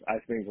 He goes, I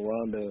think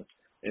Ronda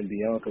and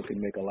Bianca could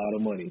make a lot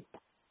of money.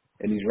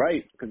 And he's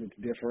right, because it's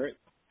different.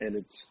 And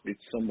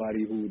it's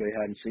somebody who they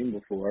hadn't seen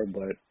before,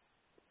 but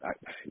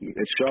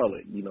it's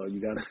Charlotte. You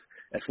gotta,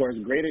 as far as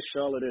great as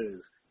Charlotte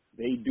is,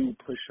 they do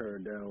push her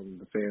down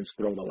the fans'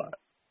 throat a lot.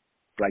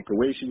 The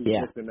way she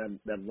was booked in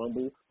that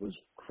Rumble was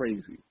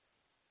crazy.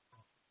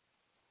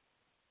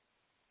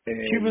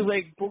 And she was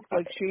like booked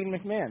like Shane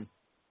McMahon.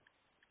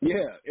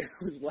 Yeah, it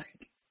was like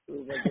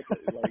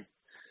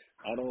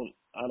I don't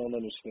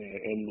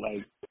understand. And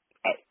like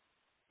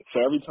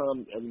for every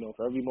time,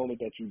 for every moment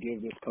that you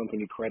give this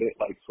company credit,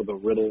 like for the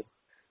Riddle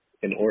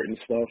and Orton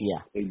stuff,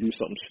 they do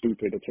something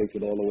stupid that takes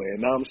it all away.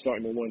 And now I'm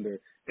starting to wonder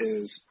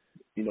is,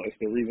 if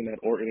the reason that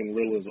Orton and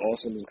Riddle is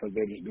awesome is because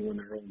they're just doing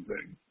their own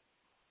thing.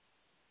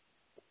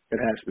 It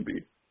has to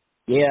be.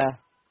 Yeah,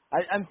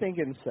 I'm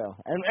thinking so.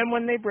 And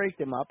when they break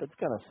them up, it's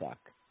gonna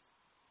suck.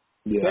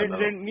 Yeah,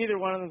 neither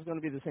one of them is going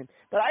to be the same.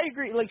 But I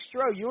agree. Like,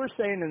 Stro, you were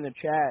saying in the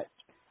chat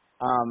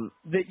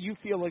that you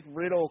feel like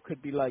Riddle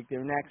could be, like,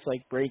 their next,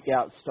 like,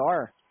 breakout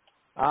star.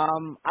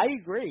 I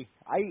agree.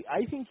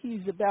 I think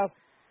he's about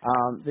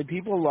the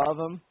people love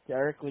him,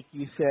 Derek, like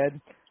you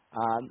said.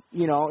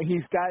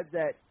 He's got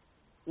that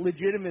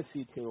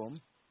legitimacy to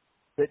him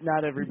that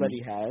not everybody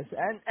has.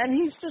 And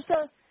he's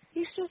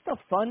just a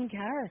fun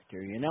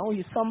character,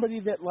 He's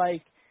somebody that,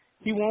 like,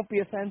 he won't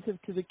be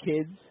offensive to the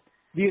kids.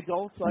 The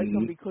adults like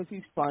him because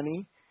he's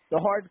funny. The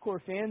hardcore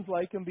fans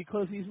like him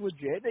because he's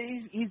legit.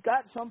 He's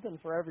got something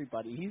for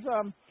everybody. He's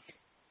like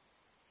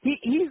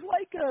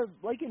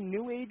a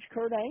new age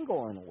Kurt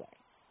Angle in a way.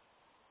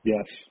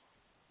 Yes.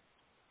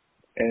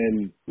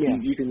 And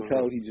you can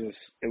tell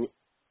it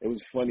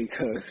was funny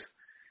because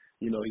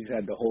he's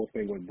had the whole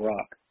thing with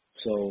Brock.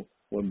 So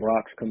when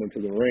Brock's coming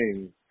to the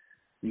ring,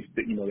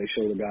 they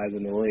show the guys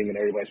in the ring and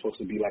everybody's supposed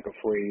to be like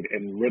afraid,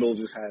 and Riddle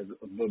just has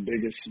the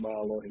biggest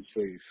smile on his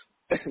face.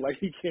 Like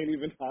he can't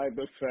even hide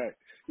the fact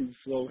he's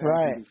so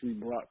happy to see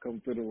Brock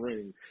come to the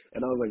ring.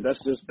 And I was like, that's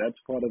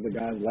part of the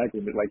guy's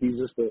likability. Like he's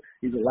a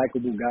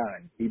likable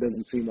guy. He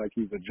doesn't seem like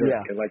he's a jerk.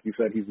 Yeah. And like you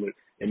said,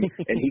 and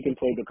he can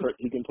play the Kurt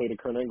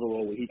Angle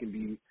role where he can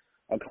be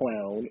a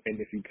clown,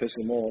 and if you piss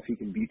him off, he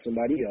can beat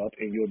somebody up,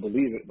 and you'll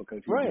believe it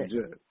because he's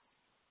legit.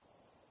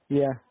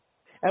 Yeah.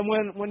 And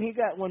when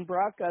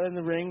Brock got in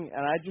the ring,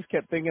 and I just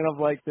kept thinking of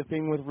like the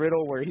thing with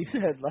Riddle where he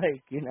said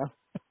like,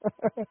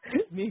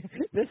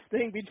 this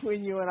thing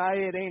between you and I,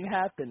 it ain't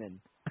happening.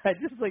 I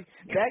just like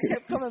that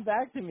kept coming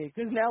back to me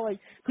because now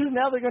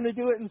they're going to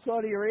do it in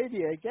Saudi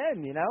Arabia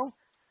again, Yeah,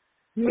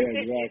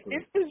 exactly.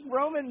 If this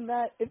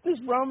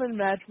Roman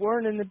match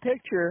weren't in the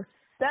picture,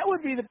 that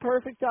would be the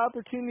perfect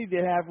opportunity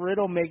to have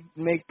Riddle make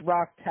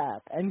Brock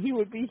tap, and he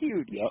would be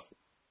huge. Yep,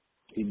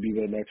 he'd be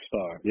the next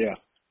star. Yeah.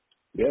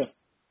 Yep.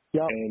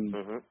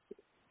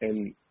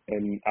 And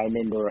I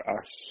remember I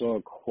saw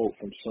a quote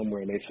from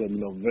somewhere, and they said,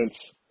 Vince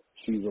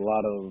sees a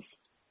lot of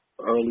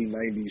early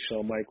 '90s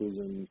Shawn Michaels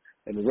and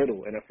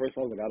Riddle. And at first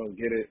I was like, I don't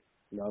get it,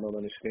 I don't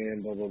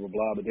understand, blah blah blah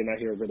blah. But then I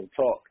hear Riddle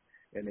talk,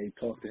 and they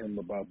talk to him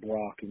about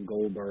Brock and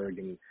Goldberg,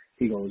 and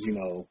he goes,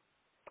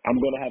 I'm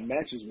gonna have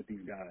matches with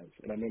these guys.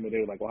 And I remember they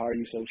were like, well, how are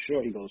you so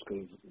sure? He goes,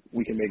 because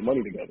we can make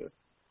money together.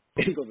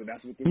 He goes, and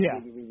that's what this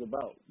business is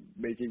about,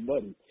 making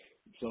money.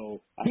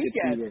 So I can see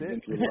where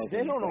Vince would love him.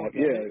 They don't know what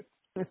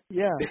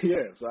Yeah.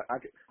 So I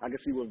can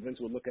see where Vince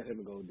would look at him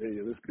and go,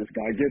 "Damn, this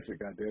guy gets it,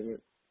 goddamn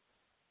it."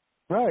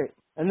 Right,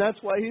 and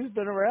that's why he's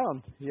been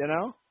around. He's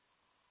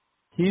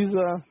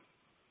one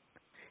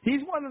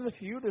of the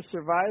few to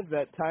survive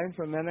that time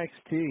from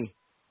NXT,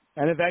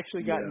 and have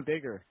actually gotten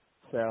bigger.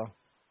 So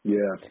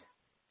yeah,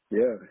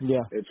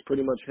 it's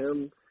pretty much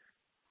him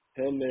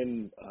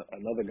and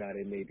another guy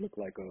they made look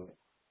like a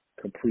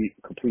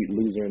complete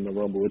loser in the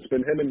Rumble. It's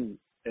been him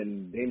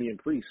and Damian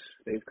Priest.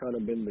 They've kind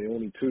of been the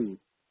only two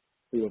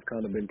who have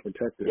kind of been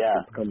protected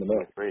coming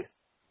up.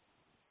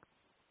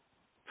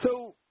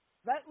 So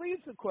that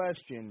leaves a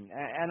question,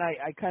 and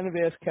I kind of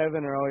asked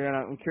Kevin earlier, and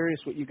I'm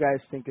curious what you guys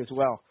think as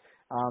well.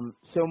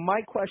 So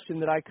my question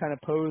that I kind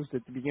of posed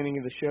at the beginning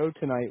of the show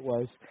tonight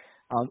was,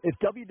 if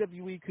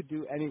WWE could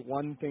do any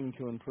one thing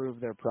to improve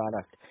their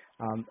product,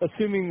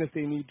 assuming that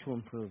they need to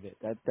improve it,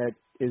 that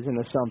is an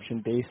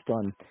assumption based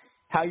on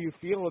how you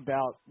feel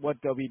about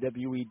what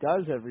WWE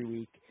does every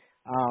week.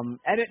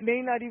 And it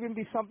may not even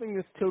be something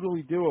that's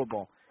totally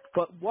doable,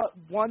 but what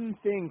one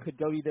thing could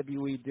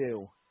WWE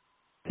do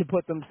to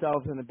put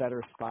themselves in a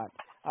better spot?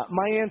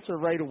 My answer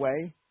right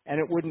away, and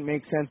it wouldn't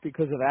make sense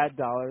because of ad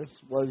dollars,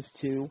 was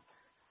to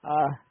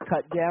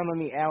cut down on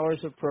the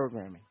hours of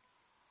programming.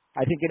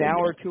 I think an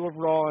hour or two of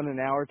Raw and an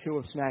hour or two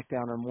of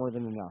SmackDown are more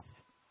than enough.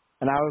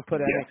 And I would put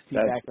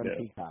NXT back on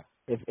Peacock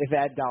if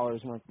ad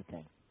dollars weren't the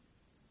thing.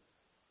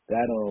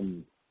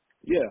 And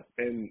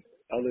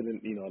other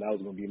than, that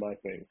was going to be my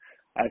thing.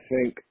 I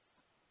think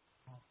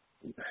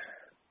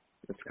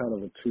it's kind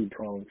of a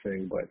two-pronged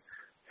thing, but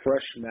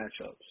fresh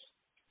matchups.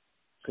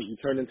 Because you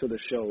turn into the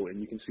show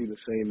and you can see the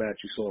same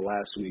match you saw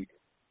last week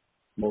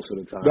most of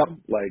the time. Yep.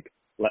 Like,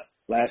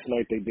 last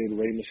night they did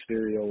Rey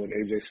Mysterio and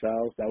AJ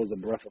Styles. That was a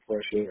breath of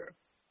fresh air.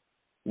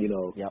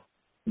 Yep.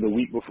 The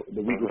week before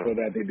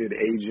that they did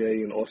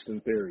AJ and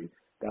Austin Theory.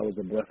 That was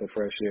a breath of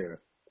fresh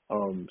air.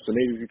 So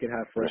maybe if you can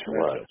have fresh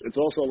matchups. It's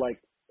also like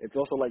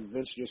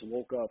Vince just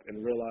woke up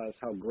and realized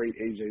how great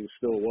AJ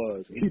still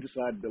was. He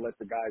decided to let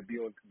the guy be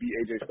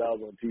AJ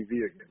Styles on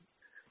TV again.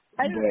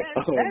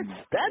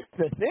 That's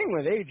the thing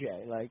with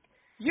AJ. Like,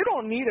 you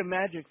don't need a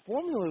magic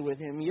formula with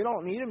him. You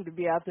don't need him to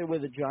be out there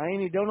with a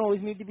giant. You don't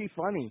always need to be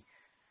funny.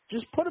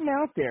 Just put him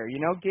out there,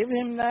 give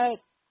him that,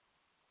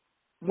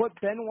 what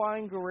Benoit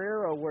and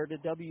Guerrero were to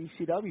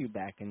WCW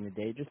back in the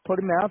day. Just put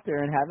him out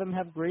there and have him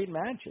have great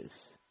matches.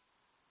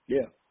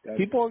 Yeah.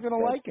 People are going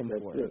to like him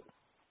for it.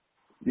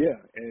 Yeah,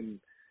 and,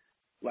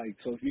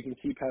 so if you can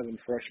keep having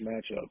fresh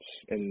matchups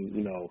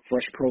and,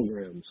 fresh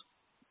programs,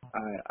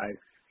 I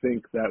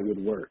think that would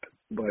work.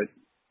 But,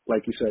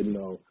 like you said,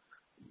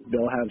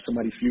 they'll have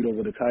somebody feud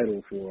over the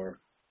title for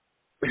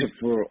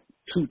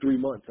 2-3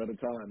 months at a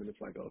time, and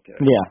it's like, okay.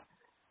 Yeah.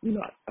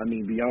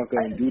 Bianca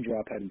and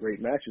Doudrop had great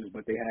matches,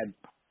 but they had,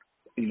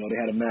 they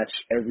had a match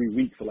every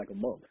week for a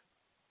month.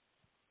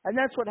 And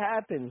that's what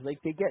happens.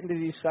 They get into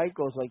these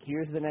cycles.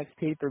 Here's the next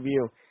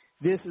pay-per-view.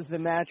 This is the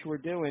match we're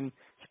doing.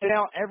 So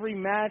now every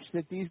match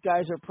that these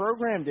guys are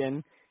programmed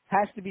in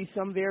has to be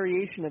some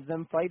variation of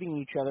them fighting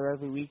each other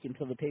every week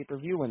until the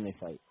pay-per-view when they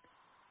fight.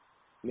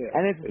 Yeah,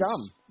 and it's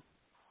dumb.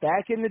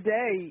 Back in the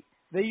day,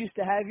 they used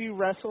to have you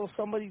wrestle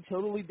somebody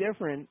totally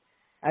different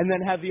and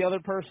then have the other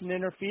person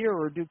interfere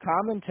or do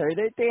commentary.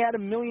 They had a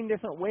million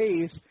different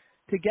ways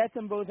to get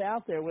them both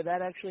out there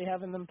without actually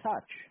having them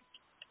touch.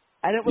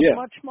 And it was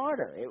much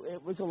smarter.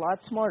 It was a lot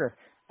smarter.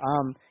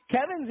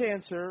 Kevin's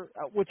answer,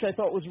 which I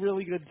thought was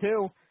really good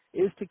too,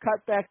 is to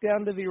cut back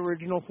down to the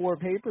original 4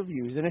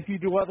 pay-per-views. And if you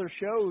do other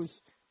shows,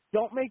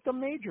 don't make them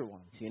major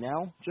ones,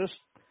 Just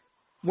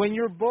when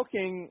you're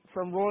booking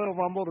from Royal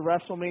Rumble to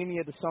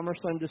WrestleMania to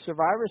SummerSlam to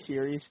Survivor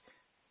Series,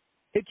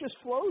 it just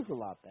flows a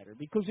lot better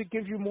because it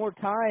gives you more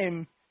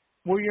time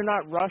where you're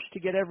not rushed to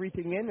get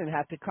everything in and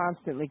have to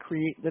constantly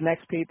create the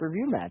next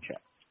pay-per-view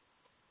matchup.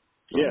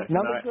 Yeah,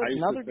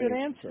 another good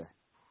answer.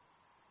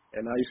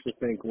 And I used to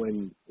think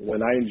when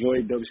I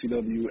enjoyed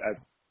WCW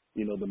at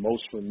the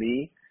most for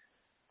me,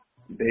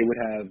 they would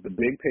have the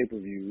big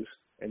pay-per-views,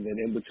 and then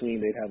in between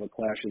they'd have a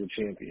Clash of the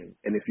Champions.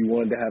 And if you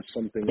wanted to have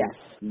something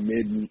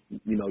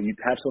you'd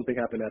have something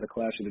happen at a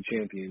Clash of the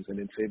Champions, and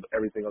then save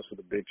everything else for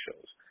the big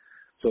shows.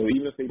 So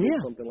even if they did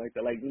something like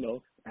that,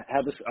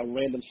 have a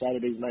random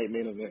Saturday night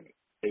main event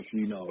if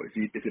you're not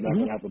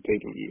gonna have a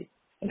pay-per-view,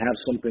 and have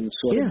something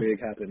sort of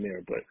big happen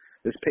there. But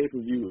this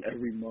pay-per-view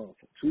every month,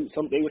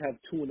 they would have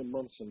 2 in a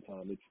month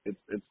sometimes.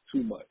 It's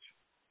too much.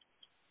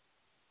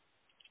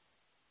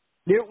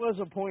 There was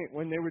a point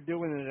when they were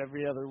doing it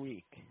every other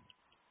week.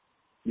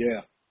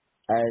 Yeah.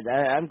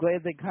 I'm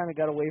glad they kind of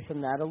got away from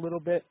that a little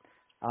bit,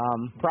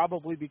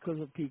 probably because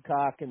of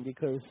Peacock and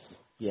because,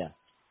 Yeah.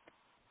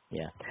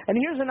 And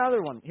here's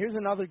another one. Here's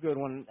another good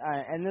one,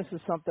 and this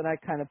is something I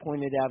kind of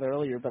pointed out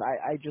earlier, but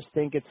I just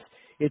think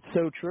it's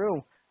so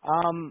true.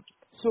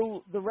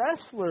 So the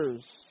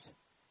wrestlers,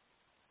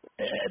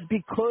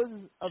 because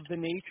of the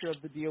nature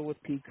of the deal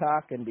with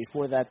Peacock and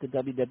before that the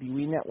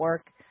WWE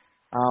Network,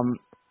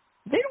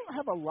 they don't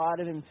have a lot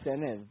of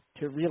incentive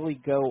to really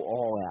go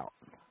all out.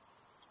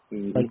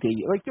 Mm-hmm.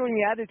 Like during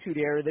the Attitude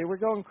Era, they were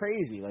going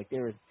crazy. They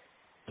were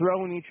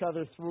throwing each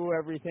other through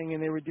everything,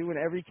 and they were doing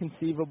every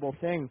conceivable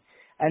thing.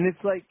 And it's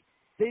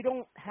they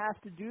don't have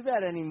to do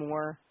that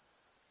anymore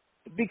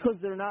because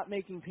they're not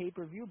making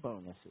pay-per-view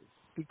bonuses,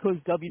 because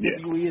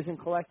WWE isn't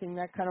collecting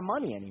that kind of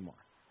money anymore.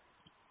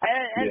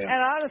 And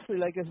honestly,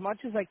 as much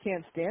as I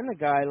can't stand the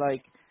guy,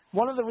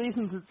 one of the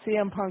reasons that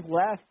CM Punk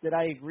left that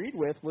I agreed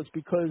with was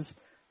because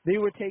they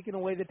were taking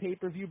away the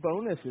pay-per-view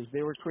bonuses.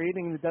 They were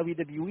creating the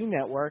WWE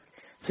Network.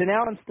 So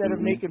now instead of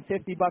making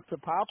 $50 a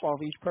pop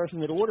off each person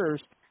that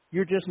orders,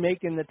 you're just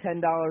making the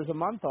 $10 a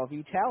month off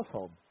each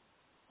household.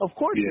 Of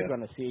course you're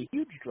going to see a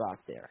huge drop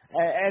there.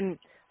 And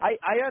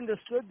I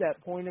understood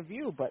that point of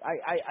view, but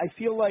I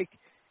feel like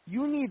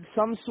you need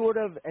some sort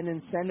of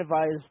an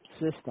incentivized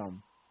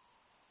system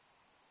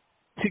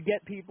to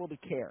get people to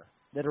care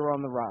that are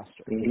on the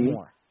roster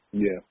more.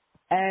 Yeah.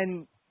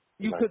 And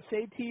you could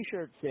say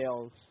T-shirt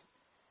sales,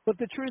 but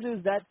the truth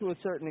is that to a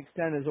certain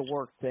extent is a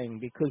work thing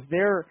because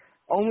they're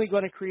only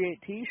going to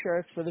create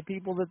T-shirts for the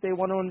people that they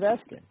want to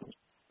invest in.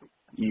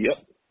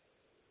 Yep.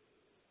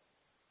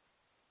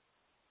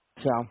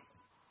 So.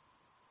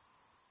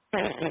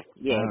 I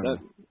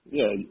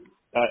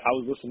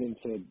was listening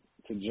to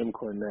Jim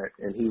Cornette,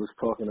 and he was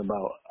talking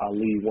about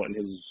Ali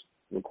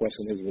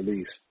requesting his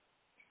release.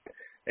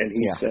 And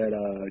he said,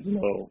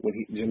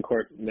 when Jim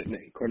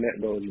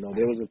Cornette goes,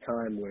 there was a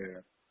time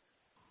where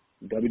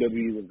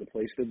WWE was the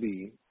place to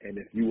be, and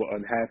if you were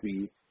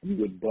unhappy, you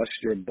would bust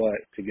your butt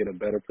to get a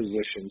better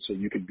position so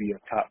you could be a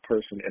top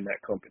person in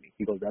that company.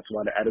 He goes, that's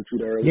why the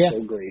Attitude Era was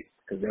so great,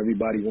 because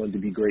everybody wanted to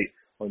be great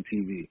on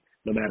TV.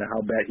 No matter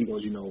how bad, he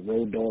goes,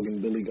 Road Dogg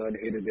and Billy Gunn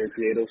hated their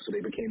creative, so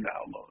they became the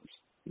Outlaws.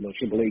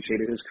 Triple H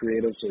hated his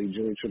creative, so he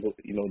joined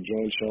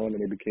Sean,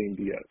 and they became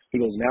DS. He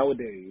goes,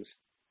 nowadays,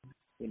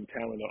 when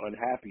talent are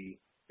unhappy,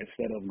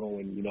 instead of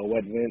going,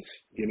 what, Vince,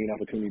 give me an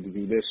opportunity to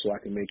do this so I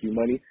can make you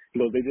money, he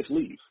goes, they just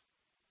leave.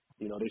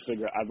 They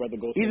figure, I'd rather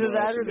go either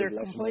that or they're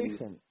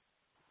complacent.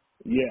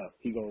 Yeah,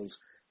 he goes,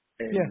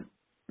 and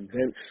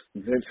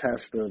Vince has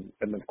to,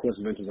 and of course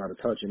Vince is out of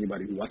touch.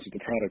 Anybody who watches the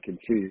product can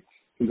see.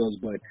 He goes,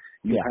 but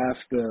you have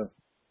to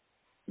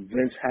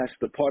Vince has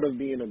to. Part of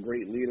being a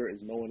great leader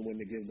is knowing when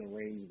to give the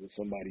reins to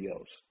somebody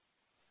else.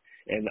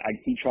 And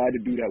he tried to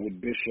do that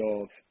with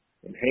Bischoff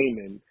and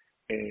Heyman.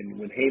 And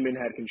when Heyman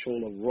had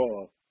control of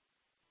Raw,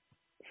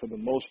 for the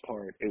most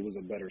part, it was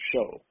a better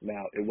show.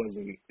 Now, it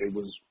wasn't. It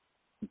was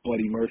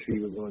Buddy Murphy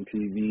was on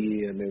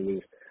TV, and it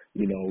was,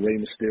 Rey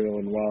Mysterio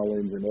and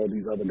Rollins and all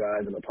these other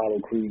guys, and Apollo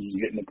Crews was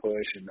getting the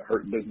push, and the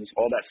Hurt Business.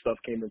 All that stuff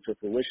came into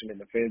fruition, and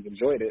the fans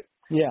enjoyed it.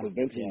 Yeah. But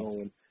Vince is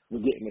going,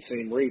 we're getting the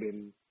same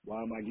rating.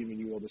 Why am I giving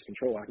you all this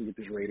control? I can get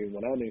this rating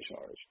when I'm in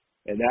charge.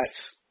 And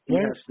he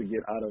has to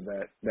get out of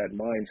that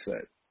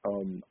mindset.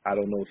 I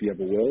don't know if he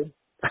ever will.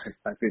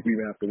 I think we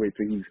have to wait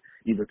till he's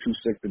either too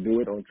sick to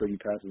do it or until he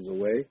passes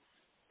away.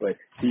 But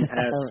he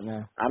has.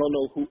 I don't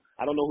know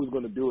who's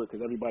going to do it,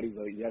 because everybody's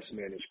a yes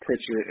man. It's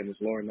Pritchard and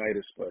it's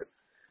Laurinaitis, but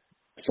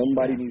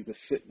somebody needs to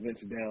sit Vince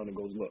down and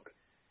goes, look,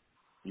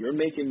 you're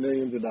making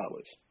millions of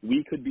dollars.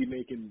 We could be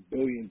making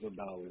billions of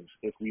dollars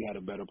if we had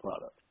a better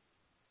product.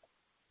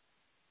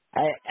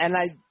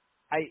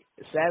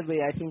 Sadly,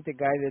 I think the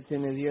guy that's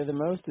in his ear the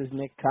most is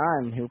Nick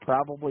Khan, who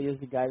probably is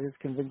the guy that's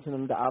convincing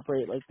him to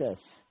operate like this.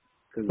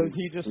 Because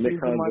he just sees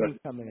the money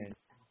coming in.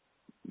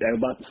 I'm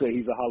about to say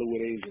he's a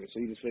Hollywood agent, so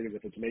he just figures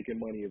if it's making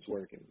money, it's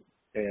working.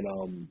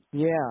 And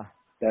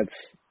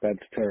that's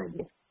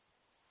terrible.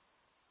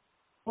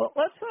 Well,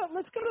 let's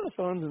go to the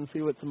phones and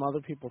see what some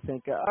other people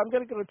think. I'm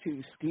going to go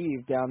to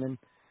Steve down in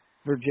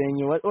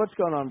Virginia. What's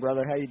going on,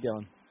 brother? How you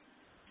doing?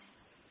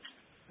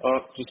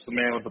 Just the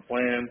man with the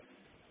plan,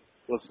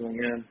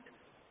 listening in.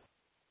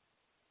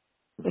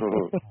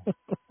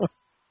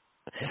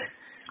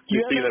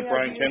 You see that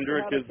Brian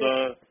Kendrick is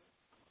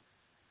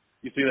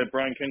you see that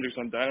Brian Kendrick's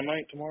on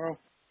Dynamite tomorrow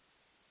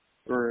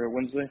or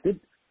Wednesday?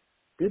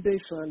 Did they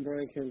sign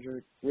Brian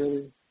Kendrick?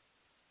 Really?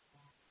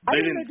 They I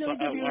didn't.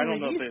 I don't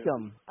know if they.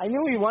 I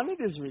knew he wanted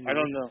his release. I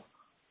don't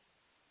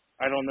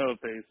know if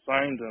they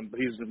signed him, but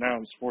he's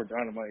announced for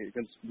Dynamite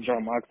against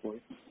Jon Moxley.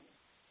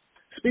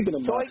 Speaking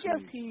of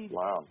Moxley,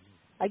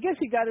 I guess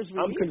he got his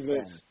release. I'm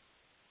convinced.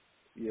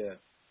 Then. Yeah.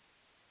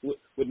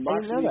 With Moxley,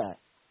 I didn't know that.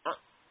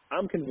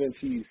 I'm convinced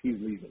he's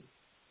leaving.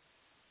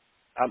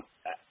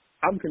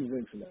 I'm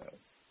convinced now.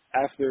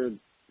 After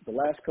the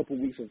last couple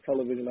weeks of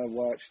television I've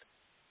watched,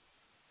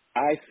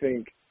 I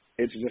think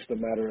it's just a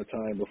matter of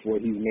time before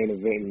he's main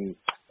eventing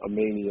a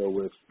Mania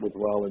with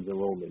Rollins and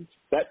Roman.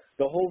 That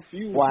the whole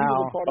feud. Wow. He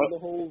was a part of the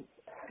whole.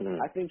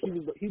 I think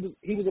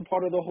he was a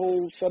part of the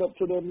whole setup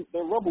to the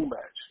Rumble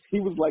match. He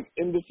was like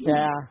in the feud.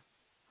 Yeah.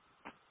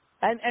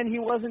 And he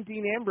wasn't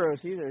Dean Ambrose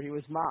either. He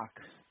was Mox,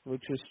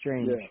 which was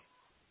strange. Yeah.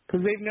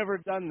 Because they've never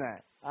done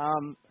that.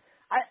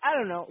 I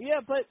don't know. Yeah,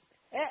 but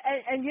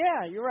and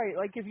yeah, you're right.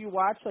 Like if you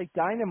watch like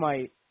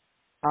Dynamite,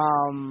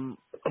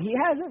 he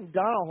hasn't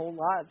done a whole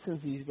lot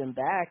since he's been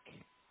back.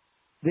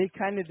 They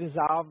kind of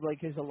dissolved like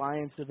his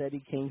alliance with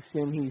Eddie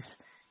Kingston.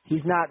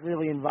 He's not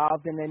really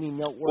involved in any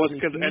noteworthy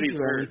things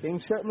or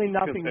anything. Certainly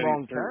nothing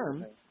long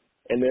term.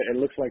 And it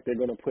looks like they're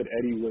going to put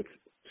Eddie with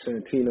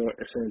Santana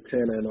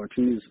and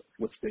Ortiz,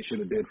 which they should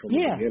have did from the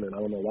beginning. I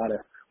don't know why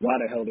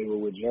the hell they were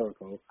with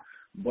Jericho,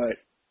 but.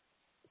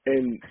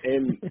 And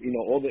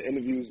all the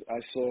interviews I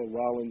saw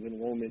Rollins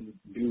and Roman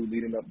do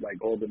leading up,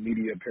 like all the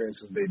media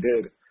appearances they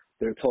did,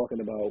 they're talking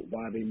about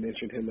why they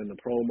mentioned him in the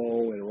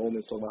promo, and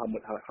Roman's talking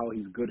about how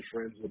he's good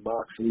friends with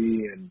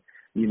Moxley, and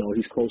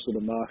he's closer to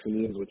Mox than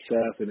he is with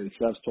Seth, and then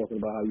Seth's talking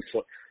about how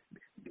he's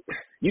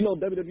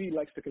WWE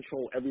likes to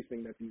control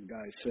everything that these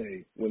guys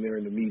say when they're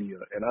in the media,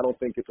 and I don't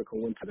think it's a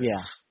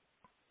coincidence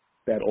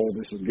that all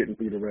this is getting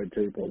through the red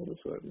tape all of a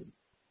sudden.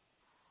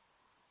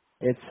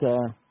 It's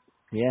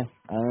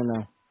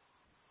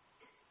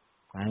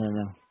I don't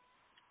know.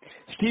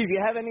 Steve,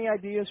 you have any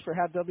ideas for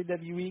how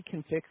WWE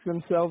can fix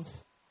themselves?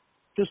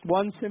 Just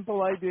one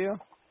simple idea?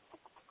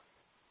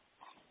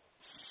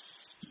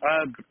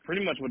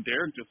 Pretty much what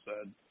Derek just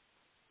said.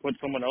 Put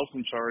someone else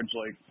in charge,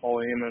 like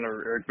Paul Heyman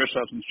or Eric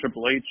Bischoff and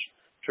Triple H.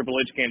 Triple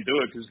H can't do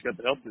it because he's got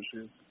the health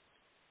issues.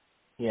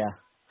 Yeah.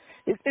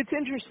 It's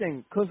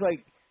interesting because,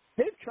 like,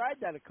 they've tried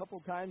that a couple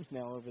times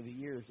now over the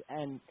years,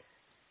 and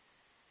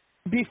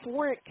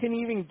before it can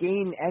even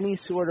gain any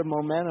sort of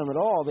momentum at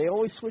all, they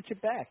always switch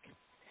it back.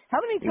 How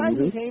many times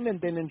has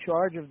Heyman been in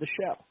charge of the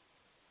show?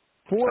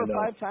 4 or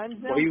 5 times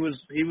now? Well, he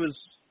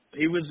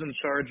was in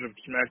charge of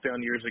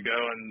SmackDown years ago,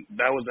 and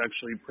that was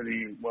actually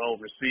pretty well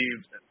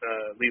received,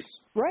 at least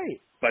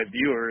by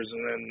viewers.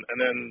 And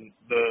then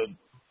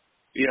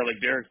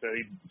like Derek said,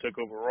 he took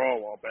over Raw a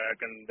while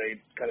back, and they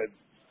kind of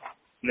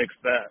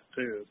nixed that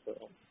too. So.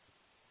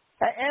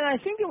 And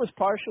I think it was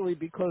partially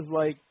because,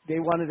 like, they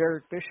wanted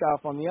Eric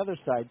Bischoff on the other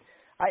side.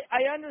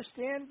 I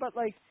understand, but,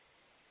 like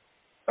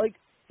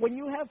when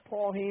you have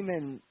Paul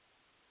Heyman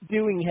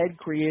doing head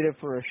creative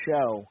for a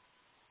show,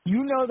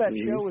 you know that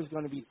show is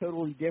going to be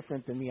totally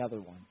different than the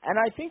other one. And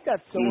I think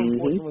that's so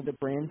important with the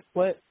brand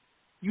split.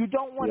 You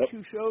don't want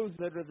 2 shows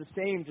that are the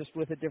same just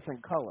with a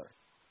different color.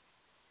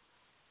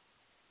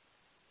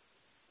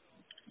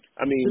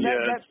 I mean,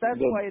 that's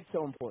why it's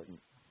so important.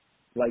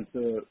 Like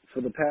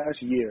for the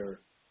past year,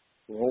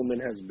 Roman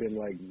has been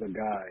like the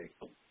guy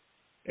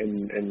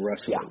in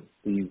wrestling.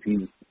 Yeah.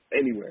 He's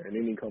anywhere in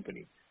any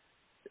company.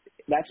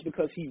 That's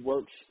because he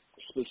works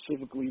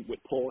specifically with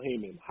Paul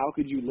Heyman. How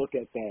could you look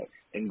at that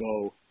and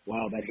go,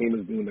 wow, that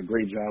Heyman's doing a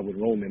great job with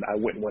Roman. I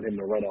wouldn't want him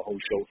to run a whole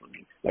show for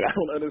me. Like, I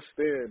don't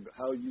understand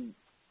how you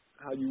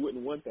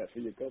wouldn't want that for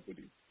your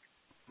company.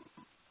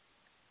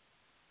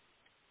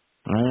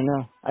 I don't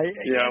know.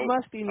 It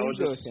must be an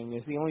ego thing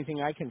is the only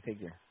thing I can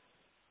figure.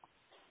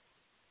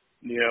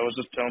 Yeah, I was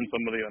just telling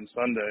somebody on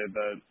Sunday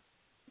that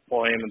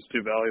Paul Heyman's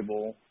too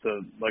valuable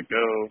to let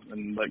go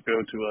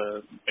to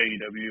a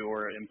AEW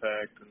or an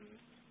Impact. And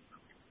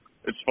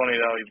it's funny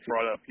how he's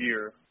brought up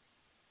here.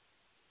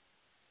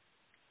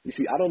 You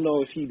see, I don't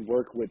know if he'd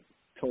work with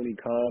Tony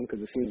Khan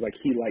because it seems like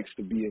he likes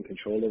to be in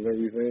control of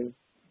everything.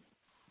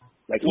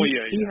 Like,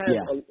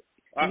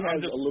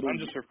 I'm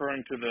just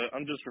referring to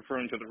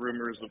the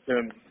rumors of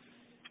him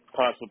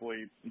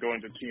possibly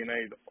going to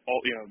TNA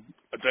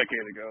a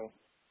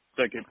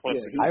decade plus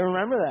ago. I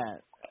remember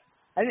that.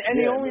 And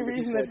the only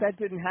reason that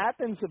didn't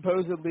happen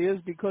supposedly is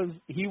because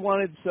he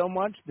wanted so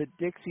much that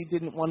Dixie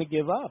didn't want to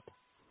give up.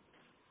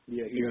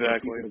 Yeah,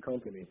 exactly. The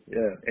company.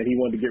 Yeah, and he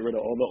wanted to get rid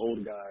of all the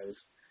old guys,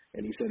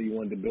 and he said he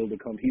wanted to build a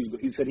company.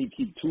 He said he'd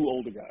keep two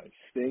older guys,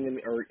 Sting and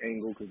Eric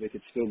Angle, because they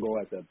could still go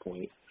at that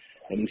point.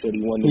 And he said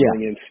he wanted to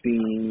bring in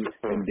Steen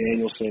and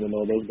Danielson and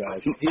all those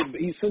guys.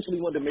 He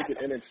essentially wanted to make it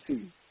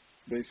NXT,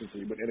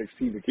 basically, but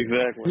NXT became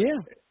exactly.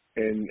 Yeah.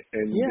 And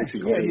he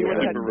would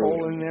have had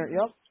Cole in there.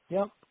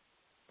 Yep.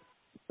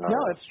 No,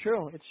 it's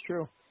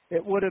true.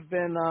 It would have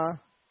been.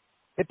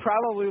 It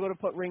probably would have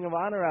put Ring of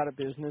Honor out of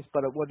business,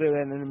 but it would have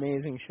been an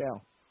amazing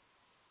show.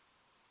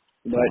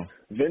 But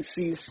Vince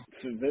sees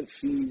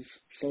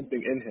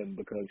something in him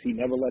because he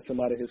never lets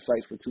him out of his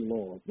sights for too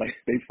long. Like,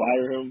 they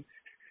fire him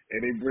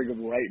and they bring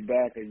him right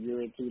back a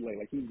year or two later.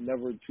 Like, he's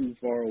never too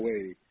far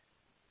away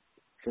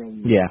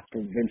from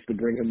Vince to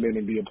bring him in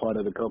and be a part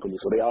of the company.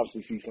 So they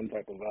obviously see some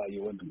type of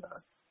value in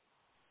that.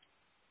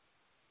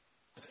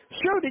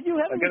 Sure. Did you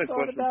have any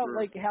thought about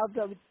how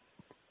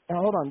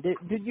hold on.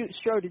 Did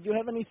you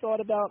have any thought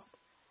about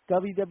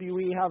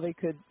WWE, how they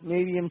could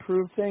maybe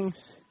improve things?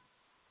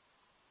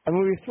 I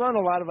mean, we've thrown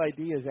a lot of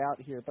ideas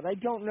out here, but I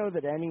don't know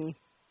that any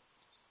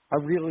are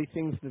really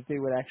things that they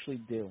would actually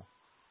do.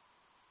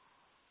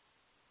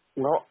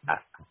 Well,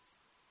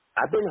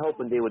 I've been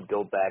hoping they would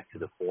go back to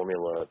the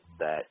formula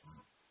that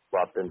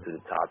brought them to the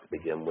top to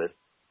begin with,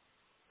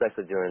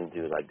 especially during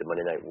the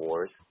Monday Night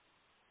Wars.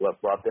 What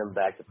brought them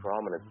back to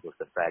prominence was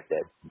the fact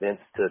that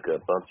Vince took a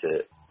bunch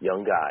of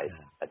young guys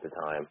at the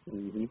time,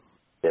 the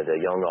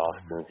young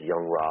Austins, the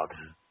young Rocks,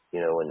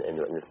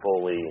 and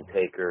Foley and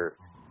Taker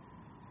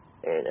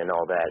and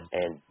all that,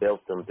 and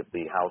built them to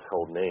be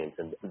household names.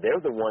 And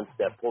they're the ones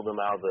that pulled them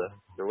out of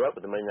the rut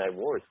with the Monday Night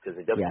Wars because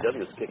the WWE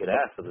was kicking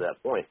ass up to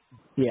that point.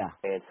 Yeah.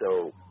 And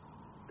so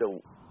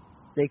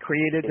they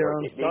created their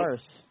own stars.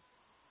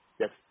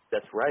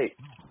 That's right.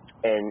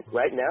 And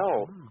right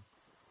now,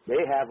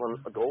 they have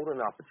a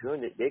golden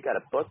opportunity. They got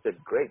a bunch of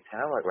great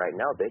talent right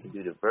now. They can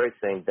do the very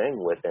same thing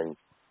with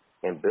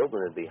and build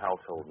them to be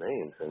household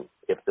names, and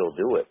if they'll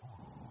do it.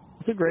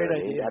 It's a great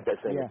idea. They have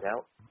that same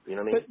talent. You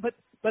know what I mean?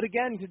 But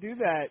again, to do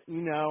that,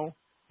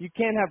 you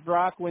can't have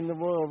Brock win the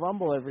Royal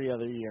Rumble every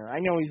other year. I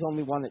know he's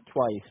only won it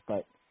twice,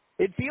 but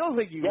it feels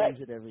like he wins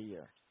it every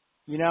year.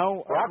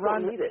 Brock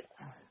don't need it.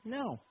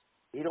 No.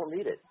 He don't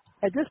need it.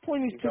 At this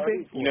point, he's too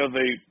big for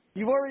it.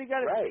 You've already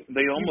got it. Right.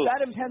 You've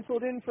got him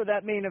penciled in for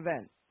that main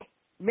event.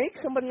 Make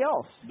somebody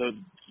else. The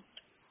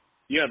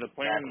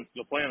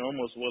plan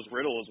almost was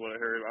Riddle is what I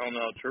heard. I don't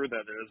know how true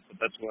that is, but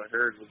that's what I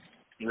heard was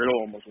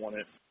Riddle almost won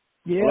it.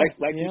 Yeah,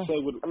 like you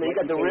said. You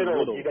got the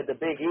Riddle, you got the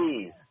Big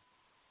E's.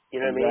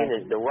 You know what I mean?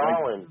 And the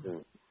Rollins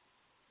and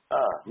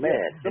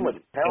so much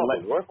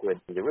talent to work with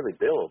to really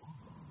build.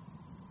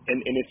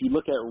 And if you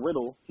look at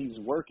Riddle, he's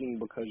working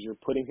because you're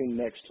putting him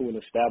next to an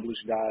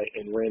established guy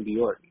in Randy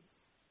Orton.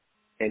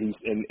 And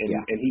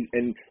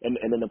in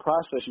the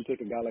process, you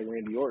take a guy like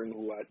Randy Orton,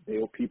 who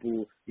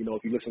people,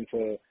 if you listen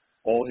to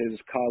all his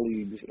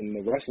colleagues in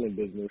the wrestling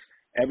business,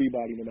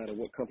 everybody, no matter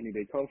what company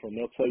they come from,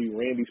 they'll tell you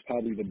Randy's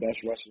probably the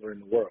best wrestler in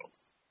the world.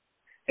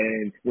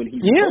 And when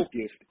he's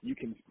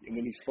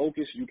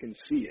focused, you can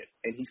see it.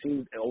 And he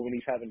seems, when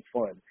he's having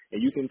fun,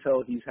 and you can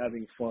tell he's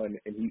having fun,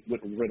 and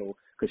with Riddle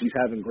because he's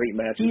having great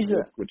matches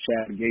with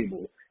Chad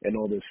Gable and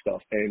all this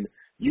stuff. And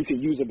you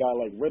can use a guy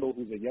like Riddle,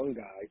 who's a young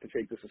guy, to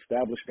take this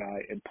established guy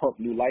and pump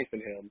new life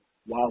in him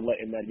while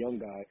letting that young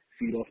guy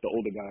feed off the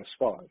older guy's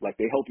star. Like,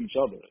 they help each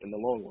other in the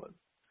long run.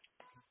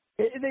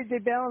 They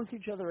balance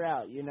each other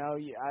out.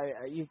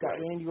 You've got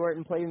Randy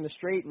Orton playing the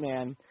straight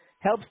man.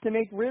 Helps to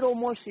make Riddle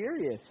more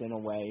serious in a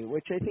way,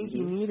 which I think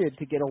he needed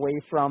to get away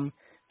from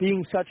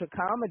being such a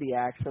comedy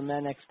act from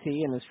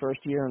NXT in his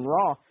first year in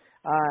Raw.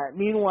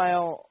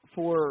 Meanwhile,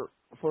 for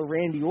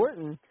Randy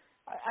Orton,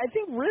 I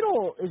think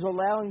Riddle is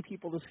allowing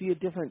people to see a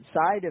different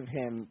side of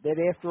him that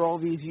after all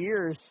these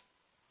years,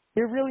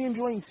 they're really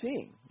enjoying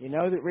seeing.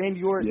 That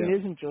Randy Orton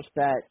isn't just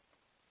that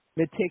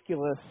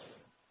meticulous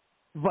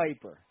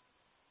viper,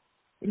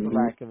 for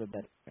lack of a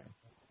better term.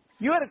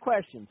 You had a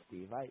question,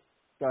 Steve.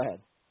 Go ahead.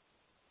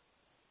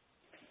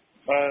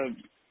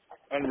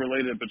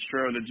 Unrelated but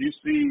true. Did you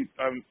see?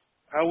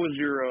 How was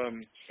your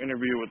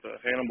interview with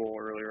Hannibal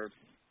earlier?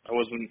 I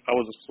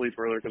was asleep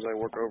earlier because I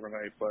work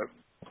overnight. But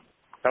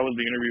how was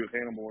the interview with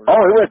Hannibal earlier?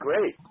 Oh, it went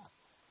great.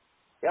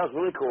 Yeah, it was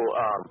really cool.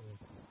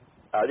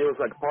 It was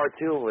like part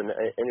 2 of an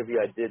interview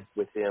I did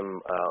with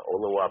him a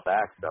little while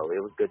back. So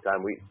it was a good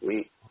time.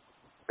 We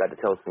got to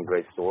tell some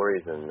great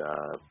stories and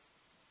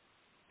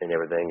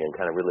everything, and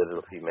kind of relived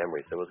a few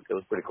memories. So it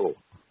was pretty cool.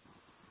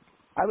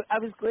 I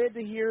was glad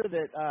to hear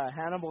that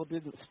Hannibal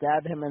didn't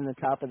stab him in the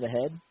top of the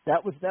head.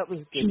 That was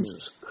good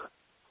news.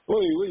 What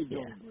are you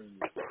doing?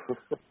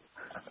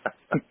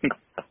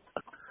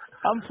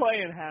 I'm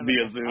playing Hannibal.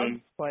 Via Zoom.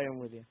 I'm playing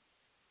with you.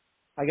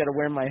 I got to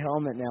wear my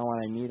helmet now when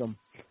I meet him.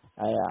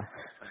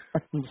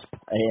 I'm just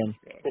playing.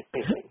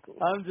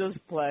 I'm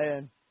just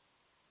playing.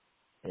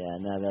 Yeah,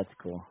 no, that's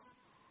cool.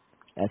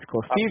 That's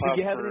cool. Steve, did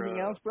you have anything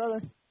else,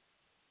 brother?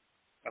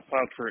 I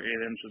popped for 8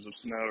 inches of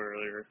snow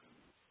earlier.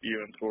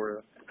 You and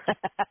Tora.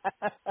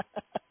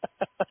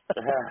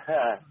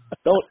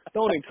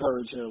 Don't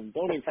encourage him.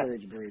 Don't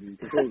encourage Brady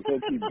because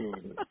he'll keep doing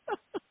it.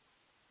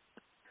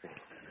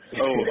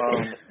 Oh,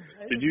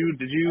 did you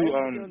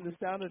doing the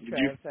sound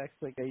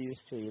effects like I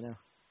used to, you know?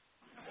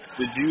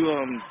 Did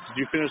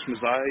you finish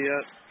Messiah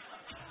yet?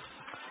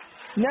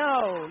 No.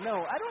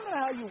 I don't know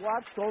how you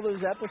watched all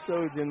those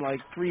episodes in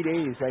like 3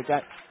 days.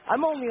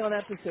 I'm only on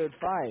episode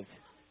 5.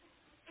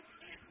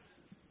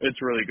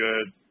 It's really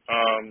good.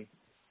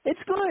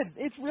 It's good.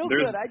 It's real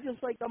good.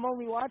 I'm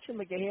only watching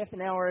like a half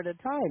an hour at a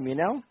time, you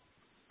know?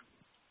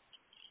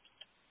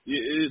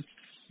 It's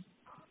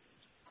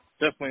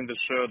definitely the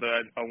show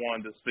that I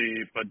wanted to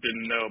see but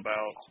didn't know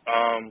about.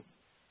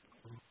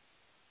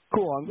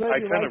 Cool. I'm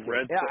glad you liked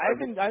read. Yeah, I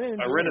didn't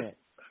enjoy it.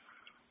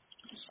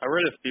 I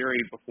read a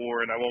theory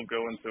before, and I won't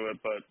go into it,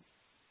 but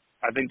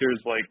I think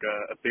there's like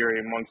a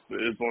theory amongst the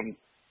Islam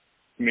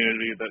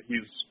community that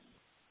he's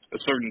a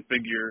certain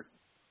figure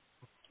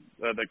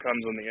that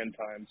comes in the end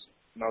times,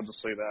 and I'll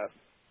just say that.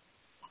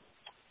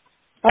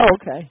 Oh,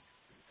 okay.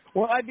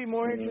 Well, I'd be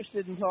more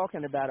interested in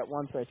talking about it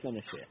once I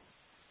finish it.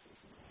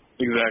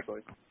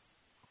 Exactly.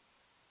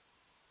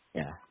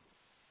 Yeah.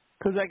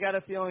 Because I got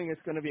a feeling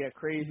it's going to be a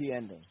crazy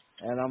ending,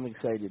 and I'm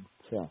excited.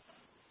 So.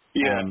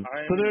 Yeah, I'm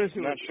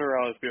not sure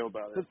how I feel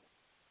about it.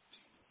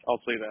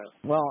 I'll say that.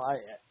 Well,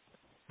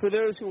 for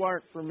those who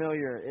aren't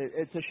familiar,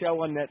 it's a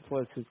show on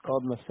Netflix. It's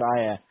called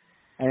Messiah,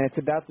 and it's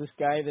about this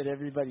guy that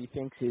everybody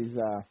thinks is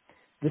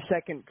the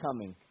second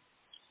coming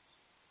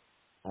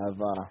of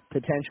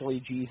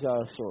potentially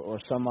Jesus or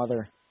some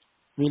other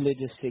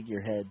religious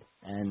figurehead.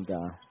 And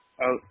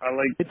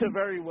it's a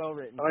very well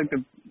written.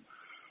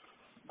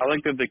 I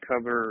like that they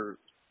cover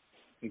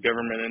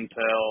government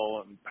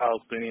intel and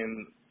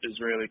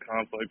Palestinian-Israeli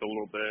conflict a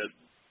little bit.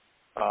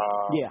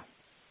 Yeah.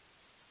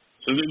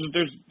 So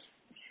there's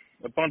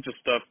a bunch of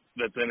stuff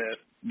that's in it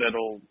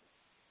that'll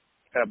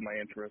have my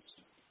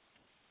interest.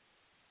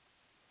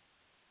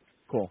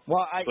 Cool.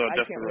 Well, I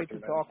can't wait to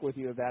recommend. talk with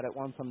you about it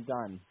once I'm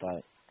done,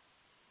 but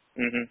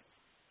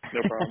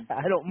no problem.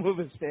 I don't move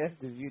as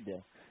fast as you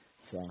do.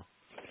 So,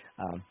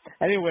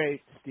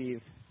 anyway,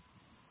 Steve,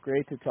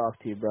 great to talk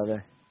to you,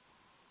 brother.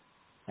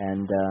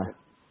 And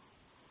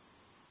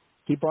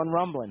keep on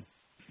rumbling.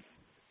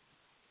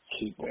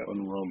 Keep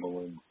on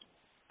rumbling.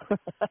 I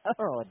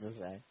don't know what to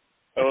say.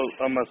 Oh,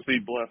 I must be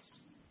blessed.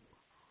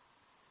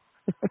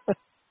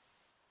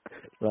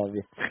 Love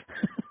you.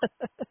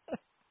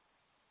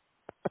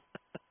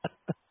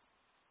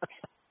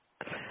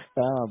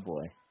 Oh,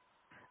 boy.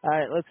 All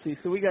right, let's see.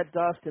 So we got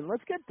Dustin.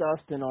 Let's get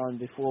Dustin on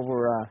before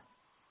we're out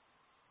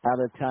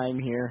of time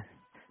here.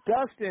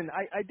 Dustin,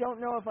 I don't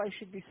know if I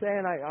should be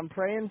saying I'm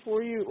praying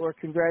for you or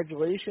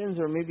congratulations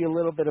or maybe a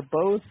little bit of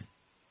both.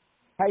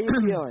 How you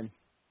feeling?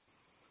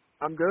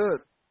 I'm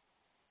good.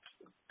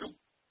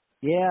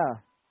 Yeah.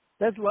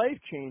 That's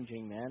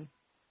life-changing, man.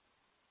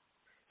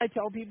 I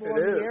tell people on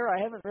the air.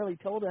 I haven't really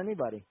told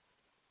anybody.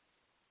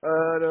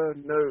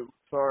 No.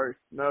 Sorry.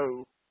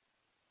 No.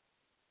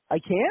 I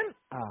can't?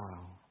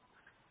 Oh.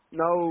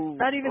 No.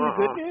 Not even the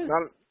good news?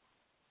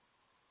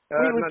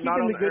 We're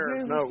keeping the good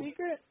news a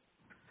secret?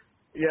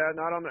 Yeah,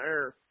 not on the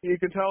air. You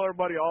can tell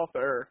everybody off the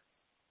air.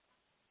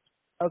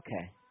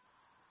 Okay.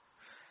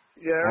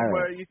 Yeah,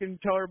 everybody, you can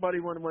tell everybody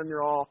when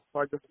you're off.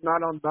 Like it's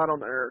not on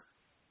the air.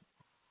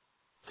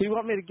 So you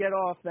want me to get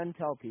off, then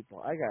tell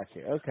people? I got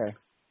you. Okay.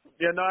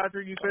 Yeah, no.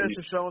 After you finish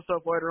the show and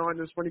stuff later on,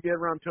 just when you get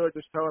around to it,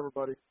 just tell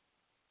everybody.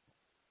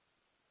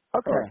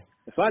 Okay. Right.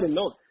 If I didn't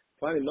know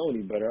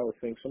any better, I would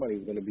think somebody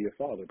was going to be a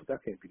father, but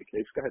that can't be the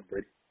case. Go ahead,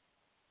 Brady.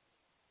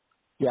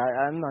 Yeah,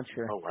 I'm not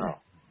sure. Oh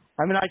wow.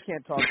 I mean, I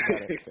can't talk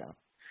about it. So.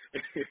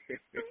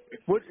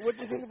 What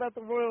do you think about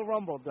the Royal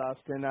Rumble,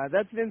 Dustin?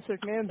 That's Vince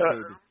McMahon's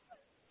baby.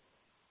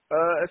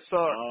 It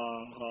sucks.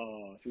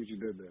 See what you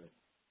did there.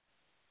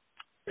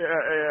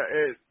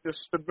 Yeah. It just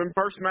the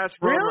first match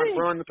ruined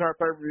the entire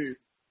pay-per-view.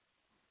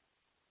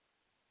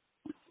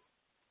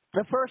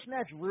 The first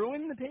match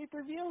ruined the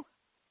pay-per-view?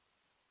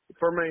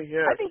 For me,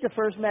 yeah. I think the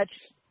first match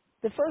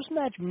the first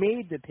match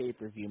made the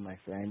pay-per-view, my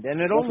friend, and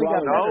it only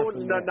got better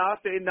from there.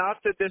 Not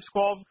the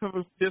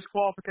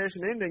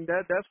disqualification ending.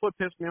 That's what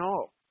pissed me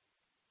off.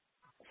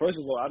 First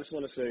of all, I just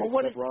want to say,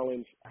 Seth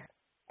Rollins,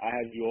 I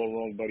had you all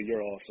wrong, buddy.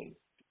 You're awesome.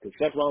 Because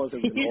Seth Rollins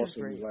has been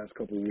awesome these last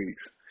couple of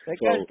weeks. That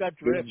guy's got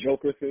drip. This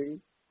Joker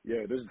thing,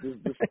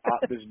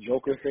 this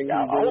Joker thing.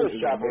 I always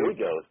shot where he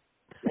goes.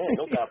 Man,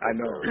 no doubt. I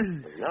know.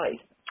 Nice.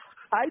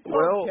 I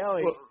told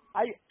Kelly.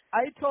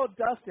 I told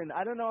Dustin.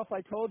 I don't know if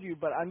I told you,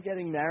 but I'm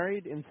getting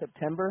married in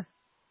September,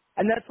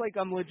 and that's like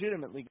I'm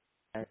legitimately getting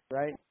married,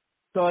 right?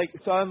 So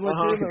I'm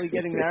legitimately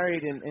getting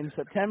married in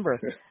September,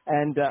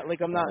 and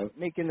like I'm not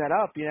making that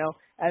up, you know.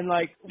 And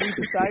like we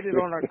decided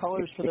on our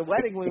colors for the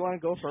wedding, we want to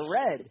go for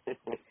red.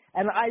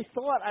 And I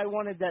thought I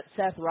wanted that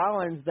Seth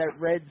Rollins, that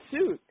red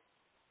suit.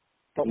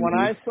 But when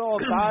I saw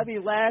Bobby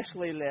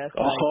Lashley last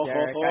night,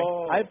 Derek,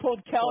 I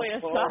pulled Kelly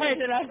aside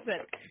and I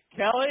said,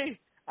 Kelly,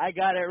 I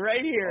got it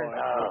right here.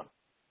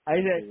 I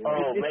said,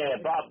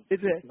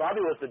 Bobby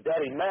was the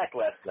Daddy Mac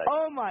last night.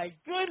 Oh my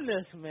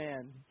goodness,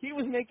 man. He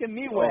was making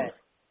me wet.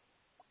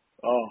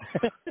 Oh,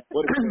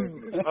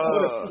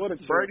 what a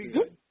Brady.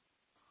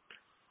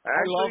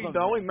 Actually, the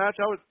only match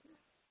I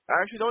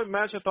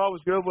thought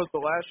was good was the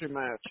Lashley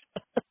match.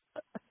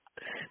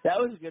 That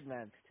was a good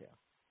match too.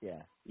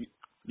 Yeah. You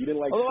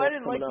didn't like? Although I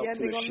didn't like the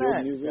ending on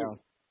that. No.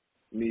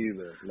 Me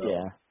either. No.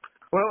 Yeah.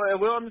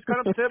 Well, I'm just kind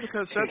of upset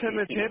because Seth hasn't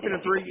been champion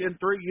in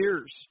 3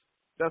 years.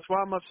 That's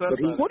why I'm upset.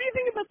 What do you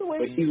think about the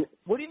way?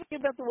 What do you think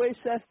about the way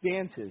Seth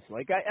dances?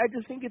 Like, I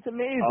just think it's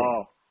amazing.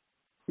 Oh,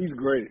 he's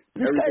great.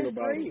 This Everything guy's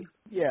about great. him.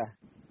 Yeah.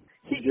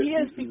 He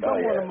has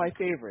become one of my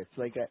favorites.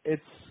 Like,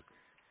 it's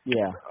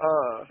yeah.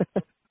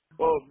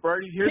 Well,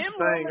 Brady, here's Tim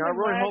the thing. Roman I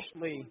really hope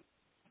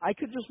I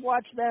could just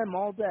watch them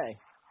all day.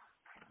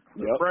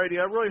 Yep. Brady,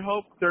 I really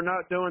hope they're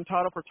not doing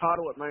title for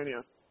title at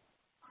Mania.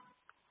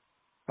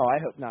 Oh, I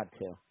hope not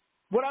too.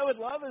 What I would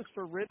love is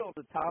for Riddle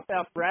to tap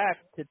out Brock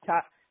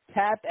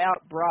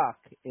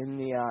in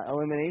the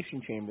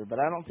Elimination Chamber, but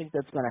I don't think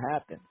that's going to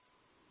happen.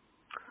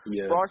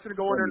 Yeah. Brock's going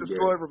to go in there and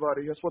destroy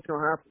everybody. That's what's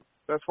going to happen.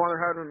 That's why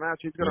they're having a match.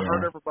 He's going to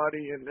hurt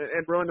everybody and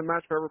ruin the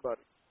match for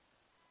everybody.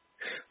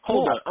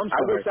 Hold on, I'm sorry.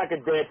 I wish I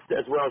could dance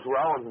as well as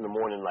Rollins in the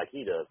morning like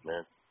he does,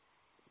 man.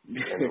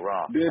 And the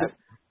Raw.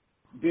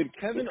 Did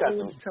Kevin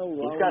Owens tell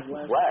Rollins he's got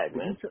some swag,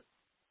 man.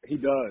 He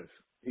does.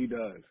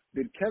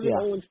 Did Kevin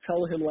Owens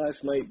tell him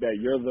last night that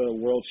you're the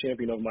world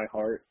champion of my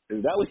heart?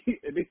 Is that what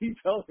did he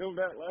tell him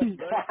that last night?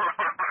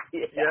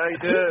 Yeah, he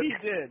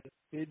did.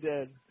 He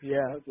did.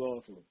 Yeah. That's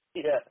awesome.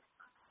 Yeah.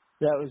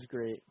 That was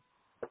great.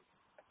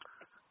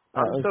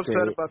 I'm so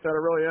upset about that. I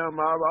really am.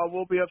 I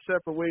will be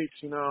upset for weeks,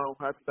 you know,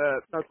 after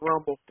that. That's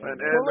Rumble.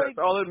 And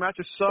all those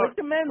matches sucked. Like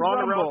the men's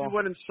Ronda Rumble. Rousey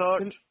went and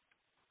sucked.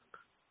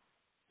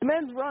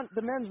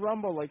 The men's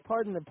Rumble, like,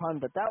 pardon the pun,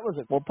 but that was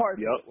a part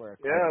of it work.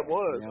 Yeah, it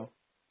was. You know?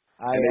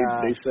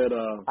 They said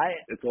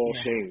it's all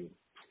Shane.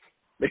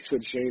 They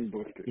said Shane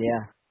booked it.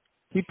 Yeah.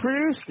 He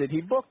produced it.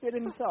 He booked it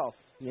himself,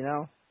 you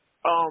know?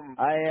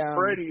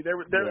 Brady,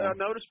 I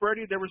noticed,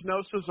 Brady, there was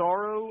no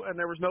Cesaro and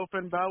there was no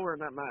Finn Balor in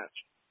that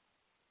match.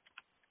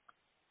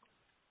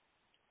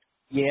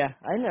 Yeah,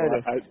 I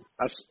noticed.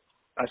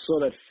 I saw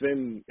that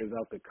Finn is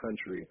out the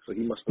country, so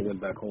he must have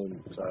went back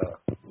home.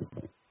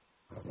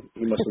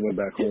 He must have went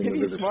back home to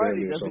visit his family or something.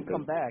 He doesn't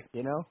come back,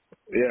 you know?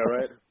 Yeah,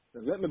 right.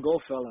 Let me go,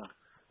 fella.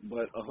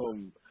 But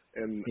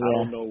and I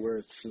don't know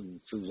where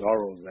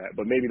Cesaro's at,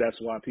 but maybe that's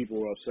why people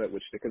were upset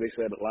because they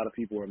said a lot of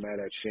people were mad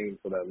at Shane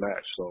for that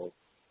match. So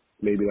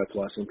maybe that's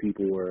why some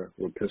people were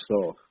pissed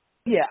off.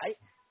 Yeah,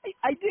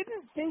 I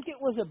didn't think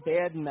it was a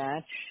bad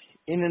match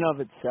in and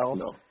of itself.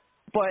 No.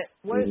 But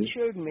what it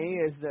showed me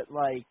is that,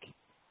 like,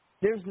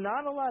 there's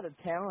not a lot of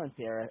talent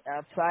there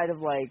outside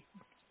of, like,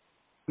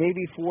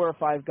 maybe 4 or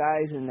 5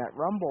 guys in that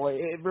Rumble.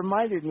 It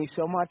reminded me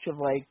so much of,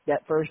 like,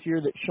 that first year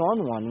that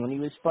Shawn won when he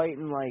was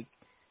fighting, like,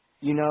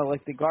 you know,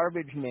 like the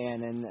Garbage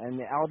Man and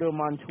the Aldo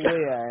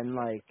Montoya and,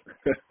 like,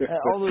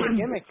 all those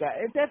gimmick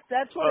guys.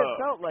 That's what it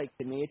felt like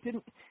to me.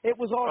 It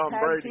was all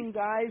tag team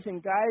guys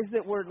and guys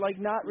that were, like,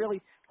 not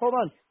really. Hold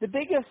on. The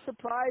biggest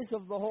surprise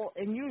of the whole,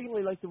 and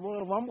usually, like, the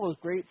Royal Rumble is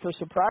great for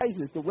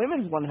surprises. The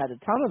women's one had a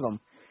ton of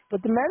them.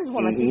 But the men's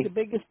one, I think the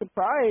biggest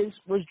surprise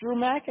was Drew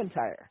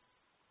McIntyre,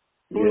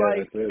 who,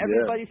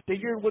 everybody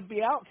figured would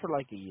be out for,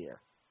 like, a year.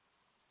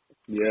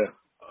 Yeah.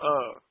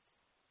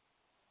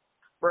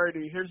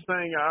 Brady, here's the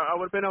thing. I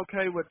would have been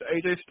okay with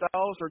AJ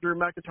Styles or Drew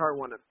McIntyre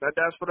winning.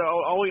 That's what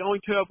only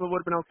 2 of them would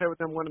have been okay with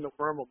them winning the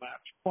Rumble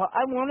match. Well,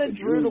 I wanted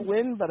Drew to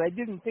win, but I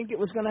didn't think it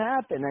was going to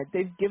happen.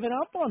 They've given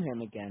up on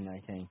him again,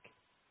 I think.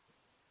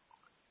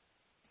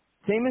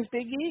 Same as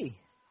Big E.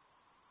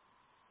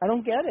 I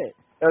don't get it.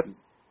 That's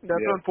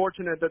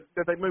unfortunate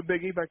that they moved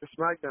Big E back to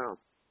SmackDown.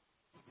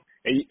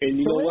 And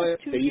you know what?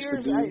 They used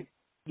to do.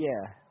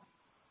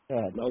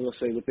 I was going to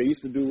say, what they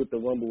used to do with the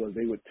Rumble was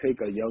they would take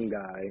a young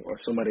guy or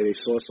somebody they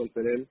saw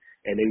something in,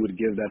 and they would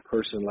give that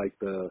person, like,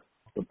 the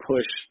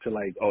push to,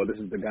 like, oh, this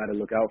is the guy to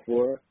look out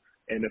for.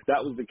 And if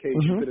that was the case,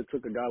 you could have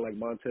took a guy like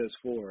Montez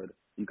Ford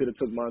You could have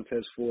took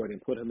Montez Ford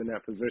and put him in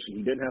that position.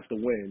 He didn't have to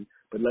win,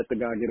 but let the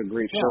guy get a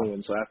great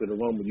showing. So after the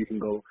Rumble, you can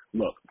go,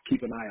 look,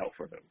 keep an eye out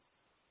for him.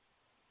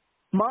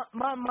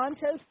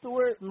 Montez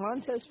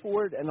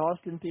Ford and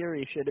Austin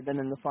Theory should have been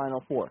in the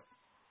Final Four.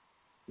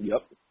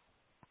 Yep.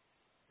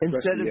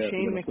 Instead of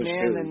Shane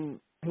McMahon and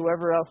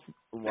whoever else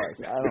it was.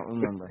 I don't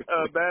remember.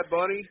 Bad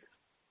Bunny?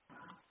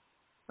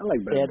 I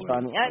like Bad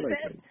Bunny.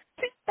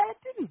 That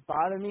didn't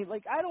bother me.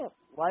 Like, I don't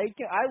like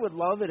it. I would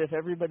love it if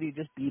everybody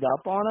just beat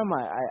up on him.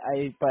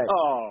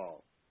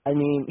 I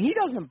mean, he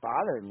doesn't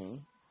bother me.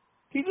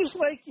 He just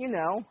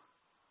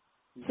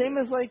same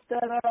as like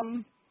that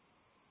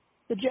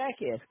the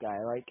Jackass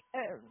guy. Like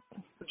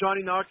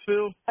Johnny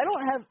Knoxville. I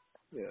don't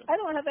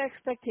have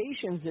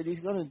expectations that he's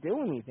going to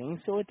do anything,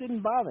 so it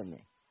didn't bother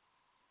me.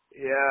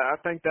 Yeah, I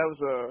think that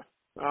was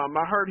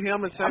I heard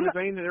him and Sami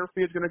Zayn and their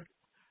feud's going to.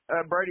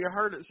 Brady, I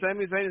heard that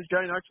Sami Zayn and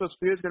Johnny Knoxville's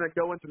feud is going to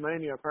go into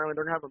Mania. Apparently,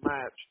 they're going to have a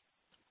match.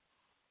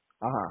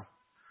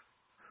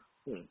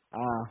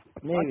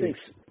 Maybe. I think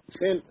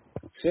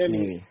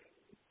Sami.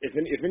 If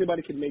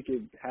anybody can make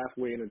it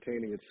halfway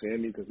entertaining, it's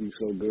Sami because he's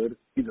so good.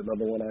 He's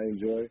another one I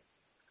enjoy.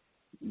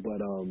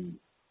 But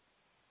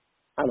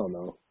I don't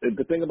know.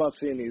 The thing about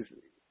Sami is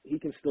he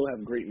can still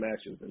have great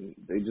matches, and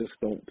they just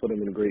don't put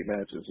him in great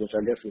matches, which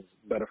I guess is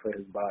better for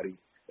his body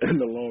in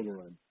the long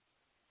run.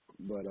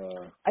 But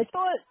I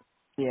thought.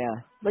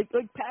 Yeah, like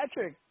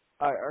Patrick,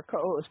 our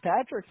co-host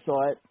Patrick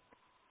thought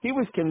he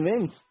was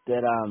convinced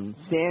that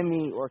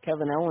Sami or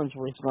Kevin Owens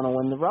was going to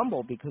win the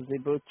Rumble because they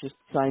both just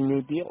signed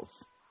new deals.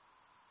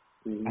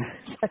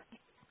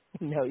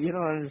 Mm-hmm. No, you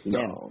don't understand.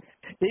 No.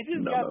 They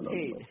just got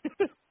paid.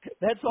 No.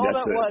 That's all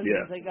that was.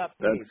 Yeah. They got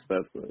paid.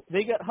 That's it.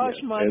 They got hush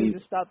money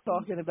to stop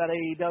talking about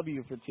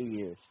AEW for 2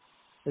 years.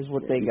 Is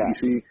what they got.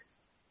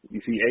 You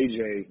see,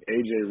 AJ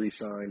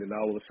re-signed, and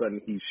all of a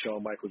sudden he's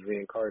Shawn Michaels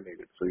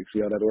reincarnated. So you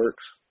see how that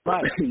works?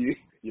 Right.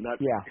 You're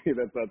not. Yeah.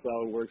 That's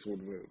how it works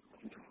with him.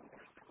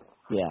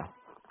 Yeah.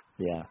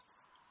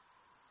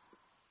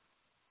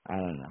 I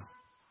don't know.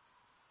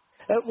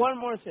 One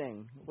more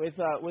thing with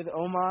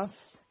Omos,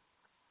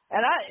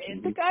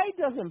 and the guy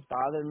doesn't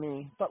bother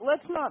me, but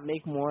let's not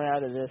make more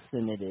out of this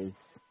than it is.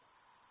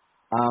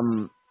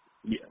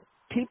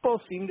 People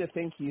seem to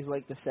think he's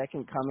like the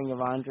second coming of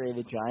Andre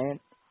the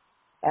Giant.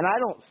 And I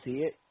don't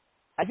see it.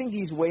 I think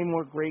he's way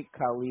more Great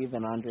Khali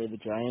than Andre the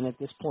Giant at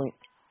this point.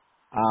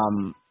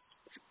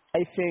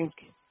 I think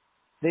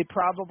they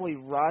probably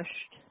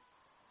rushed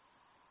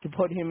to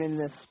put him in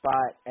this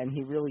spot, and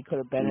he really could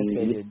have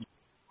benefited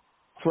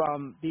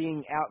from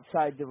being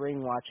outside the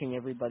ring watching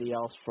everybody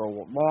else for a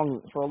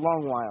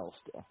long while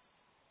still.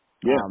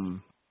 Yeah.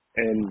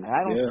 And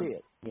I don't see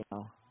it,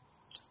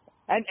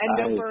 And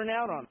they'll burn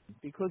out on him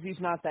because he's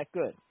not that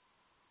good.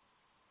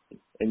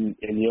 And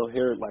you'll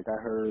hear it like I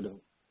heard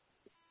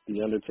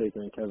The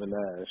Undertaker and Kevin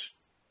Nash.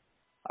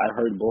 I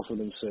heard both of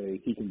them say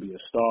he can be a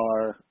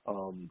star.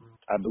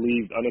 I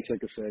believe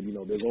Undertaker said,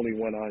 there's only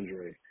one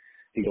Andre.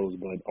 He goes,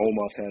 but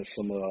Omos has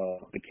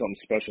something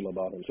special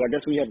about him. So I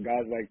guess we have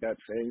guys like that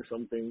saying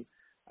something.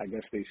 I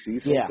guess they see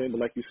something. Yeah. But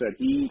like you said,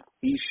 he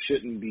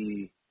shouldn't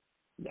be.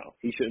 No,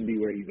 he shouldn't be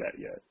where he's at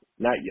yet.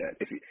 Not yet.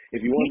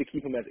 If you wanted to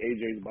keep him as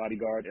AJ's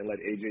bodyguard and let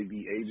AJ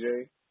be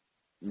AJ,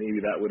 maybe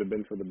that would have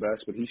been for the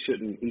best. But he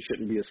shouldn't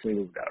be a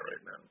singles guy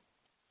right now.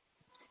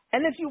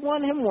 And if you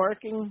want him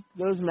working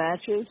those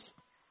matches,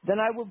 then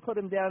I would put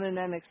him down in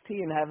NXT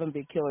and have him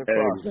be Killer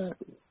Kross.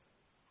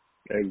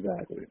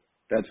 Exactly.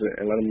 That's it.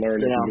 And let him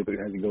learn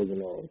as he goes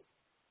along.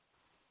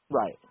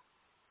 Right.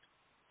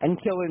 And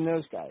killing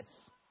those guys.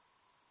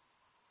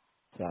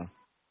 So,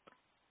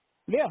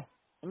 yeah.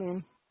 I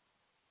mean,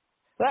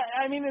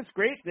 it's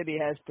great that he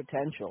has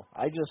potential.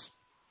 I just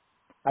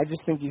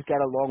think he's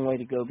got a long way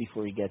to go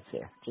before he gets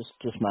there.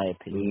 Just my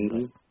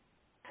opinion.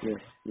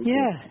 Mm-hmm.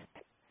 Yeah.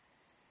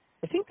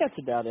 I think that's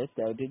about it,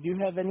 though. Did you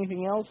have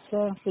anything else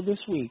for this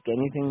week?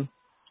 Anything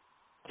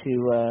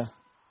to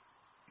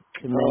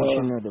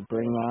mention or to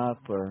bring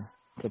up or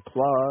to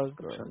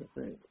plug? Or...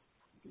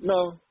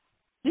 No.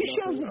 These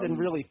shows have been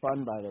really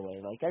fun, by the way.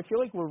 Like, I feel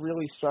like we're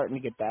really starting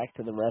to get back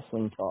to the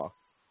wrestling talk.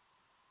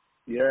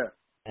 Yeah.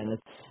 And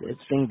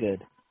it's been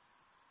good.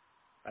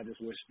 I just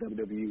wish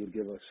WWE would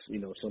give us,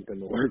 something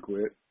to work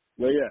with.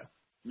 Well, yeah.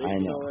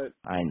 Maybe,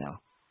 I know.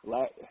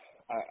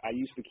 I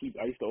used to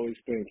always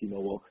think,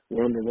 well,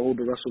 we're on the road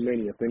to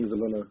WrestleMania. Things are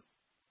going to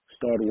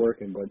start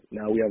working, but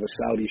now we have a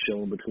Saudi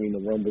show in between the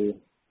Rumble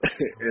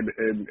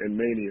and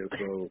Mania,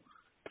 so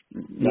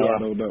now I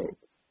don't know.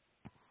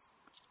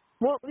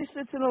 Well, at least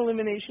it's an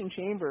elimination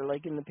chamber.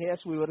 Like in the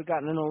past, we would have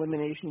gotten an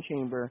elimination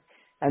chamber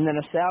and then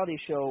a Saudi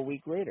show a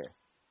week later.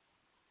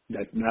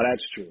 That's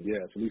true,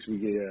 yeah. So at least we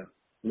get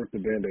rip the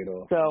Band-Aid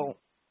off. So,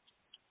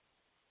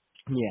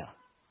 yeah.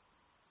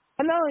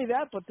 And not only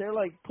that, but they're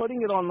like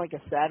putting it on like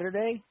a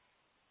Saturday.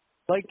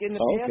 Like in the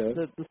past,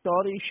 the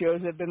Saudi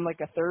shows have been like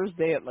a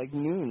Thursday at like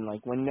noon,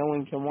 like when no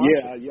one can watch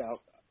it. Yeah.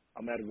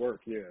 I'm at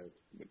work,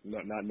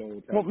 not knowing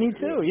what's happening. Well, me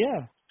too,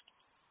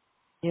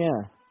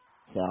 yeah.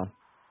 So.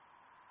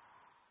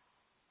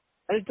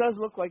 And it does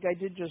look like I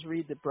did just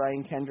read that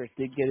Brian Kendrick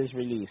did get his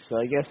release, so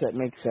I guess that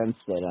makes sense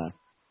that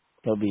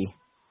he'll be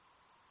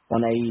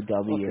on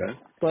AEW. Okay.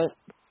 But,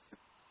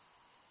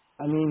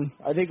 I mean,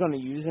 are they going to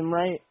use him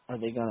right? Are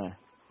they going to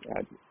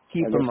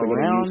keep him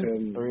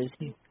around, or is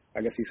he?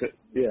 I guess he said,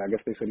 I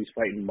guess they said he's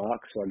fighting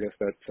Mox, so I guess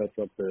that sets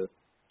up the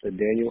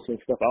Danielson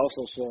stuff. I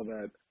also saw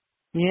that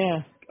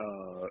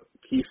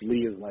Keith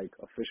Lee is like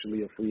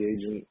officially a free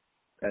agent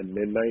at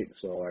midnight,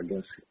 so I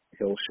guess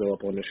he'll show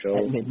up on the show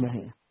at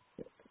midnight.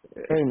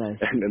 Very nice.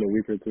 And in a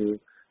week or two,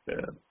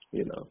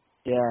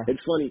 Yeah.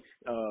 It's funny.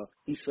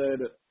 He said,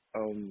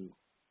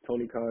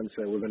 Tony Khan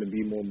said we're going to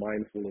be more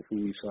mindful of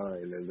who we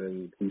sign, and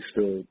then he's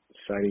still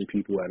signing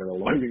people at an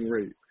alarming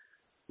rate.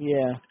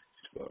 Yeah.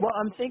 Well,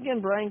 I'm thinking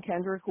Brian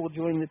Kendrick will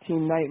join the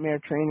Team Nightmare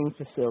training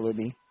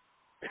facility.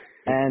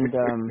 And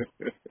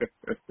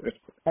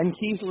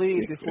Keith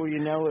Lee, before you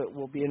know it,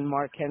 will be in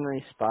Mark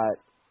Henry's spot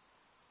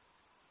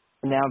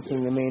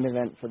announcing the main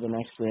event for the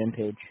next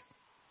Rampage.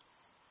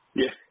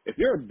 Yeah, if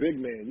you're a big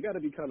man, you got to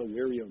be kind of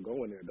wary of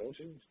going there, don't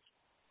you?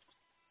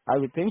 I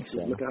would think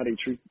so. Look at how they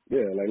treat.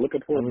 Yeah, like look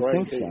at poor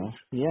Brian Cage. So.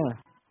 Yeah.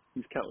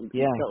 He's counting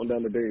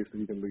down the days so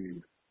he can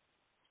leave.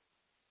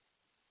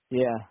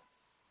 Yeah.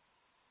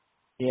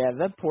 Yeah,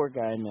 that poor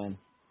guy, man.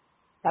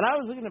 And I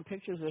was looking at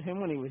pictures of him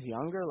when he was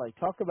younger. Like,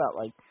 talk about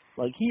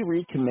like he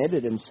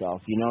recommitted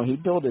himself. You know, he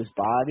built his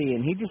body,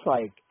 and he just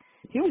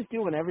he was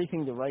doing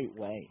everything the right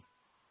way.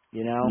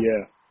 You know.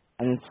 Yeah.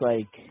 And it's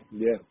like.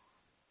 Yeah.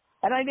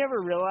 And I never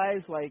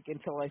realized,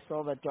 until I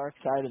saw that Dark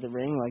Side of the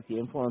Ring, the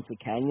influence that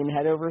Canyon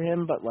had over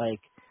him. But,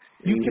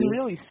 you can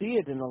really see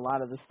it in a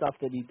lot of the stuff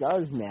that he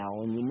does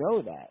now, and you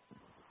know that.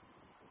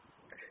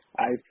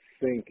 I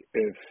think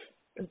if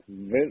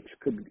Vince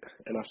could,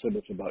 and I said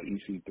this about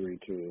EC3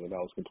 too, and I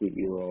was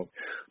completely wrong,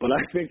 but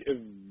I think if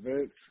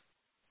Vince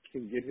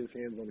can get his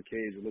hands on the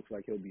Cage, it looks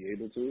like he'll be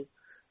able to.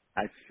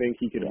 I think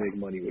he could make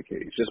money with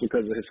Cage just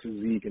because of his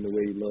physique and the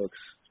way he looks.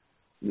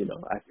 You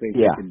know, I think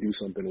he can do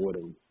something with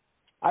him.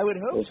 I would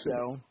hope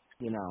so.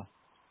 You know,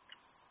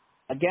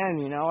 again,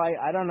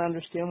 I don't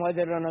understand why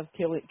they don't have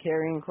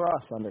Karrion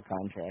Kross under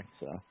contract.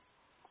 So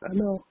I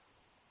know,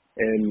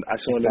 and I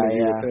saw an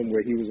interview with him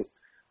where he was.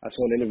 I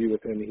saw an interview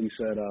with him, and he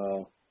said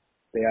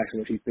they asked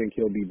him if he think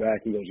he'll be back.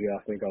 He goes, "Yeah,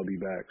 I think I'll be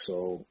back."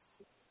 So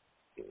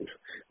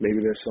maybe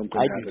there's something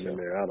happening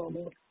there. I don't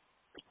know.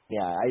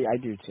 Yeah, I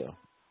do too.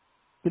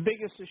 The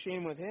biggest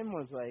shame with him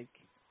was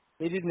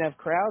they didn't have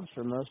crowds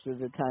for most of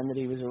the time that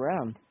he was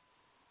around.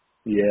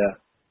 Yeah.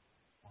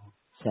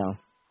 So.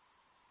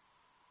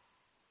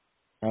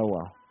 Oh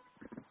well.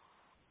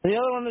 The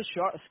other one is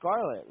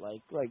Scarlett.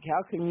 Like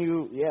how can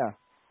you? Yeah.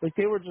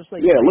 They were just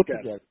look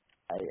at it.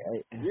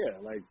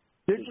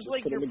 They're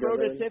just your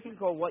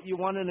prototypical what you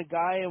want in a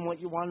guy and what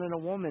you want in a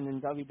woman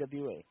in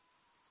WWE.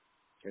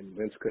 And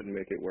Vince couldn't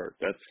make it work.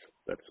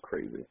 That's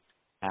crazy.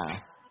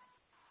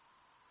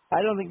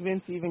 I don't think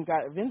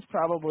Vince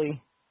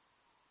probably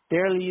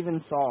barely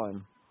even saw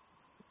him.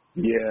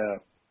 Yeah,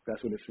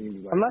 that's what it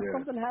seems like. Unless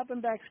something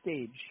happened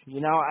backstage.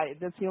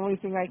 That's the only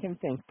thing I can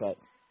think. But,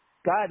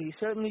 God, he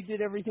certainly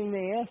did everything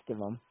they asked of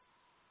him.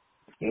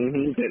 He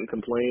didn't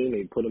complain.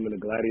 They put him in a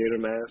gladiator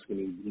mask,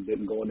 and he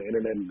didn't go on the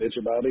internet and bitch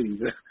about it. He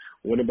just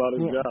went about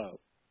his job.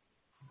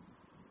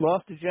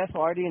 Lost to Jeff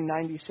Hardy in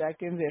 90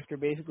 seconds after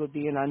basically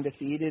being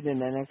undefeated in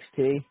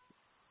NXT.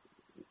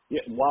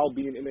 Yeah, while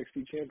being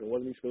NXT champion.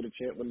 Wasn't he still the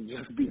champ when he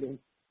just beat him?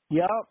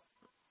 Yep.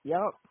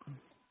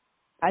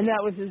 And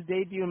that was his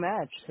debut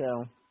match,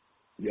 so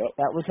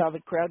that was how the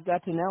crowd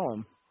got to know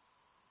him.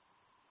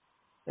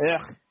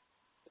 Ugh.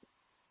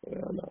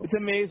 It's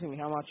amazing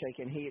how much I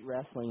can hate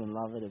wrestling and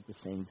love it at the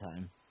same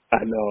time.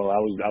 I know. I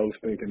was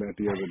thinking that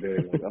the other day.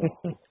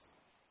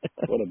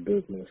 What a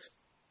business.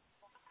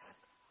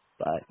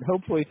 But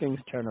hopefully things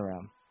turn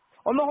around.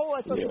 On the whole,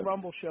 I thought the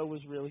Rumble show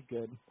was really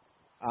good.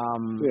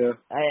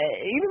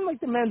 Even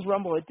the men's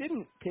Rumble, it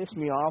didn't piss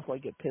me off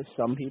like it pissed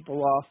some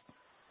people off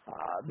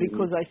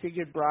because I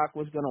figured Brock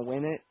was going to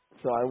win it.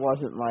 So I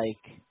wasn't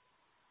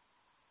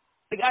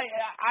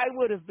I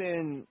would have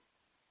been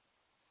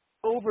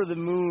over the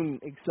moon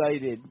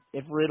excited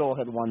if Riddle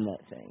had won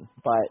that thing.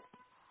 But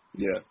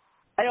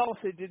I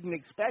also didn't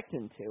expect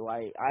him to.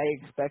 I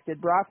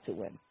expected Brock to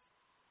win.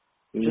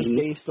 Just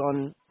based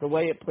on the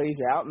way it plays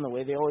out and the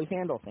way they always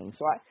handle things.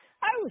 So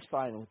I was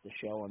fine with the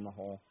show on the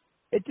whole.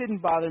 It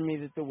didn't bother me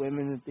that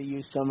that they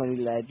use so many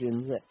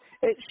legends.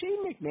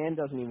 Shane McMahon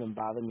doesn't even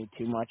bother me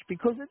too much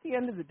because at the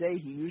end of the day,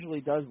 he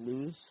usually does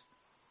lose.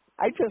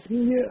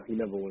 He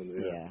never wins.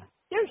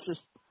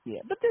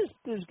 But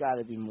there's got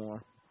to be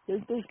more.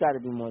 There's got to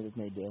be more than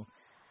they do.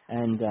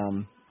 And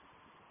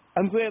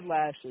I'm glad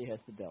Lashley has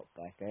the belt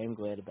back. I am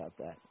glad about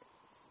that.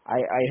 I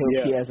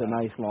hope he has a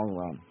nice long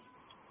run.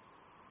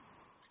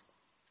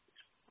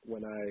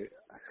 When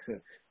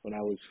I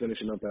was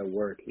finishing up at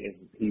work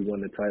and he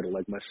won the title,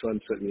 my son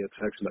sent me a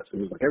text message. He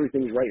was like,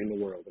 "Everything's right in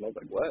the world," and I was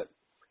like, "What?"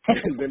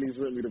 And then he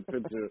sent me the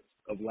picture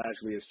of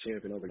Lashley as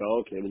champion. I was like, "Oh,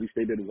 okay, at least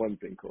they did one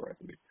thing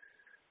correctly."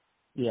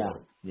 Yeah.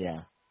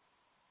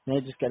 They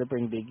just got to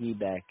bring Big E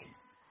back.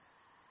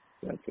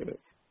 That's it.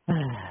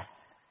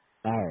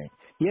 All right.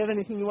 You have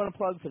anything you want to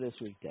plug for this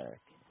week, Derek?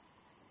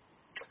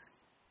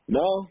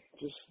 No,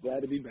 just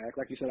glad to be back.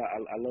 Like you said,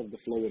 I love the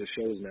flow of the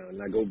shows now,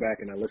 and I go back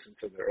and I listen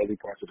to the early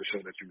parts of the show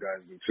that you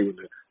guys do too.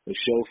 The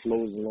show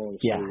flows along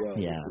so well.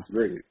 Yeah. It's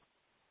great.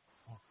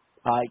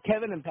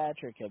 Kevin and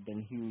Patrick have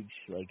been huge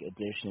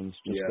additions.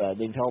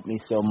 They've helped me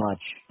so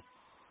much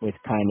with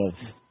kind of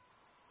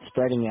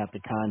spreading out the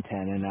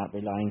content and not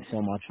relying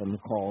so much on the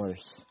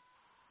callers.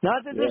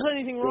 Not that there's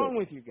anything wrong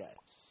with you guys.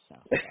 So.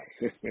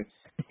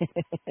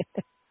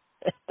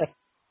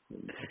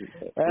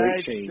 All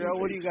right, Joe,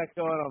 what do you got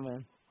going on,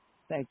 man?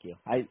 Thank you.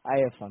 I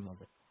have fun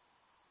with it.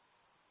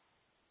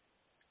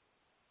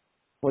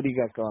 What do you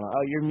got going on?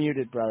 Oh, you're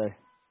muted, brother.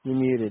 You're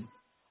muted.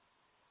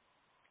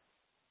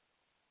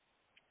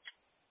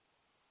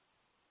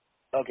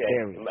 Okay.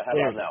 How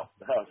about now?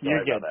 Oh,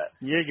 You're good. About that.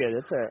 You're good.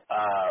 It's all right.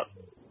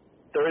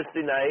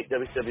 Thursday night,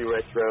 WCW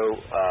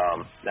Retro,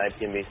 9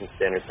 p.m. Eastern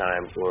Standard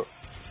Time. We're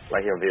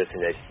right here on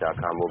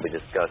VOCNation.com. We'll be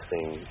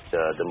discussing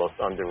the most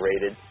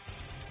underrated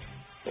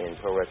in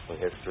pro wrestling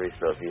history.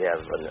 So if you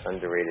have an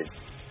underrated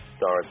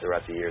star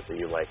throughout the years that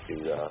you'd like to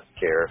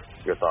share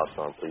your thoughts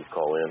on, please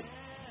call in.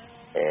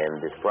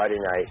 And this Friday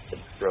night, the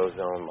Throw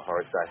Zone, my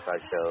Horror Sci-Fi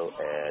Show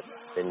at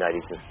midnight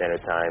Eastern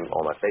Standard Time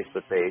on my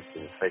Facebook page.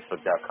 It's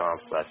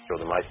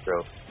facebook.com/JoeTheMaestro.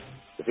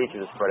 The feature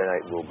this Friday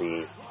night will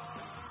be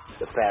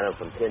the Phantom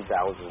from 10,000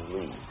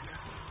 Leagues.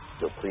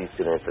 So please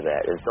tune in for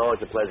that. It's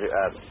always a pleasure.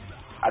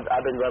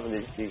 I've been loving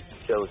these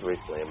shows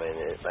recently. I mean,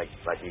 it's like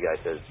you guys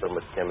said, so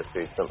much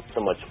chemistry, so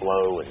much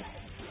flow, and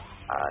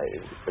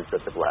it's been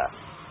such a blast.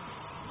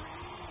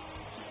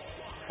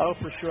 Oh,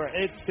 for sure.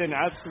 It's been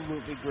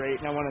absolutely great,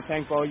 and I want to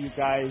thank all you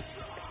guys.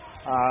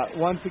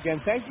 Once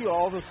again, thank you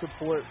all the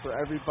support for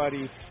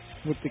everybody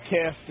with the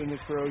cast and the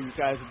crew. You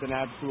guys have been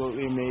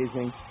absolutely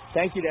amazing.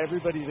 Thank you to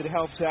everybody that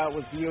helps out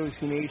with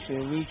VOC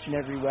Nation in each and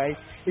every way.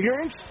 If you're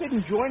interested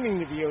in joining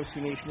the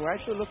VOC Nation, we're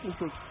actually looking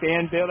to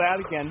expand, build out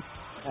again,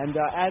 and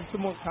add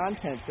some more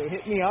content. So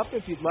hit me up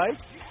if you'd like.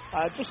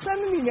 Just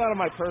send an email to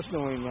my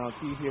personal email.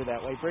 It's easier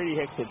that way,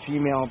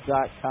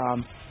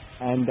 BradyHicks@gmail.com.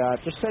 And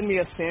just send me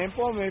a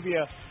sample, maybe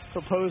a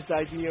proposed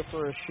idea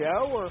for a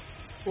show, or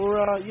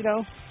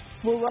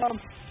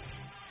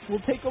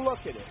we'll take a look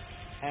at it.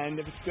 And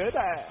if it's good,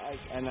 I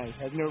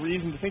have no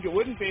reason to think it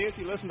wouldn't be if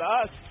you listen to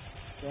us,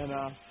 then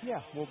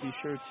we'll be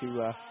sure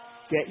to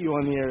get you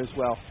on the air as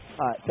well.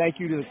 Thank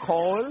you to the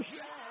callers.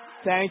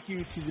 Thank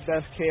you to the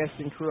best cast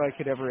and crew I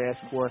could ever ask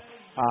for.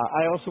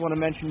 I also want to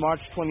mention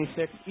March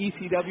 26th,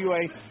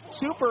 ECWA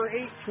Super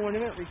 8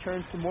 tournament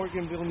returns to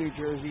Morganville, New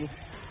Jersey.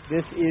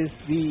 This is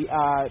the,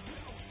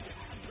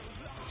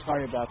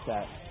 sorry about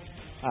that.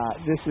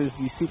 This is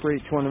the Super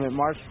 8 tournament,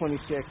 March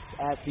 26th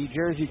at the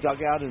Jersey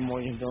Dugout in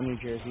Morganville, New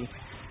Jersey.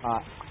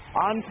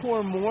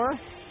 Encore Moore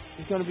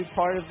is going to be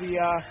part of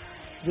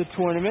the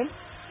tournament,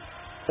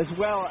 as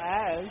well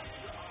as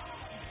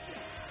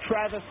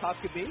Travis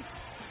Huckabee.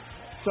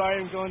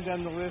 Sorry, I'm going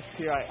down the list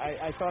here.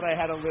 I thought I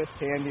had a list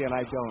handy, and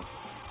I don't.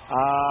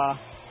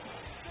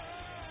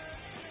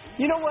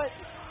 You know what?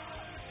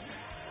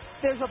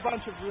 There's a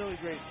bunch of really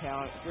great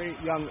talent, great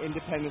young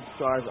independent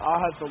stars.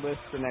 I'll have the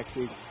list for next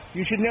week.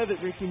 You should know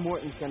that Ricky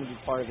Morton's going to be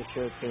part of the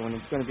show too, and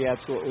it's going to be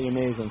absolutely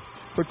amazing.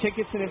 For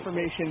tickets and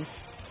information,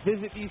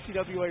 visit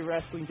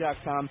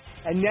ECWAWrestling.com.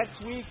 And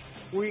next week,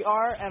 we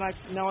are, and I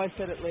know I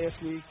said it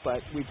last week,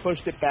 but we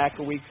pushed it back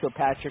a week so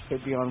Patrick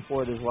could be on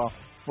for it as well.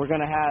 We're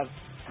going to have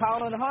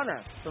Colin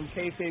Hunter from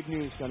Kayfabe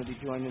News going to be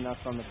joining us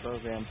on the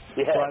program.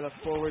 Yeah. So I look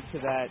forward to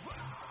that.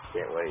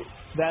 Can't wait.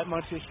 That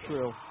much is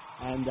true.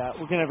 And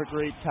we're going to have a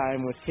great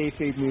time with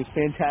Kayfabe News.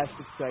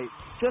 Fantastic site.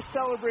 Just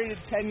celebrated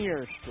 10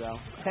 years, Joe.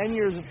 10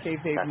 years of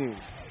Kayfabe News,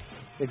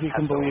 if you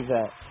can believe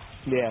that.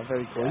 Yeah,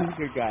 very cool. He's a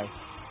good guy.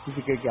 He's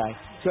a good guy.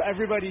 So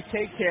everybody,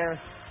 take care.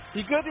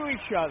 Be good to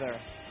each other.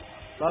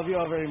 Love you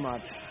all very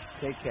much.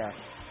 Take care.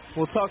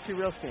 We'll talk to you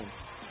real soon.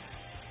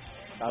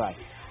 Bye-bye.